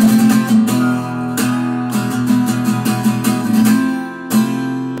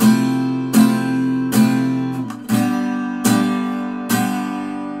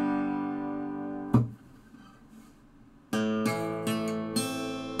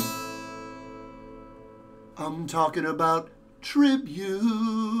 I'm talking about tribute.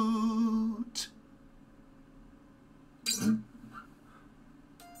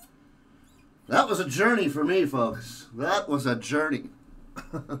 That was a journey for me, folks. That was a journey.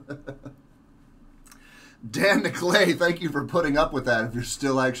 Dan Niclay, thank you for putting up with that if you're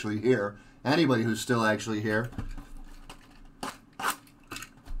still actually here. Anybody who's still actually here.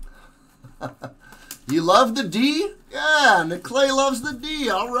 You love the D? Yeah, Niclay loves the D.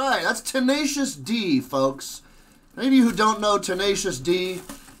 All right, that's Tenacious D, folks. Any of you who don't know Tenacious D,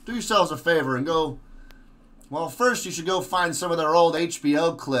 do yourselves a favor and go. Well, first you should go find some of their old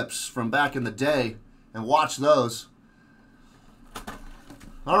HBO clips from back in the day and watch those.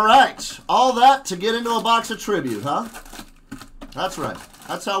 All right, all that to get into a box of tribute, huh? That's right.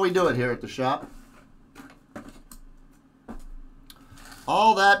 That's how we do it here at the shop.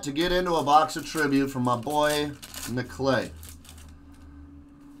 All that to get into a box of tribute from my boy Niclay.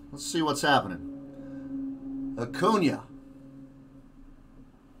 Let's see what's happening. Acuna.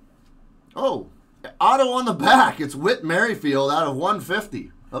 Oh, auto on the back. It's Whit Merrifield out of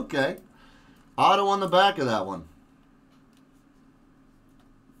 150. Okay. Auto on the back of that one.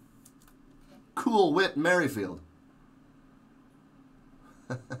 Cool Whit Merrifield.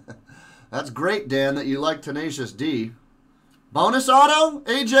 That's great, Dan, that you like Tenacious D. Bonus auto?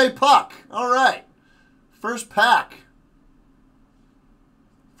 AJ Puck. All right. First pack.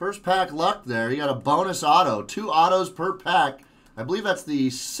 First pack luck there. You got a bonus auto. 2 autos per pack. I believe that's the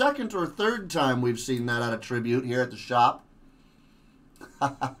second or third time we've seen that out of tribute here at the shop.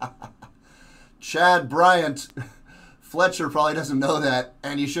 Chad Bryant. Fletcher probably doesn't know that,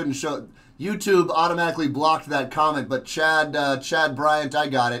 and you shouldn't show. YouTube automatically blocked that comment, but Chad Bryant, I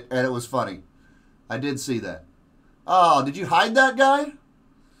got it, and it was funny. I did see that. Oh, did you hide that guy?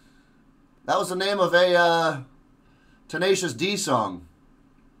 That was the name of a Tenacious D song.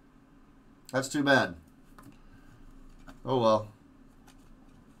 That's too bad. Oh, well.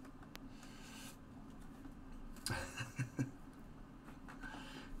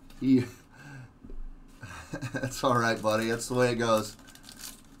 That's all right, buddy. That's the way it goes.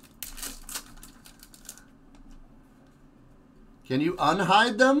 Can you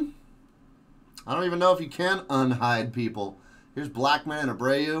unhide them? I don't even know if you can unhide people. Here's Blackman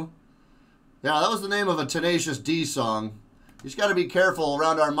Abreu. Yeah, that was the name of a Tenacious D song. You just got to be careful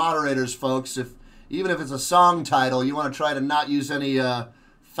around our moderators, folks. Even if it's a song title, you want to try to not use any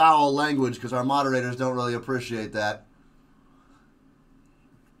foul language because our moderators don't really appreciate that.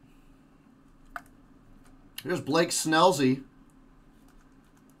 Here's Blake Snellsy.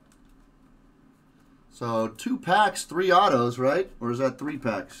 So 2 packs, 3 autos, right? Or is that 3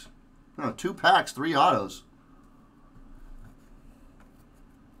 packs? No, 2 packs, 3 autos.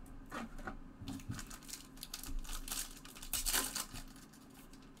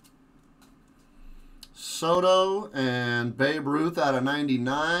 Soto and Babe Ruth out of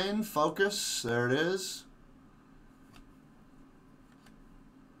 99. Focus. There it is.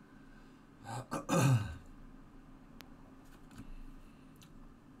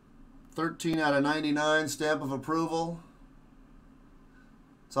 $13 out of 99. Stamp of approval.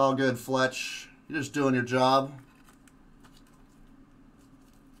 It's all good, Fletch. You're just doing your job.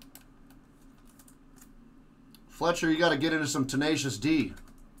 Fletcher, you got to get into some Tenacious D.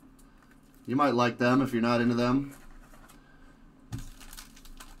 You might like them if you're not into them.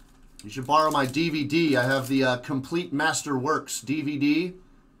 You should borrow my DVD. I have the Complete Masterworks DVD. You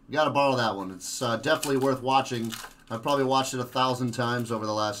got to borrow that one. It's definitely worth watching. I've probably watched it 1,000 times over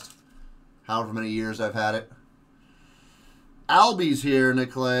the last however many years I've had it. Albies here,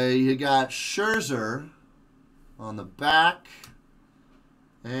 Niclay. You got Scherzer on the back.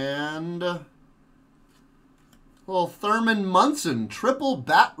 And little Thurman Munson, triple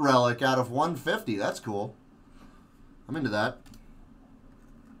bat relic out of 150. That's cool. I'm into that.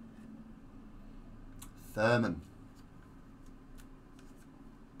 Thurman.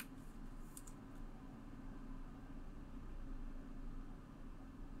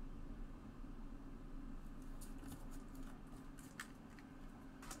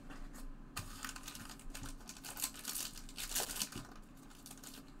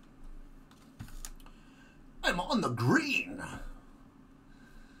 I'm on the green.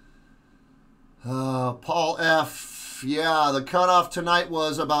 Paul F. Yeah, the cutoff tonight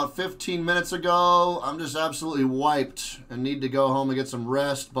was about 15 minutes ago. I'm just absolutely wiped and need to go home and get some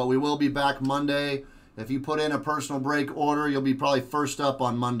rest, but we will be back Monday. If you put in a personal break order, you'll be probably first up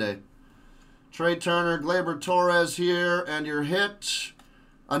on Monday. Trey Turner, Gleyber Torres here, and your hit,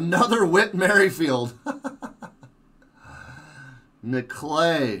 another Whit Merrifield. Nick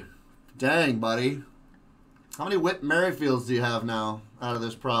Clay. Dang, buddy. How many Whit Merrifields do you have now out of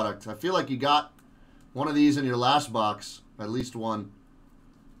this product? I feel like you got one of these in your last box. At least one.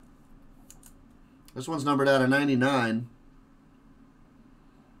 This one's numbered out of 99.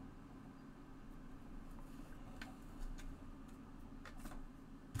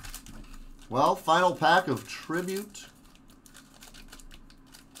 Well, final pack of Tribute.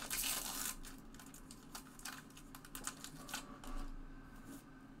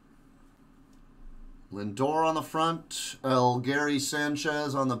 Lindor on the front. Gary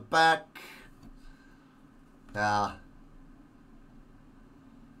Sanchez on the back. Yeah.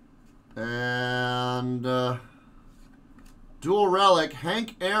 And dual relic,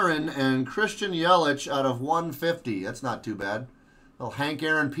 Hank Aaron and Christian Yelich out of 150. That's not too bad. Little Hank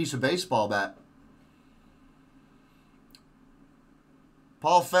Aaron piece of baseball bat.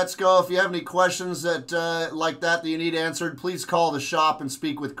 Paul Fetzko, if you have any questions like that you need answered, please call the shop and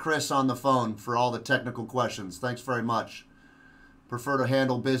speak with Chris on the phone for all the technical questions. Thanks very much. Prefer to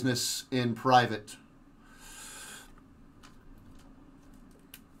handle business in private.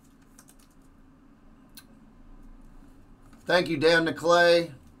 Thank you, Dan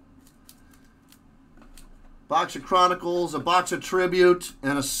Nicklay. Box of Chronicles, a box of Tribute,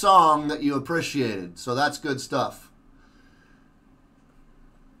 and a song that you appreciated. So that's good stuff.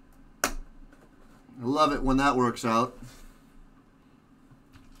 I love it when that works out.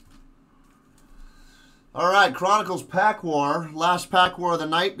 All right, Chronicles Pack War. Last Pack War of the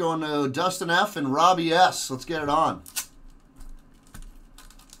night going to Dustin F. and Robbie S. Let's get it on.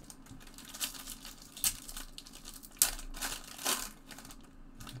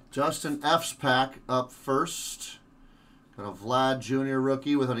 Justin F's pack up first. Got a Vlad Jr.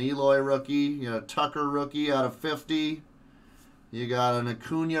 rookie with an Eloy rookie. You got a Tucker rookie out of 50. You got an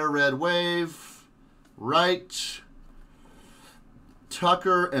Acuna Red Wave. Wright,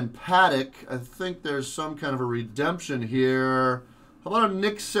 Tucker, and Paddock. I think there's some kind of a redemption here. How about a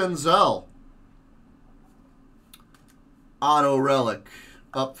Nick Senzel? Auto relic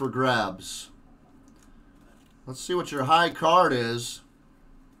up for grabs. Let's see what your high card is.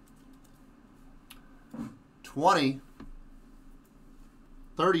 20,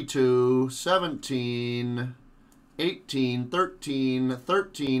 32, 17, 18, 13,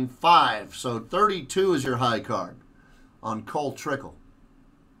 13, 5. So 32 is your high card on Cole Trickle.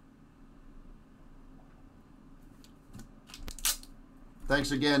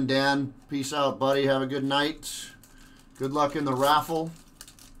 Thanks again, Dan. Peace out, buddy. Have a good night. Good luck in the raffle.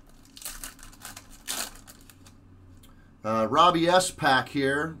 Robbie S. pack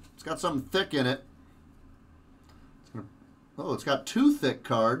here. It's got something thick in it. Oh, it's got two thick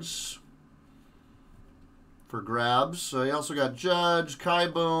cards for grabs. So you also got Judge, Kai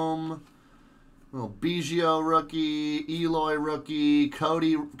Boom, little Biggio rookie, Eloy rookie,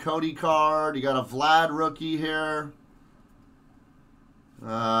 Cody card. You got a Vlad rookie here. You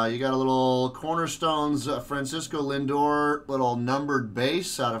got a little Cornerstones Francisco Lindor little numbered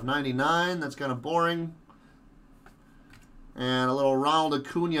base out of 99. That's kind of boring. And a little Ronald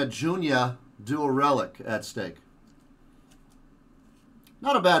Acuna Jr. dual relic at stake.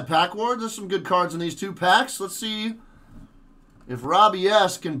 Not a bad pack, Ward. There's some good cards in these two packs. Let's see if Robbie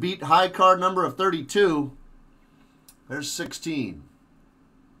S. can beat high card number of 32. There's 16.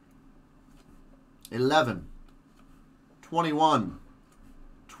 11. 21.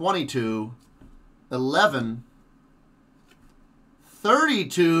 22. 11.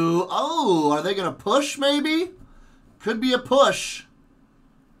 32. Oh, are they going to push maybe? Could be a push.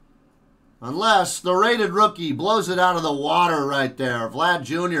 Unless the rated rookie blows it out of the water right there. Vlad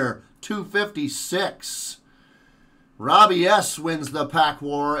Jr., 256. Robbie S. wins the pack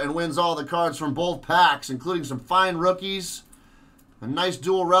war and wins all the cards from both packs, including some fine rookies, a nice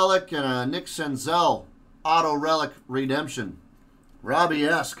dual relic, and a Nick Senzel auto relic redemption. Robbie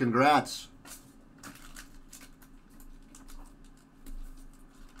S., congrats.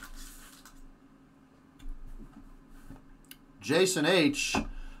 Jason H.,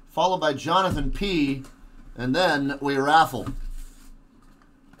 followed by Jonathan P., and then we raffle.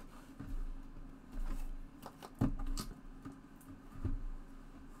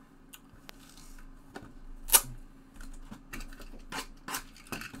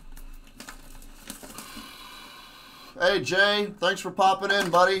 Hey, Jay, thanks for popping in,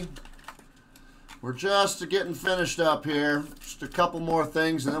 buddy. We're just getting finished up here. Just a couple more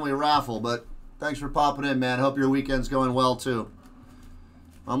things, and then we raffle, but thanks for popping in, man. Hope your weekend's going well, too.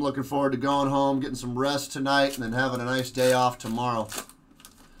 I'm looking forward to going home, getting some rest tonight, and then having a nice day off tomorrow.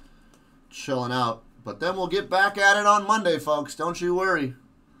 Chilling out. But then we'll get back at it on Monday, folks. Don't you worry.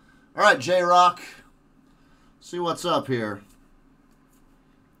 All right, J-Rock. See what's up here.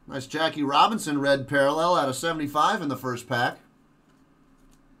 Nice Jackie Robinson red parallel out of 75 in the first pack.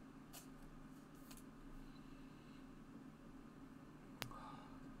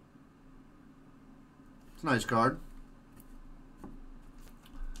 It's a nice card.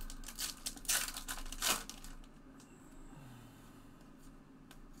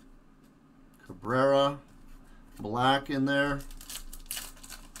 Cabrera, black in there.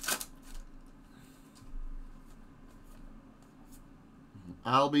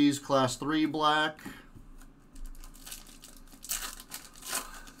 Albies, Class 3 black.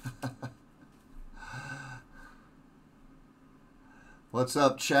 What's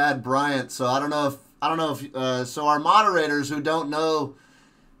up, Chad Bryant? So I don't know if so our moderators who don't know,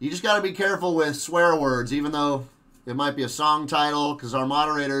 you just got to be careful with swear words, even though it might be a song title, because our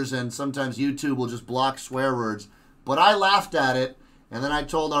moderators and sometimes YouTube will just block swear words. But I laughed at it, and then I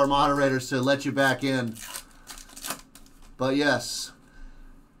told our moderators to let you back in. But yes.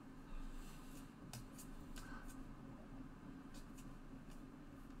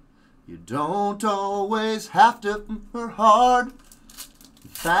 You don't always have to work hard. In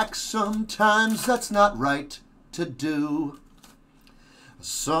fact, sometimes that's not right to do.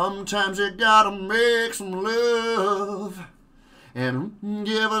 Sometimes you gotta make some love and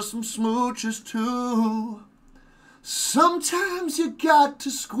give us some smooches too. Sometimes you got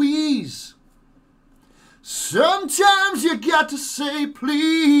to squeeze. Sometimes you got to say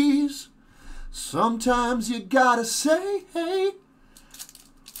please. Sometimes you gotta say hey.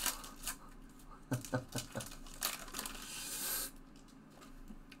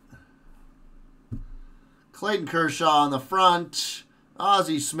 Clayton Kershaw on the front,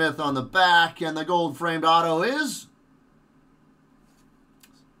 Ozzie Smith on the back, and the gold framed auto is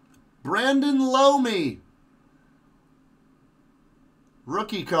Brandon Lomi.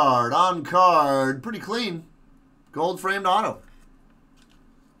 Rookie card, on card, pretty clean. Gold framed auto.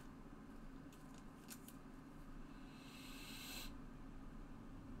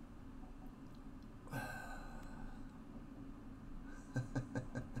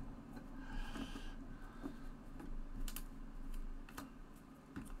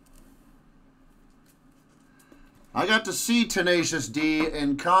 I got to see Tenacious D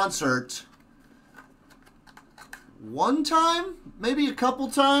in concert one time, maybe a couple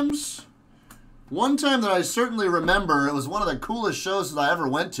times. One time that I certainly remember, it was one of the coolest shows that I ever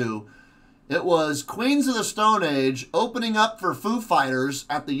went to. It was Queens of the Stone Age opening up for Foo Fighters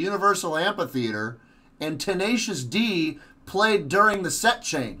at the Universal Amphitheater, and Tenacious D played during the set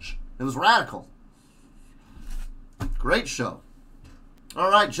change. It was radical. Great show. All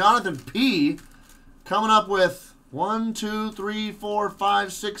right, Jonathan P. coming up with 1, 2, 3, 4,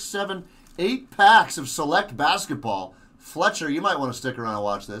 5, 6, 7, 8 packs of select basketball. Fletcher, you might want to stick around and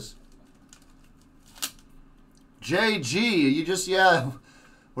watch this. JG, you just, yeah.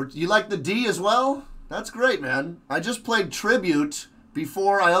 You like the D as well? That's great, man. I just played Tribute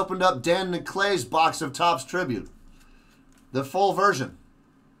before I opened up Dan Clay's box of Topps Tribute. The full version.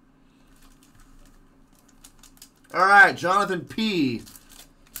 All right, Jonathan P.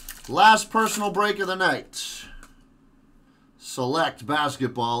 Last personal break of the night. Select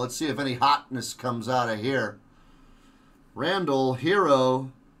basketball. Let's see if any hotness comes out of here. Randall,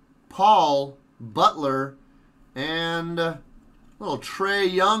 Hero, Paul, Butler, and a little Trae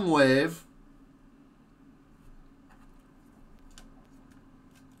Young wave.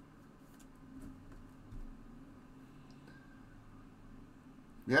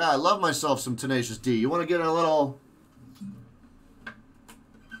 Yeah, I love myself some Tenacious D. You want to get a little...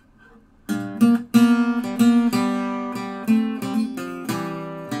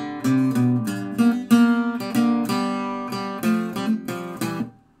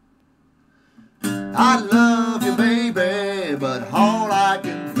 I love you, baby, but all I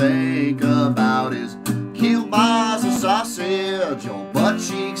can think about is kielbasa sausage, your butt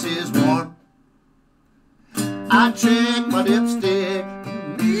cheeks is warm. I check my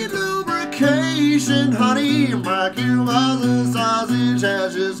dipstick, need lubrication, and honey, my Cuban sausage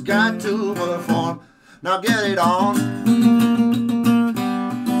has just got to perform. Now get it on.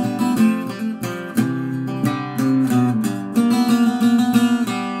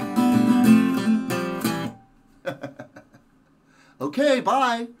 Okay,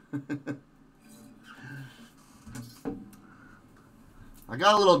 bye. I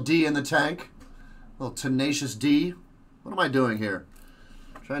got a little D in the tank. A little tenacious D. What am I doing here?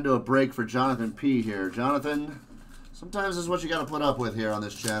 Trying to do a break for Jonathan P here. Jonathan, sometimes this is what you got to put up with here on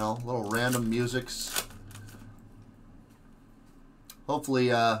this channel. Little random musics. Hopefully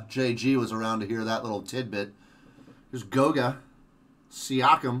JG was around to hear that little tidbit. Here's Goga,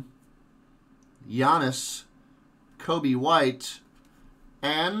 Siakam, Giannis, Kobe White,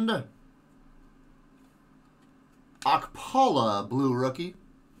 and Okpala, blue rookie.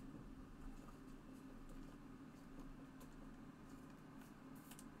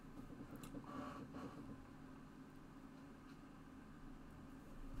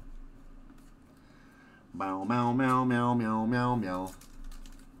 Meow, meow, meow, meow, meow, meow, meow.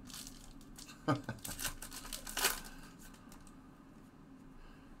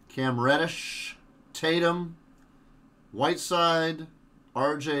 Cam Reddish, Tatum, Whiteside,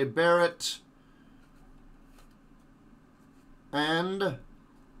 RJ Barrett, and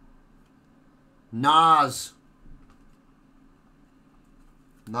Nas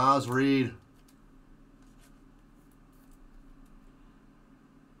Reed.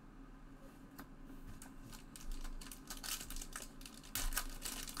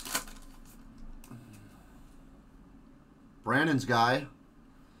 Brandon's guy,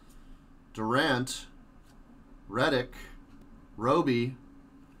 Durant, Redick, Roby,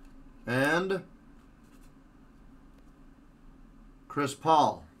 and Chris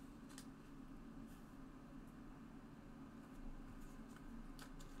Paul.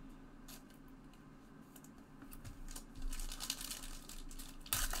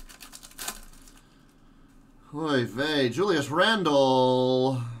 Oy vey. Julius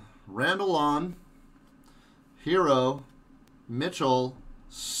Randle. Randle on. Hero. Mitchell.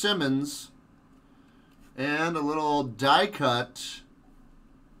 Simmons. And a little die cut.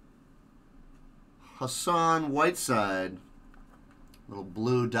 Hassan Whiteside. Little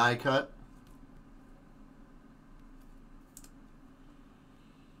blue die cut.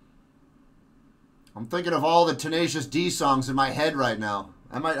 I'm thinking of all the Tenacious D songs in my head right now.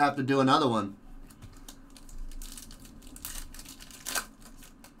 I might have to do another one.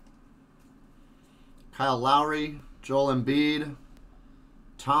 Kyle Lowry, Joel Embiid,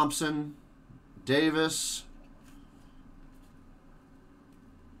 Thompson, Davis,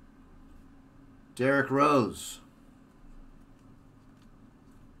 Derrick Rose.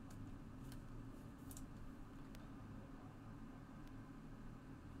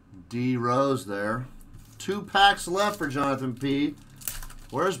 D Rose there. 2 packs left for Jonathan P.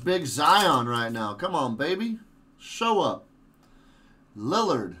 Where's Big Zion right now? Come on, baby. Show up.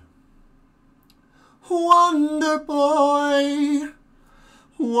 Lillard. Wonder Boy,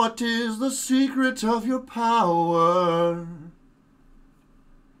 what is the secret of your power?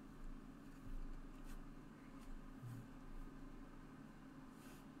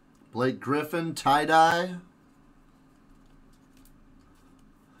 Blake Griffin, tie-dye.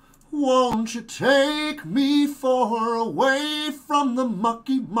 Won't you take me far away from the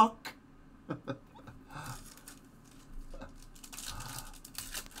mucky muck?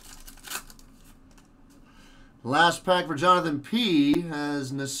 Last pack for Jonathan P.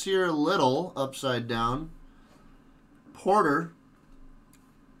 has Nasir Little, upside down. Porter.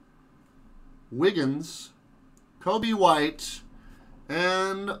 Wiggins. Kobe White.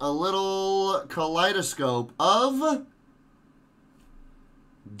 And a little kaleidoscope of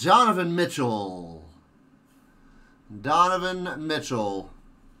Donovan Mitchell. Donovan Mitchell.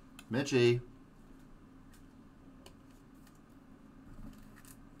 Mitchie.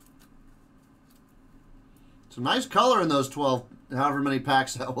 Some nice color in those 12, however many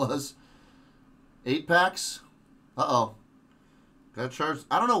packs that was. 8 packs? Uh-oh. Got charged.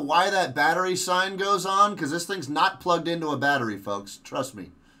 I don't know why that battery sign goes on, because this thing's not plugged into a battery, folks. Trust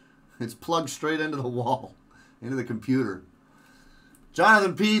me. It's plugged straight into the wall, into the computer.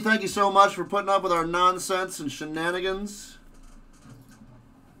 Jonathan P., thank you so much for putting up with our nonsense and shenanigans.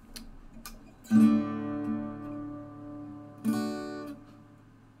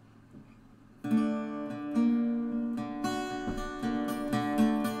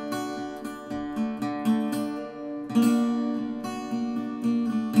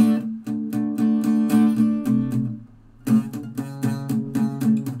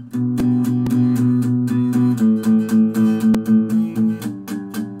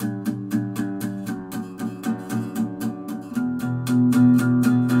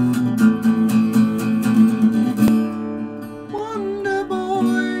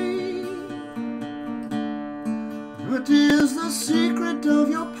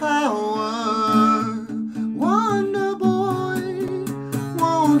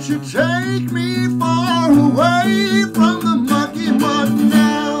 Won't you take me far away from the mucky mud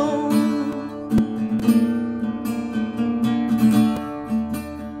now?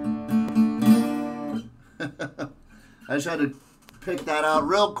 I just had to pick that out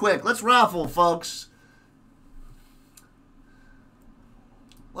real quick. Let's raffle, folks.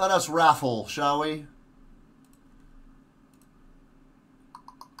 Let us raffle, shall we?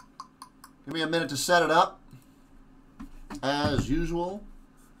 Give me a minute to set it up. As usual.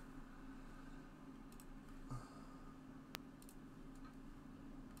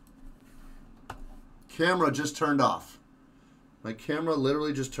 Camera just turned off. My camera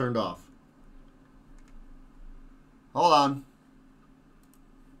literally just turned off. Hold on.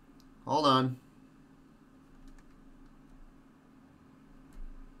 Hold on.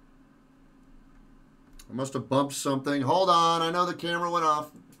 I must have bumped something. Hold on. I know the camera went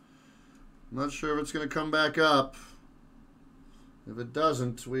off. I'm not sure if it's going to come back up. If it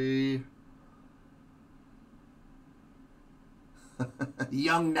doesn't, we...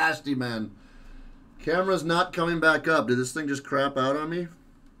 Young nasty man. Camera's not coming back up. Did this thing just crap out on me?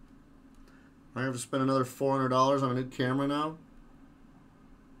 I have to spend another $400 on a new camera now?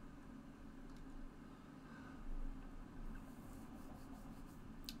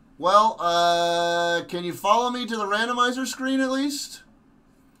 Well, can you follow me to the randomizer screen at least?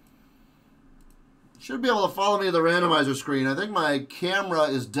 Should be able to follow me to the randomizer screen. I think my camera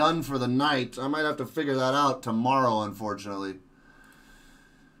is done for the night. I might have to figure that out tomorrow, unfortunately.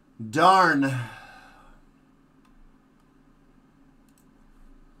 Darn.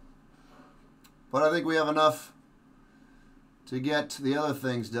 But I think we have enough to get the other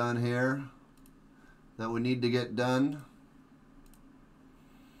things done here that we need to get done.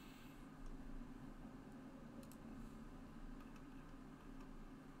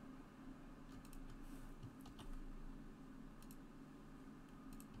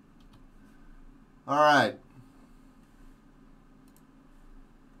 All right.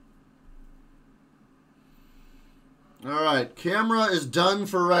 All right, camera is done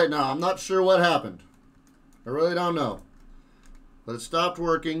for right now. I'm not sure what happened. I really don't know. But it stopped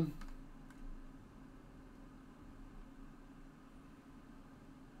working.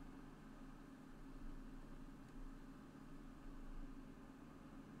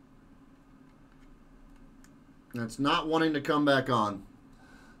 And it's not wanting to come back on.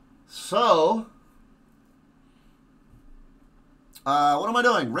 So, what am I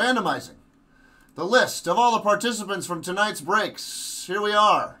doing? Randomizing the list of all the participants from tonight's breaks. Here we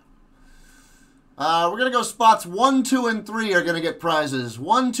are. We're going to go spots 1, 2, and 3 are going to get prizes.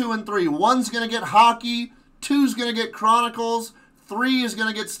 1, 2, and 3. 1's going to get hockey. 2's going to get Chronicles. 3 is going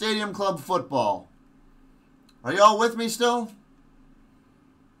to get Stadium Club football. Are y'all with me still?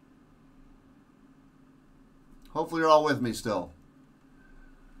 Hopefully you're all with me still.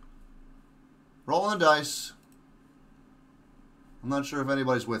 Rolling the dice. I'm not sure if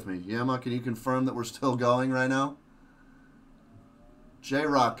anybody's with me. Yama, can you confirm that we're still going right now?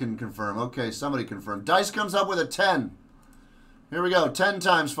 J-Rock can confirm. Okay, somebody confirm. Dice comes up with a 10. Here we go. 10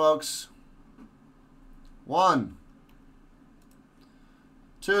 times, folks. 1,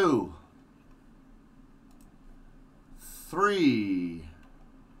 2, 3,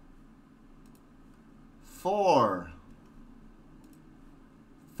 4,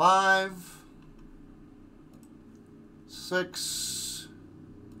 5, 6,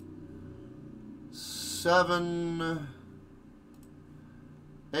 7,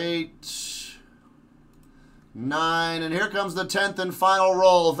 8, 9, and here comes the 10th and final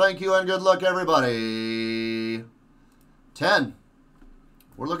roll. Thank you and good luck, everybody. 10.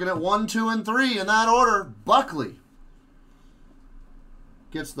 We're looking at 1, 2, and 3 in that order. Buckley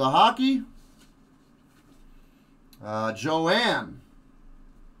gets the hockey. Joanne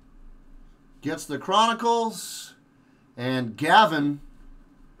gets the Chronicles. And Gavin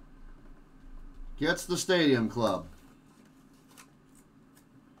gets the Stadium Club.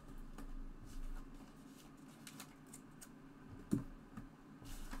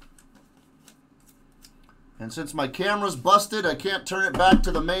 And since my camera's busted, I can't turn it back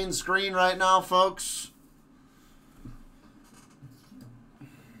to the main screen right now, folks.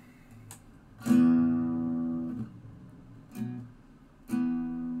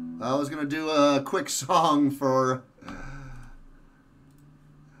 I was going to do a quick song for...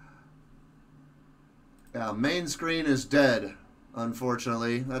 Yeah, main screen is dead,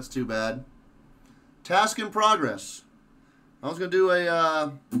 unfortunately. That's too bad. Task in progress. I was going to do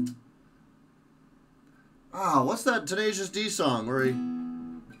a... what's that Tenacious D song where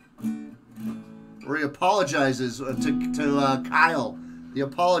he apologizes to Kyle? The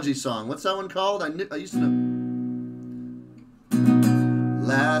apology song. What's that one called? I used to know.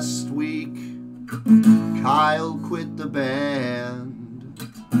 Last week, Kyle quit the band.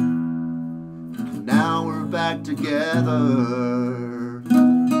 Now we're back together.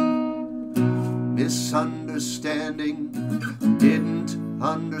 Misunderstanding, didn't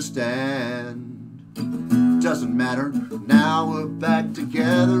understand. Doesn't matter, now we're back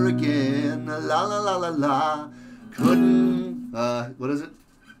together again. La la la la la. Couldn't, what is it?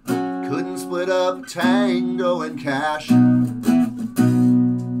 Couldn't split up Tango and Cash.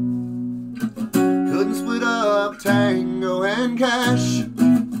 Couldn't split up Tango and Cash.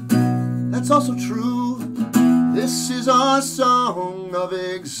 That's also true. This is our song of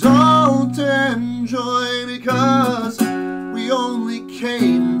exalt and joy, because we only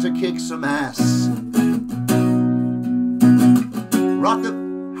came to kick some ass. Rock the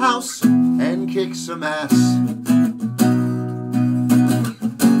house and kick some ass.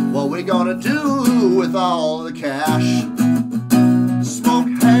 What we gonna do with all the cash? Smoke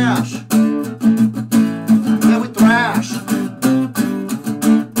hash, then we thrash.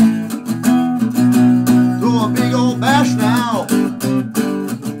 Throw a big old bash now,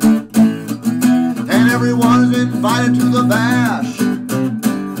 and everyone's invited to the bash.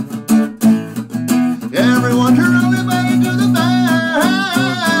 Everyone, you're all invited to the bash.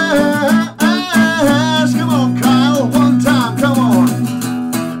 Come on, Kyle, one time, come on.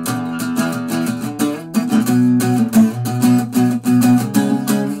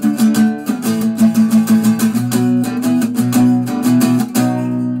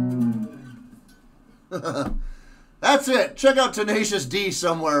 That's it. Check out Tenacious D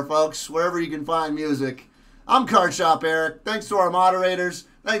somewhere, folks, wherever you can find music. I'm Card Shop Eric. Thanks to our moderators.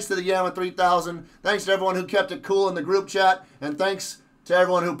 Thanks to the Yama 3000. Thanks to everyone who kept it cool in the group chat. And thanks to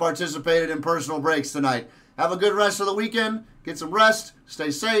everyone who participated in personal breaks tonight. Have a good rest of the weekend. Get some rest.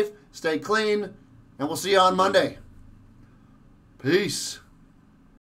 Stay safe. Stay clean. And we'll see you on Monday. Peace.